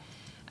lot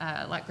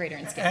greater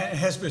in scale. And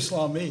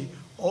Hezbollah Islami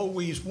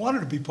always wanted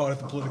to be part of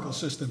the political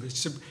system.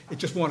 It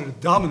just wanted to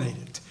dominate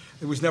it.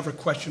 There was never a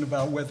question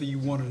about whether you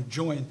wanted to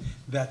join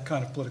that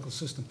kind of political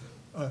system.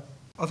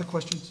 Other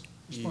questions?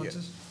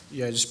 Responses?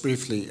 Yeah, just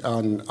briefly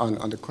on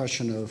the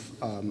question of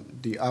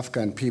the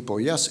Afghan people.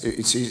 Yes,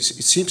 it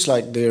seems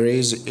like there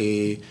is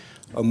a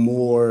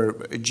more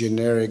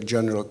generic,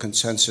 general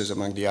consensus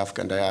among the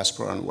Afghan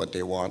diaspora on what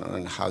they want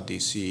and how they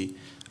see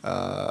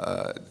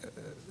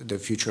the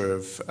future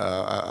of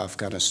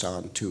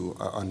Afghanistan to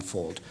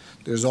unfold.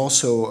 There's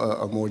also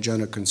a more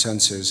general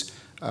consensus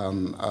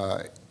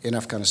in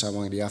Afghanistan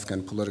among the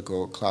Afghan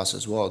political class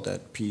as well,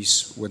 that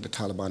peace with the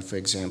Taliban, for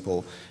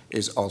example,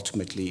 is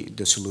ultimately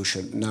the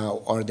solution.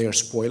 Now, are there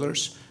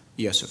spoilers?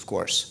 Yes, of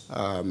course.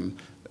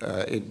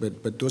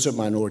 But those are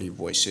minority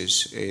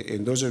voices,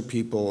 and those are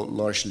people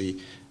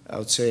largely, I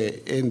would say,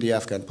 in the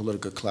Afghan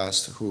political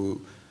class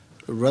who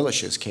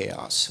relishes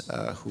chaos,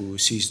 who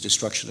sees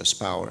destruction as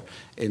power,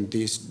 and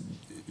they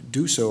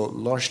do so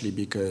largely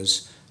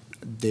because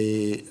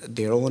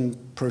their own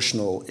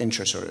personal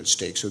interests are at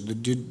stake. So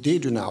they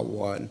do not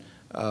want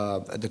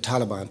the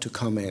Taliban to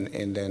come in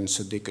and then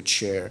so they could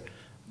share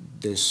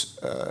this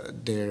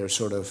their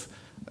sort of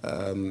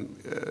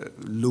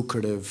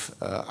lucrative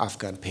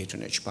Afghan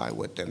patronage pie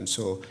with them.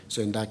 So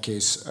in that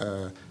case,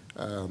 that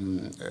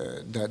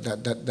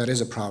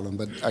is a problem.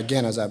 But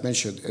again, as I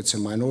mentioned, it's a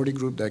minority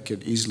group that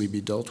could easily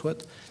be dealt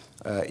with.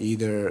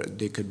 Either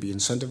they could be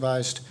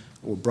incentivized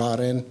or brought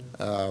in,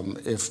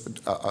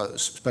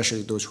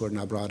 especially those who are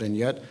not brought in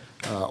yet,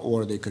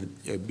 or they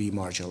could be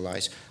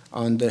marginalized.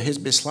 On the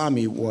Hizb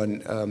Islami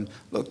one,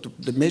 look,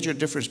 the major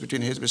difference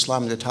between Hizb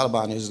Islami and the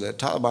Taliban is that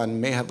Taliban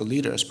may have a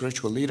leader, a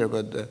spiritual leader,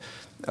 but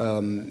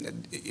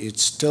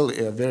it's still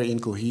a very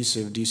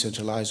incohesive,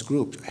 decentralized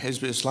group.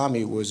 Hizb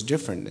Islami was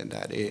different in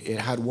that. It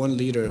had one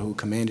leader who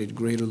commanded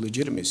greater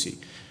legitimacy.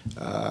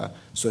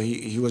 So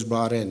he was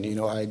brought in. You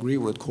know, I agree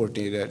with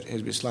Courtney that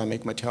Hizb Islami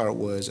Hekmatyar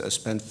was a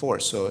spent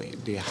force, so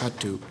they had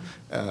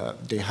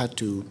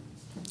to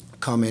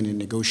come in and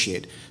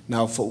negotiate.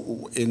 Now,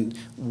 in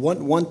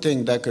one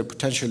thing that could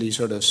potentially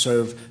sort of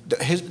serve the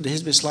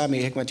Hizb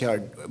Islami Hekmatyar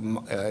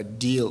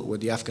deal with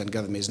the Afghan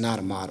government is not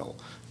a model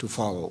to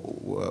follow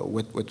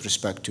with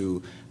respect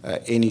to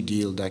any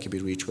deal that could be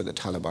reached with the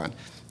Taliban,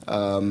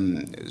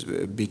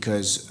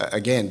 because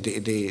again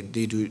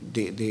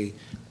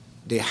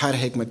they had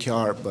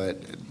Hekmatyar, but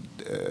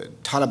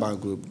Taliban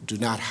group do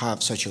not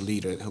have such a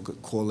leader who could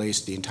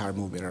coalesce the entire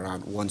movement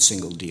around one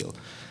single deal.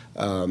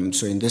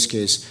 So in this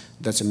case,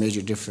 that's a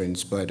major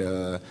difference. But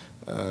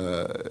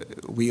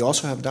we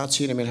also have not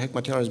seen, I mean,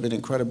 Hekmatyar has been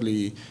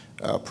incredibly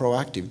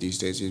proactive these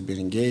days. He's been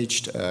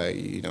engaged.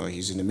 You know,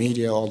 he's in the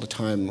media all the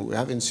time. We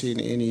haven't seen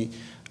any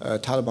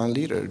Taliban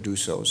leader do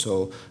so.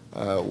 So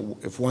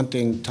if one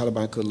thing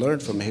Taliban could learn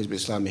from Hizb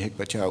Islami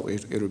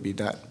Hekmatyar, it would be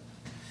that.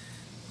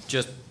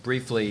 Just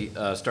briefly,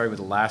 starting with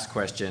the last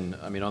question,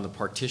 I mean, on the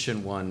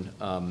partition one,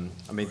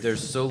 I mean,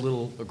 there's so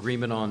little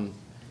agreement on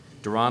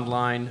Durand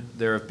Line.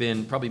 There have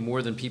been probably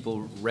more than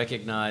people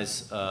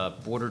recognize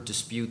border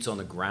disputes on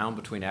the ground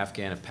between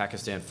Afghan and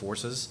Pakistan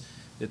forces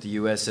that the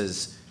U.S.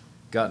 has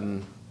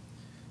gotten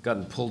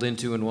pulled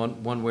into in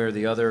one way or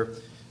the other.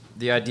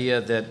 The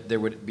idea that there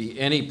would be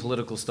any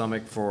political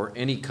stomach for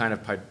any kind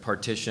of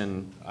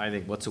partition, I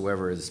think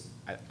whatsoever, is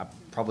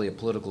probably a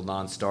political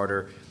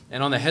non-starter.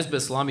 And on the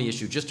Hezbollah Islami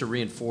issue, just to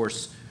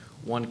reinforce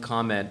one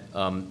comment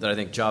that I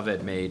think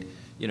Javid made,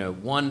 you know,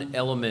 one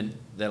element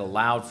that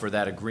allowed for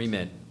that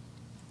agreement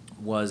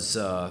was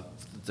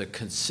the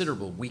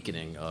considerable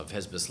weakening of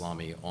Hezbollah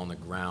Islami on the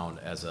ground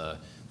as a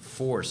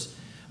force.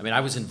 I mean, I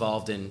was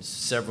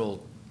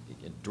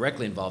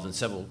directly involved in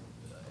several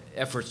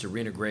efforts to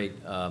reintegrate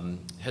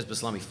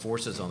Hezbollah Islami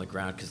forces on the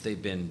ground because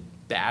they've been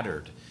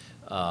battered.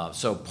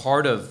 So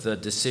part of the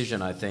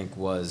decision, I think,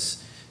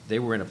 was they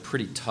were in a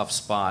pretty tough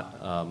spot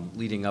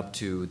leading up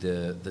to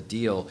the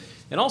deal.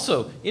 And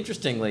also,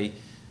 interestingly,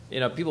 you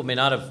know, people may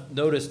not have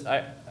noticed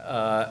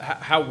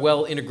how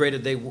well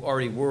integrated they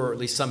already were, or at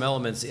least some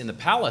elements, in the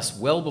palace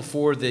well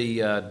before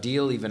the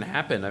deal even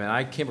happened. I mean,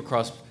 I came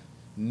across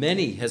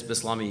many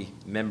Hezbollah Islami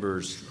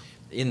members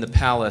in the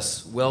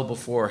palace well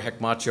before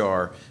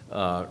Hekmatyar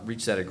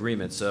reached that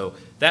agreement. So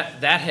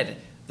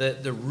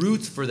the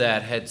roots for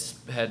that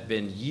had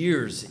been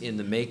years in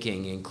the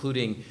making,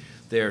 including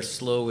their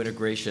slow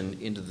integration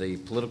into the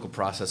political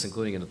process,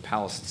 including in the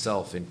palace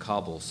itself in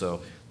Kabul.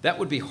 So that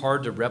would be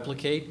hard to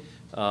replicate.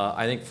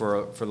 I think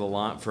for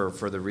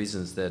the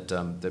reasons that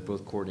that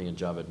both Courtney and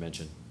Javid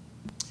mentioned.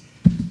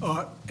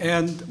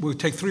 And we'll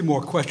take 3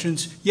 more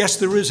questions. Yes,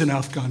 there is an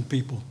Afghan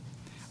people.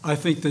 I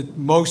think that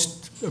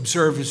most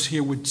observers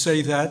here would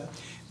say that.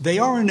 They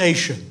are a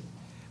nation.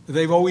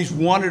 They've always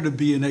wanted to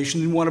be a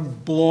nation, didn't want to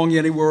belong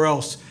anywhere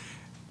else.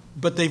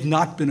 But they've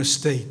not been a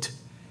state.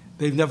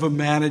 They've never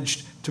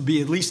managed to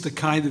be at least the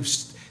kind of,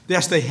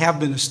 yes, they have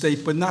been a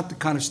state, but not the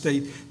kind of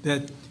state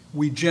that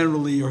we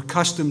generally are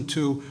accustomed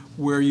to,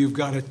 where you've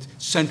got a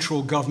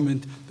central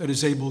government that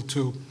is able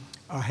to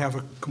have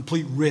a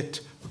complete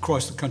writ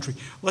across the country.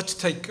 Let's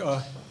take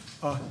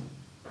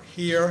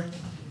here,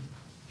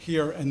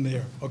 here, and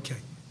there. Okay,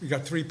 we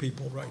got 3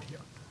 people right here.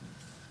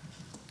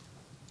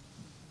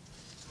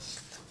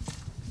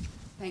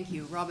 Thank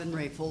you, Robin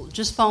Rafel.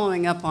 Just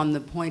following up on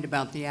the point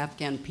about the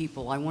Afghan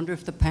people, I wonder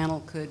if the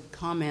panel could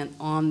comment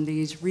on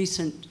these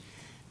recent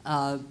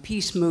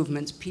peace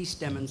movements, peace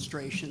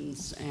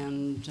demonstrations,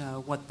 and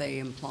what they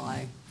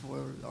imply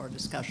for our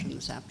discussion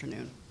this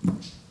afternoon.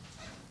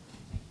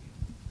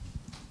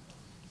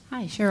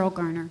 Hi, Cheryl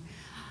Garner.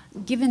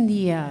 Given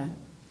the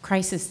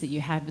crisis that you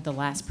had with the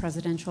last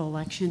presidential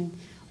election,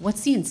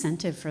 what's the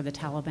incentive for the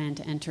Taliban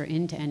to enter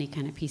into any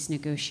kind of peace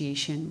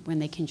negotiation when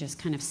they can just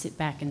kind of sit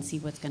back and see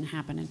what's going to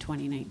happen in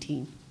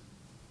 2019?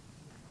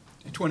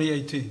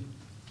 2018.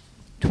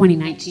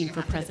 2019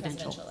 for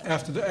presidential.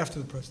 After the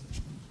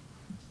presidential.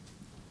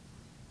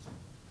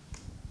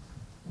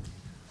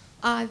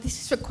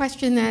 This is a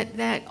question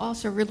that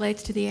also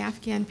relates to the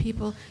Afghan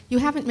people. You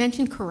haven't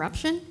mentioned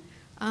corruption.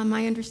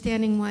 My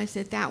understanding was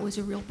that was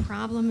a real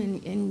problem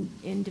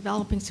in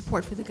developing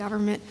support for the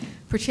government,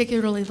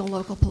 particularly the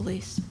local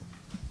police.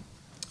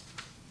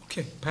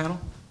 Okay, panel.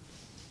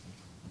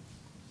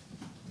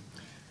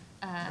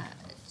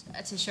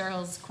 To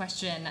Cheryl's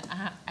question,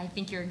 I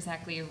think you're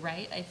exactly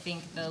right. I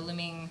think the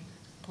looming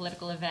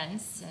political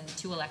events and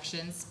 2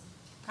 elections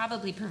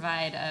probably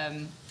provide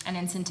an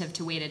incentive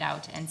to wait it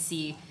out and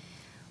see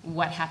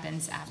what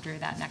happens after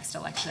that next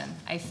election.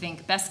 I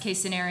think best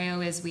case scenario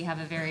is we have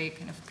a very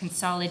kind of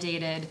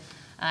consolidated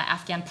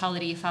Afghan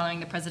polity following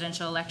the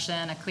presidential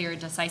election, a clear,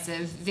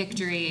 decisive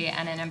victory,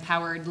 and an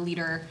empowered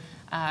leader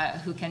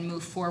who can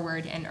move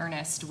forward in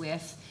earnest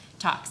with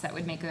talks that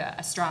would make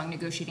a strong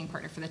negotiating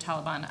partner for the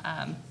Taliban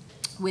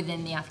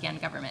within the Afghan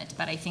government.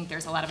 But I think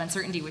there's a lot of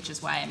uncertainty, which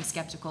is why I'm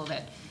skeptical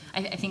that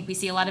I think we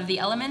see a lot of the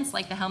elements,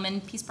 like the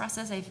Helmand peace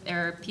process,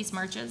 or peace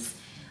marches.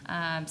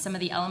 Some of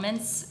the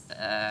elements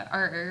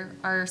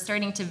are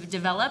starting to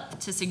develop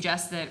to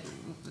suggest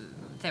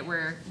that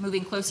we're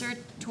moving closer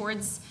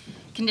towards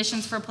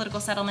conditions for a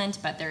political settlement,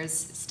 but there's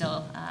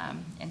still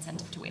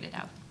incentive to wait it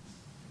out.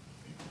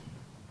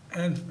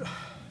 And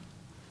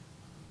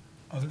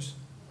others?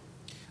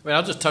 I mean,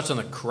 I'll just touch on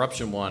the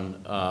corruption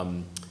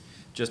one.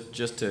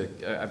 Just to,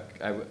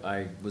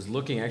 I was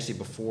looking actually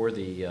before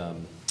the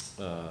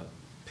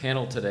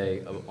panel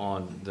today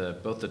on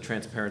both the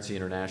Transparency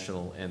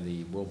International and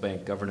the World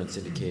Bank governance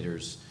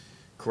indicators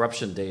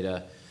corruption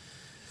data.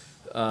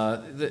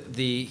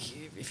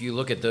 If you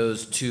look at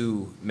those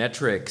 2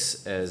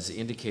 metrics as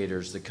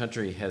indicators, the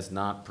country has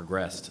not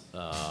progressed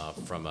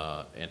from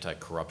an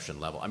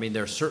anti-corruption level. I mean,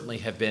 there certainly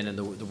have been, and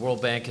the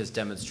World Bank has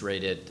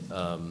demonstrated,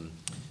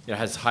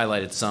 has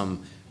highlighted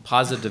some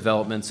positive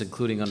developments,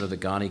 including under the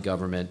Ghani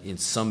government in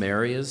some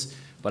areas.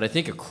 But I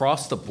think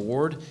across the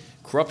board,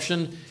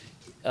 corruption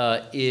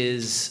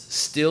is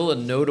still a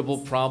notable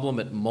problem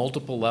at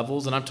multiple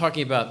levels. And I'm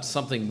talking about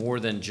something more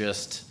than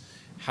just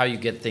how you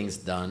get things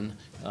done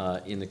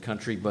in the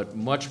country, but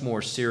much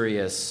more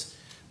serious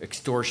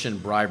extortion,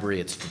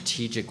 bribery at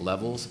strategic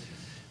levels,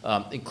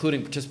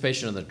 including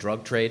participation in the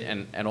drug trade,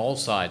 and all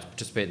sides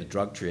participate in the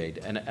drug trade.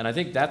 And I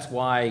think that's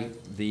why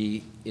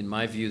in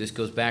my view, this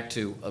goes back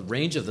to a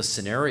range of the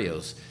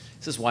scenarios.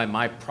 This is why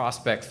my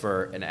prospect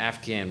for an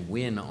Afghan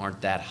win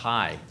aren't that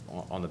high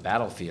on the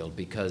battlefield,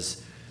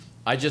 because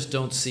I just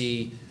don't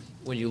see,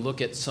 when you look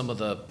at some of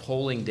the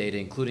polling data,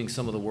 including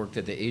some of the work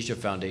that the Asia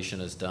Foundation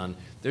has done,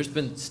 there's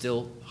been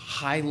still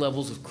high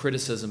levels of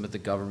criticism at the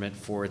government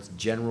for its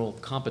general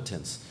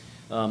competence.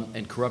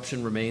 And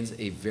corruption remains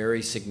a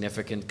very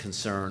significant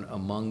concern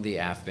among the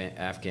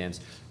Afghans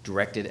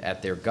directed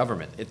at their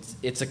government.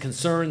 It's a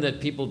concern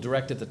that people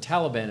direct at the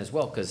Taliban as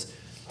well, because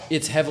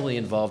it's heavily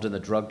involved in the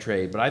drug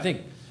trade. But I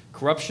think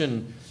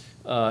corruption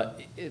and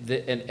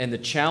the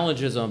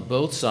challenges on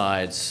both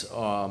sides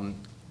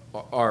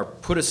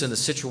put us in a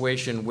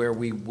situation where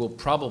we will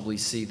probably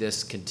see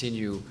this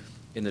continue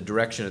in the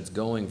direction it's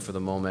going for the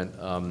moment,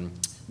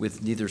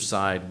 with neither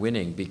side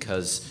winning,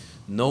 because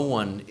no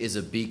one is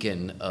a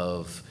beacon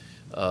of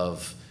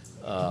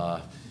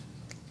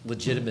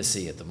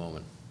legitimacy at the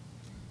moment.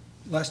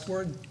 Last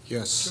word?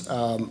 Yes.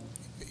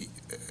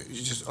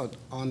 Just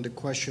on the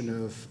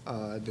question of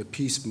the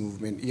peace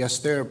movement, yes,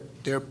 there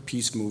are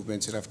peace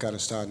movements in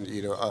Afghanistan,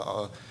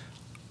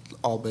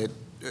 albeit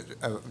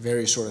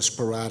very sort of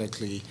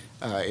sporadically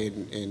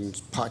in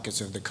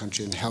pockets of the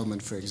country. In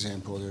Helmand, for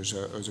example, there's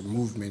a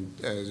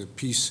movement, a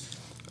peace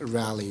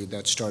rally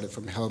that started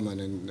from Helmand,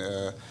 and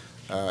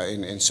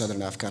in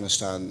southern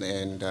Afghanistan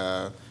and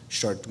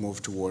start to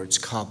move towards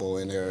Kabul,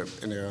 and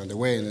they're on the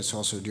way, and it's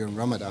also during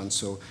Ramadan.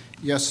 So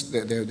yes,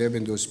 there have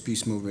been those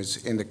peace movements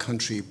in the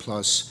country,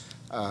 plus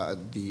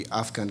the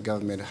Afghan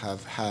government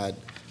have had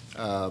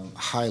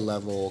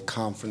high-level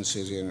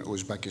conferences in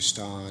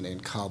Uzbekistan, in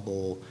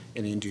Kabul,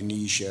 in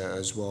Indonesia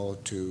as well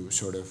to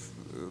sort of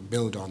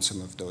build on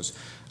some of those.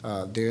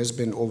 There has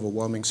been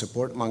overwhelming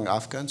support among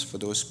Afghans for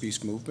those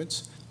peace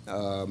movements.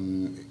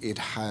 It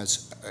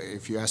has,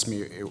 if you ask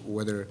me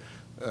whether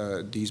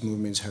these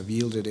movements have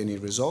yielded any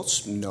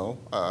results, no.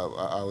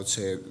 I would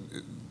say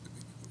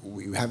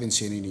we haven't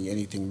seen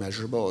anything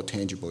measurable or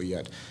tangible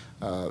yet.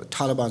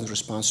 Taliban's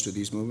response to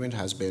these movements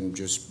has been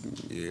just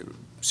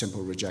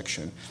simple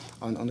rejection.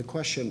 On the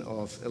question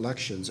of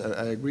elections,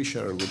 I agree,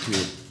 Cheryl, with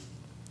you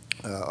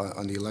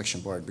on the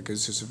election part,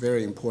 because it's a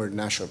very important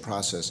national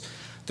process.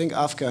 I think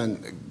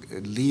Afghan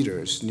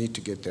leaders need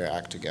to get their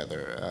act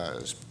together,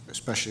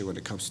 especially when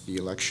it comes to the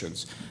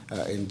elections,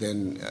 and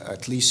then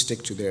at least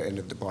stick to their end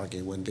of the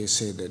bargain when they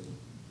say that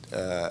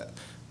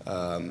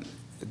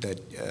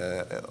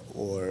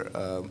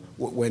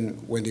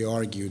when they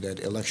argue that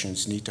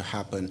elections need to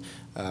happen,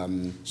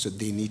 so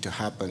they need to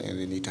happen and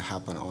they need to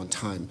happen on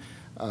time.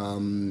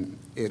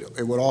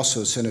 It would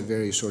also send a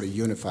very sort of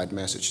unified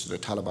message to the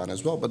Taliban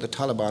as well. But the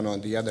Taliban,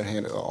 on the other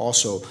hand, are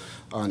also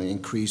on an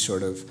increased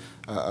sort of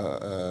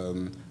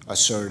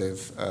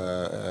assertive,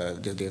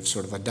 they've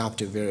sort of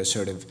adopted a very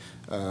assertive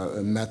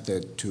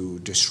method to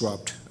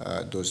disrupt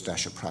those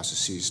national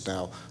processes.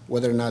 Now,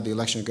 whether or not the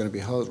election is going to be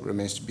held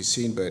remains to be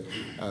seen, but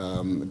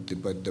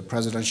the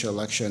presidential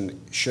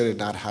election, should it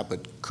not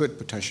happen, could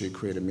potentially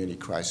create a mini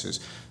crisis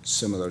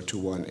similar to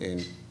one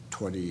in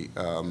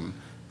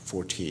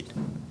 2014.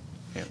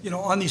 Yeah. You know,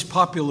 on these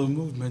popular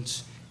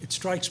movements, it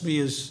strikes me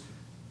as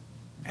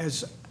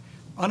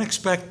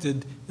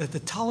unexpected that the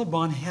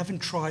Taliban haven't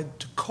tried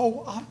to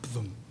co-opt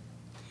them.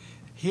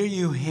 Here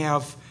you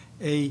have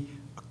a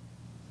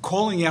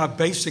calling out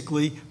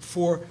basically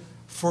for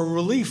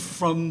relief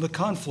from the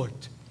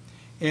conflict.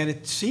 And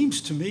it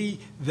seems to me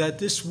that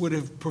this would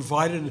have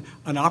provided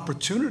an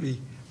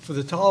opportunity for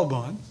the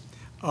Taliban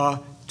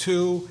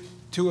to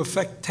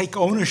take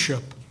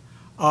ownership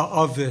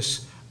of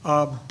this.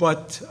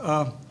 But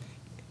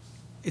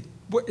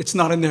it's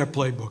not in their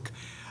playbook.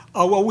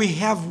 Well, we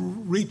have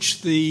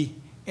reached the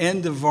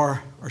end of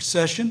our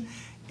session,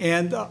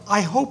 and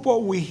I hope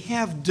what we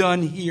have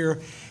done here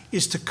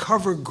is to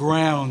cover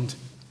ground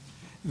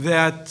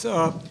that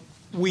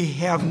we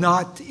have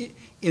not,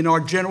 in our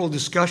general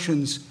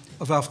discussions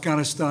of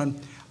Afghanistan,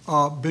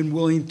 been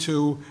willing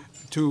to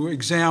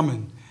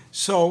examine.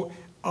 So,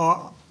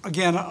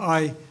 again,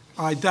 I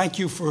thank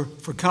you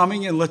for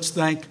coming, and let's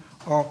thank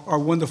our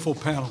wonderful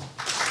panel.